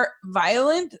more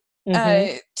violent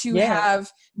to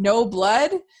have no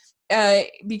blood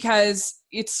because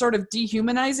it's sort of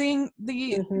dehumanizing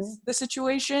the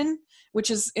situation, which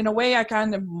is in a way I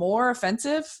kind of more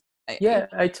offensive.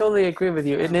 I totally agree with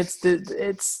you, and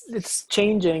it's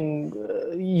changing,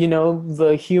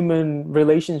 the human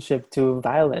relationship to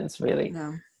violence, really,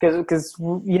 because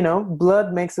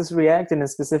blood makes us react in a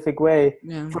specific way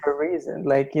for a reason.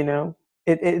 Like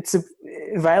it's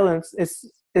violence.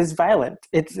 is violent.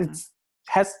 It's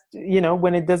has, you know,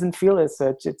 when it doesn't feel as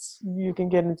such, it's, you can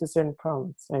get into certain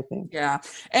problems, I think. Yeah.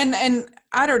 And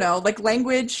I don't know, like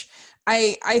language,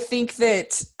 I think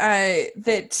that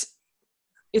that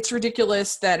it's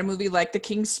ridiculous that a movie like The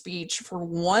King's Speech, for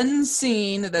one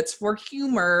scene that's for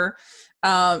humor,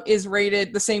 is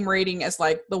rated the same rating as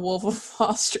like The Wolf of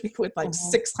Wall Street with like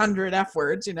 600 F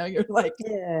words. You know, you're like,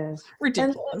 Yeah.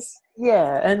 ridiculous.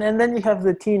 And then you have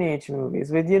the teenage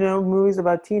movies with, you know, movies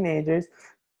about teenagers.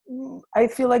 I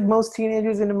feel like most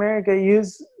teenagers in America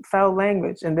use foul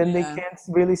language, and then they Yeah. can't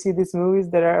really see these movies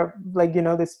that are like, you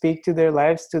know, they speak to their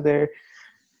lives, to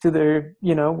their,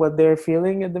 you know, what they're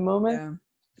feeling at the moment. Yeah.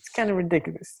 It's kind of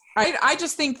ridiculous. I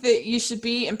just think that you should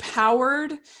be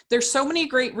empowered. There's so many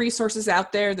great resources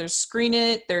out there. There's Screen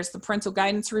It, there's the parental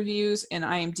guidance reviews in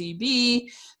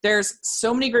IMDb. There's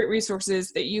so many great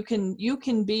resources that you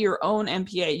can be your own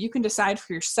MPA. You can decide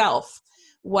for yourself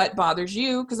what bothers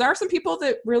you, because there are some people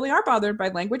that really are bothered by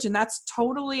language, and that's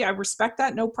totally, I respect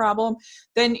that, no problem.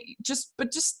 Then just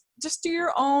do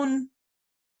your own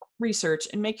research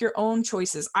and make your own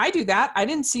choices. I do that. I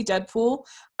didn't see Deadpool.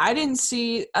 I didn't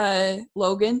see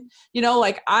Logan. You know,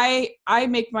 like I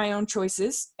make my own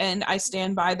choices and I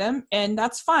stand by them, and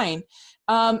that's fine.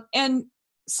 And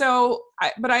so,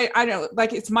 I don't,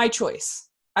 like, it's my choice.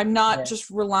 I'm not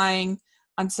just relying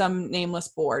on some nameless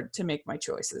board to make my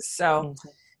choices. So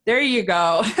there you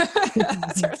go.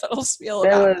 That's our little spiel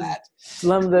about that.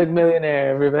 Slumdog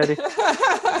Millionaire, everybody.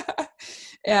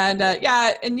 And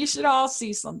yeah, and you should all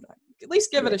see Slumdog. At least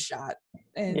give it a shot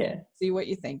and see what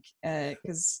you think,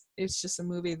 because it's just a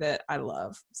movie that I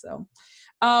love. So,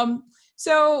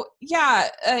 yeah,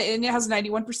 and it has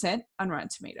 91% on Rotten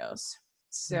Tomatoes.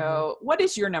 So, what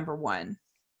is your number one?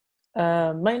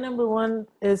 My number one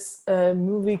is a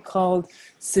movie called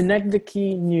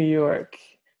Synecdoche, New York,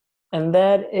 and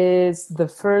that is the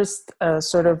first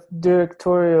sort of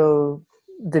directorial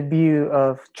debut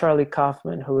of Charlie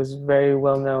Kaufman, who was a very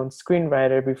well-known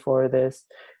screenwriter before this.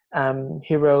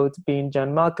 He wrote Being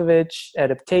John Malkovich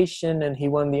adaptation, and he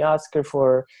won the Oscar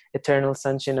for Eternal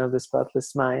Sunshine of the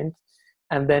Spotless Mind.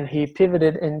 And then he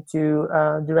pivoted into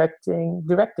directing,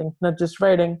 not just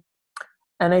writing.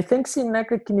 And I think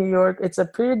Synecdoche, New York, it's a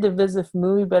pretty divisive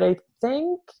movie, but I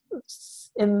think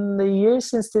in the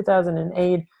years since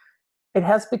 2008, it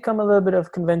has become a little bit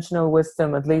of conventional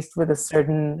wisdom, at least with a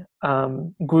certain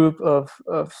group of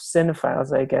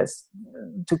cinephiles, I guess,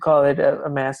 to call it a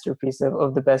masterpiece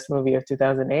of the best movie of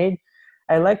 2008.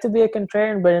 I like to be a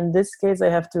contrarian, but in this case, I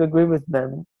have to agree with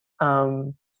them.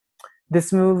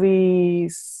 This movie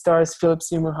stars Philip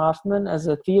Seymour Hoffman as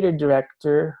a theater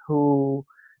director who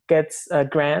gets a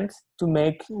grant to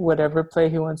make whatever play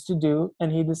he wants to do,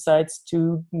 and he decides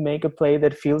to make a play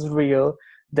that feels real,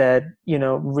 that, you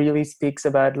know, really speaks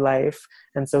about life.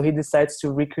 And so he decides to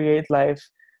recreate life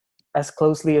as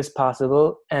closely as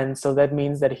possible. And so that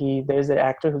means that there's an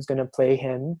actor who's going to play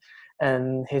him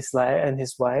and his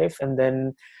wife, and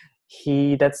then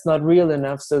that's not real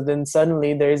enough. So then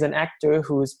suddenly there's an actor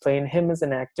who's playing him as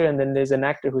an actor, and then there's an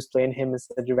actor who's playing him as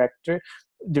a director,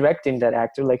 directing that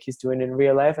actor like he's doing in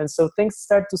real life. And so things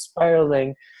start to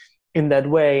spiraling in that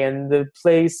way, and the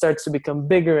play starts to become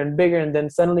bigger and bigger, and then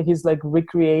suddenly he's like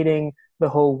recreating the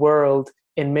whole world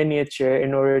in miniature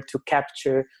in order to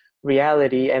capture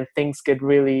reality, and things get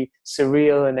really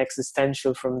surreal and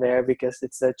existential from there because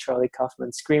it's a Charlie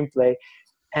Kaufman screenplay.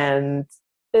 And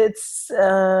it's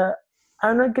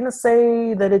I'm not gonna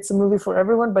say that it's a movie for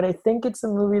everyone, but I think it's a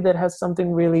movie that has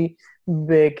something really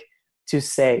big to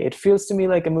say. It feels to me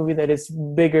like a movie that is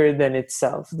bigger than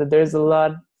itself, that there's a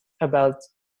lot about,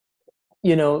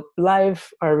 you know,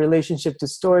 life, our relationship to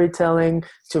storytelling,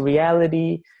 to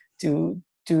reality, to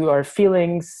our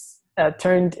feelings,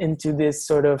 turned into this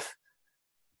sort of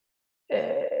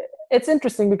it's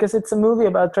interesting because it's a movie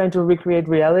about trying to recreate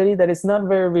reality that is not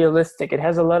very realistic. It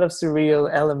has a lot of surreal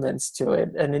elements to it,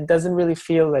 and it doesn't really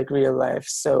feel like real life.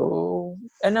 So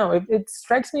I know it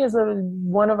strikes me as a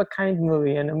one-of-a-kind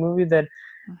movie, and a movie that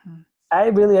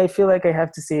I feel like I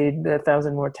have to see it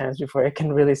 1,000 more times before I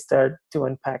can really start to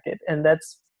unpack it. And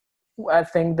that's a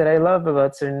thing that I love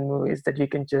about certain movies, that you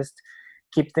can just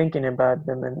keep thinking about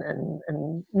them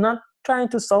and not trying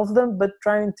to solve them, but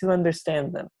trying to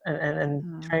understand them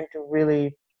and trying to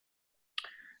really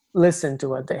listen to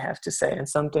what they have to say. And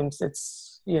sometimes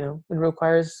it's, you know, it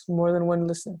requires more than one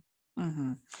listen.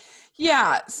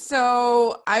 Yeah.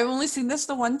 So I've only seen this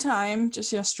the one time,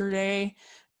 just yesterday.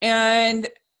 And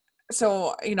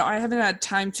so, you know, I haven't had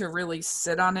time to really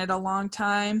sit on it a long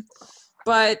time,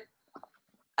 but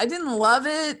I didn't love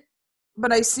it,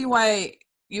 but I see why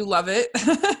you love it.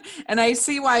 And I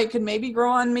see why it could maybe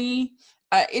grow on me.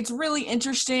 It's really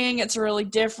interesting. It's really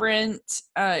different.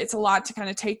 It's a lot to kind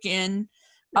of take in.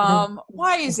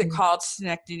 Why is it called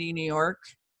Synecdoche, New York?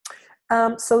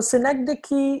 So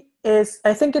Synecdoche is,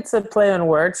 I think it's a play on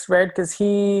words, right? Because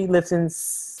he lives in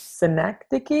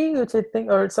Synecdoche, which I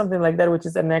think, or something like that, which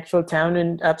is an actual town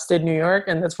in upstate New York,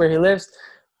 and that's where he lives.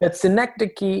 But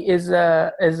Synecdoche is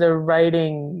a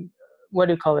writing, what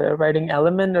do you call it? A writing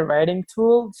element, a writing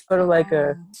tool. It's sort of like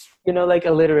a, like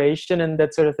alliteration and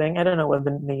that sort of thing. I don't know what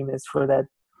the name is for that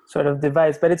sort of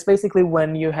device, but it's basically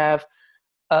when you have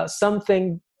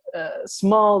something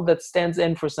small that stands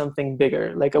in for something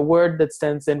bigger, like a word that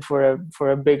stands in for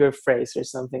a bigger phrase or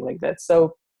something like that.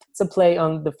 So it's a play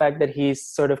on the fact that he's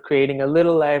sort of creating a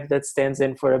little life that stands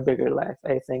in for a bigger life,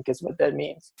 I think is what that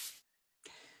means.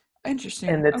 Interesting.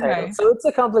 In the title. So it's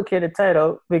a complicated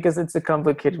title because it's a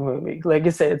complicated movie. Like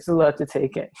you say, it's a lot to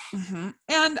take in. Mm-hmm.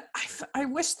 And I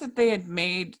wish that they had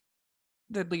made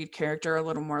the lead character a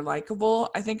little more likable.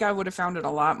 I think I would have found it a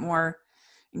lot more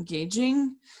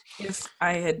engaging if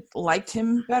I had liked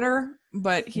him better,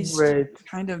 but he's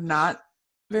kind of not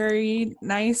very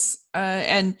nice.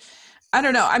 And I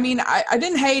don't know. I mean, I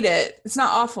didn't hate it. It's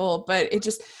not awful, but it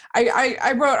just,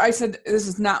 I said, this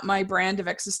is not my brand of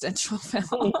existential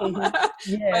film.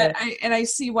 Yeah. But I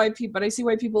see why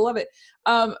people love it.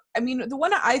 I mean, the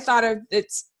one I thought of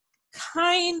that's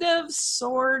kind of,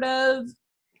 sort of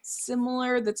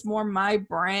similar, that's more my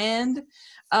brand,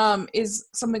 is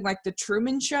something like The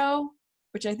Truman Show,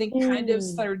 which I think kind of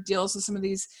sort of deals with some of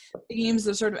these themes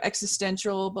of sort of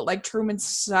existential, but like Truman's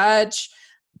such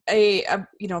a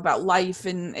about life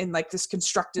and like this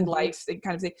constructed life thing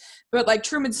kind of thing, but like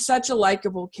Truman's such a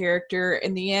likable character.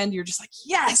 In the end, you're just like,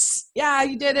 yes, yeah,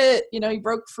 you did it, he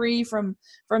broke free from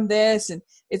this, and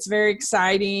it's very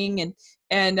exciting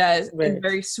and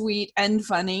very sweet and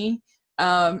funny.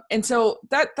 And so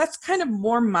that's kind of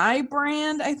more my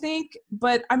brand, I think,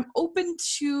 but I'm open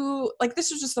to, like,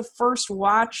 this was just the first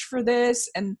watch for this,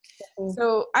 and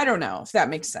so I don't know if that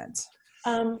makes sense.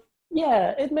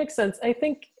 Yeah, it makes sense. I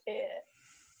think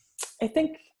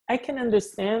I can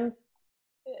understand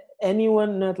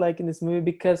anyone not liking this movie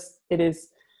because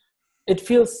it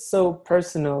feels so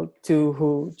personal to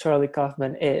who Charlie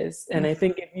Kaufman is. And I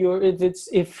think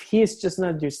if he's just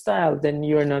not your style, then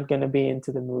you're not going to be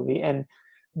into the movie. And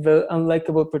the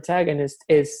unlikable protagonist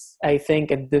is, I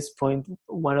think at this point,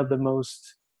 one of the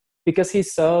most, because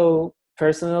he's so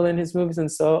personal in his movies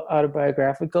and so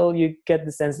autobiographical, you get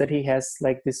the sense that he has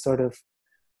like this sort of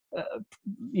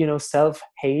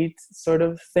self-hate sort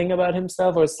of thing about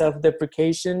himself, or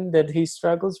self-deprecation that he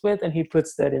struggles with, and he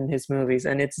puts that in his movies,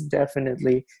 and it's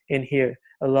definitely in here.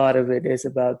 A lot of it is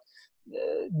about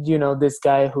this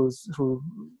guy who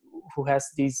has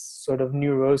these sort of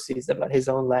neuroses about his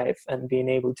own life and being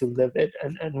able to live it,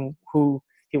 and who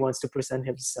he wants to present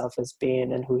himself as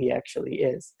being and who he actually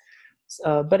is.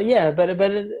 But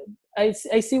I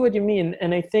see what you mean,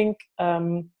 and I think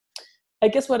I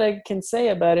guess what I can say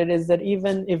about it is that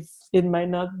even if it might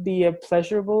not be a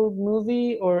pleasurable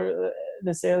movie or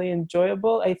necessarily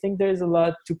enjoyable, I think there's a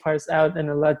lot to parse out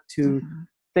and a lot to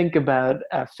think about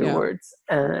afterwards.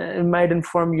 It might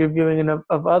inform your viewing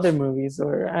of other movies,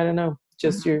 or I don't know,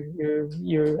 just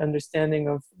your understanding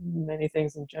of many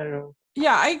things in general.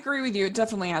 Yeah, I agree with you. It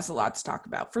definitely has a lot to talk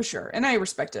about, for sure. And I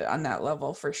respect it on that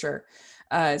level, for sure.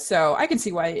 So I can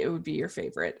see why it would be your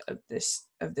favorite of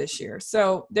this year.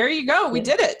 So there you go. We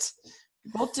did it.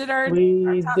 We both did our top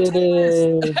 10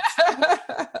 list.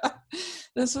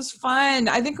 This was fun.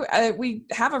 I think we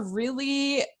have a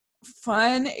really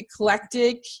fun,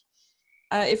 eclectic.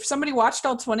 If somebody watched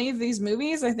all 20 of these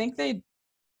movies, I think they'd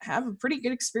have a pretty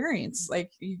good experience.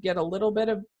 Like, you get a little bit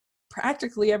of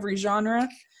practically every genre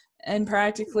and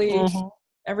practically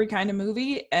every kind of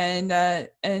movie, and I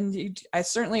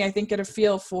certainly, I think, get a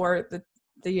feel for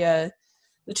the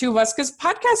two of us, because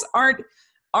podcasts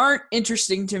aren't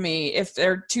interesting to me if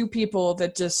they're two people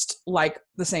that just like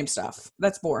the same stuff.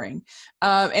 That's boring.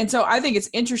 And so I think it's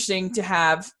interesting to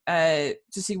have to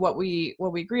see what we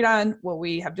agreed on, what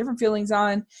we have different feelings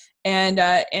on,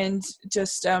 and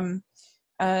just and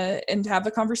have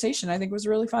the conversation. I think it was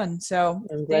really fun. So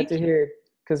I'm glad to hear it,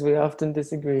 because we often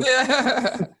disagree.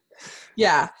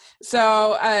 Yeah.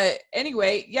 So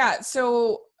anyway, yeah.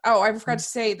 So I forgot to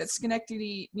say that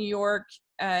Schenectady, New York,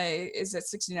 is at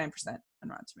 69% on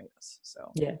Rotten Tomatoes.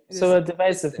 So yeah. So a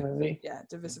divisive movie. Yeah,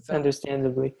 divisive film.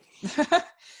 Understandably.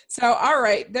 So all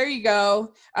right, there you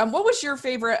go. What was your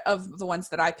favorite of the ones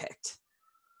that I picked?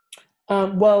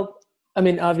 Well, I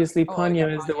mean, obviously,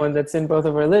 Ponyo is the one that's in both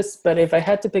of our lists. But if I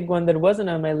had to pick one that wasn't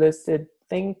on my list, I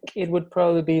think it would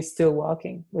probably be Still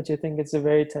Walking, which I think is a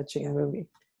very touching movie.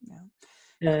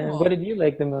 What Cool. did you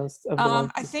like the most of the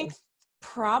ones I you saw? think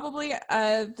probably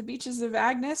The Beaches of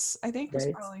Agnes, I think, was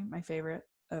Right? probably my favorite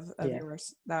of Yeah.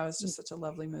 yours. That was just such a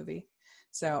lovely movie.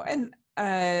 So, and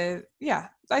yeah,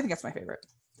 I think that's my favorite.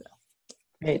 So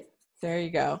Great. there you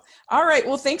go. All right.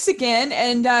 Well, thanks again.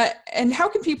 And how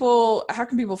can people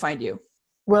find you?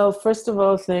 Well, first of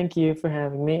all, thank you for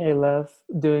having me. I love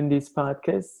doing these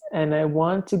podcasts, and I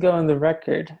want to go on the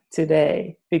record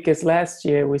today because last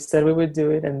year we said we would do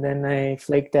it and then I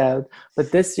flaked out.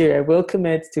 But this year I will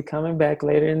commit to coming back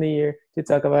later in the year to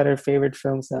talk about our favorite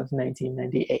films of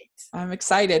 1998. I'm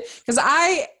excited because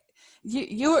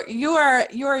you're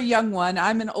a young one.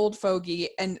 I'm an old fogey,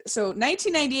 and so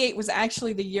 1998 was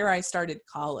actually the year I started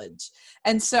college,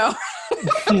 and so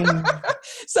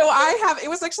so it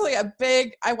was actually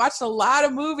I watched a lot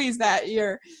of movies that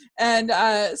year, and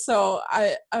so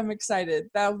I'm excited.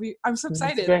 I'm so That's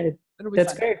excited. great. It'll be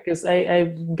That's fun. great because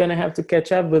I'm gonna have to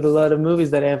catch up with a lot of movies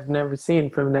that I have never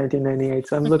seen from 1998.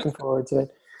 So I'm looking forward to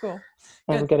it. Cool.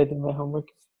 I've Good. got to do my homework.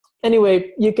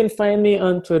 Anyway, you can find me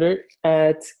on Twitter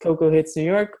at Coco Hits New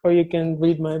York, or you can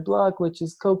read my blog, which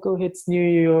is Coco Hits New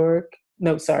York.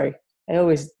 No, sorry, I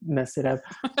always mess it up.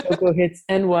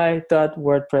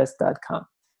 CocoHitsNY.wordpress.com.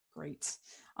 Great.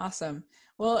 Awesome.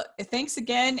 Well, thanks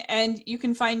again. And you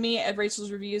can find me at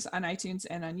Rachel's Reviews on iTunes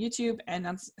and on YouTube and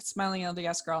on Smiling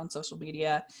LDS Girl on social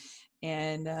media.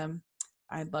 And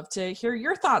I'd love to hear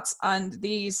your thoughts on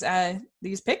these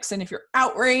picks. And if you're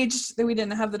outraged that we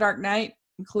didn't have The Dark Knight,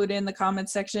 include it in the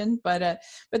comments section. But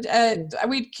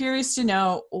we'd curious to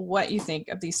know what you think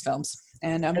of these films.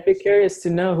 And I'd be curious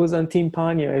to know who's on Team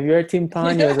Ponyo. If you're Team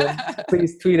Ponyo, then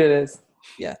please tweet at us.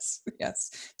 Yes.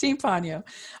 Team Ponyo.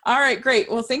 All right,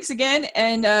 great. Well, thanks again.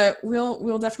 And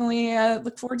we'll definitely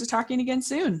look forward to talking again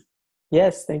soon.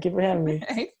 Yes, thank you for having me.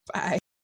 Bye.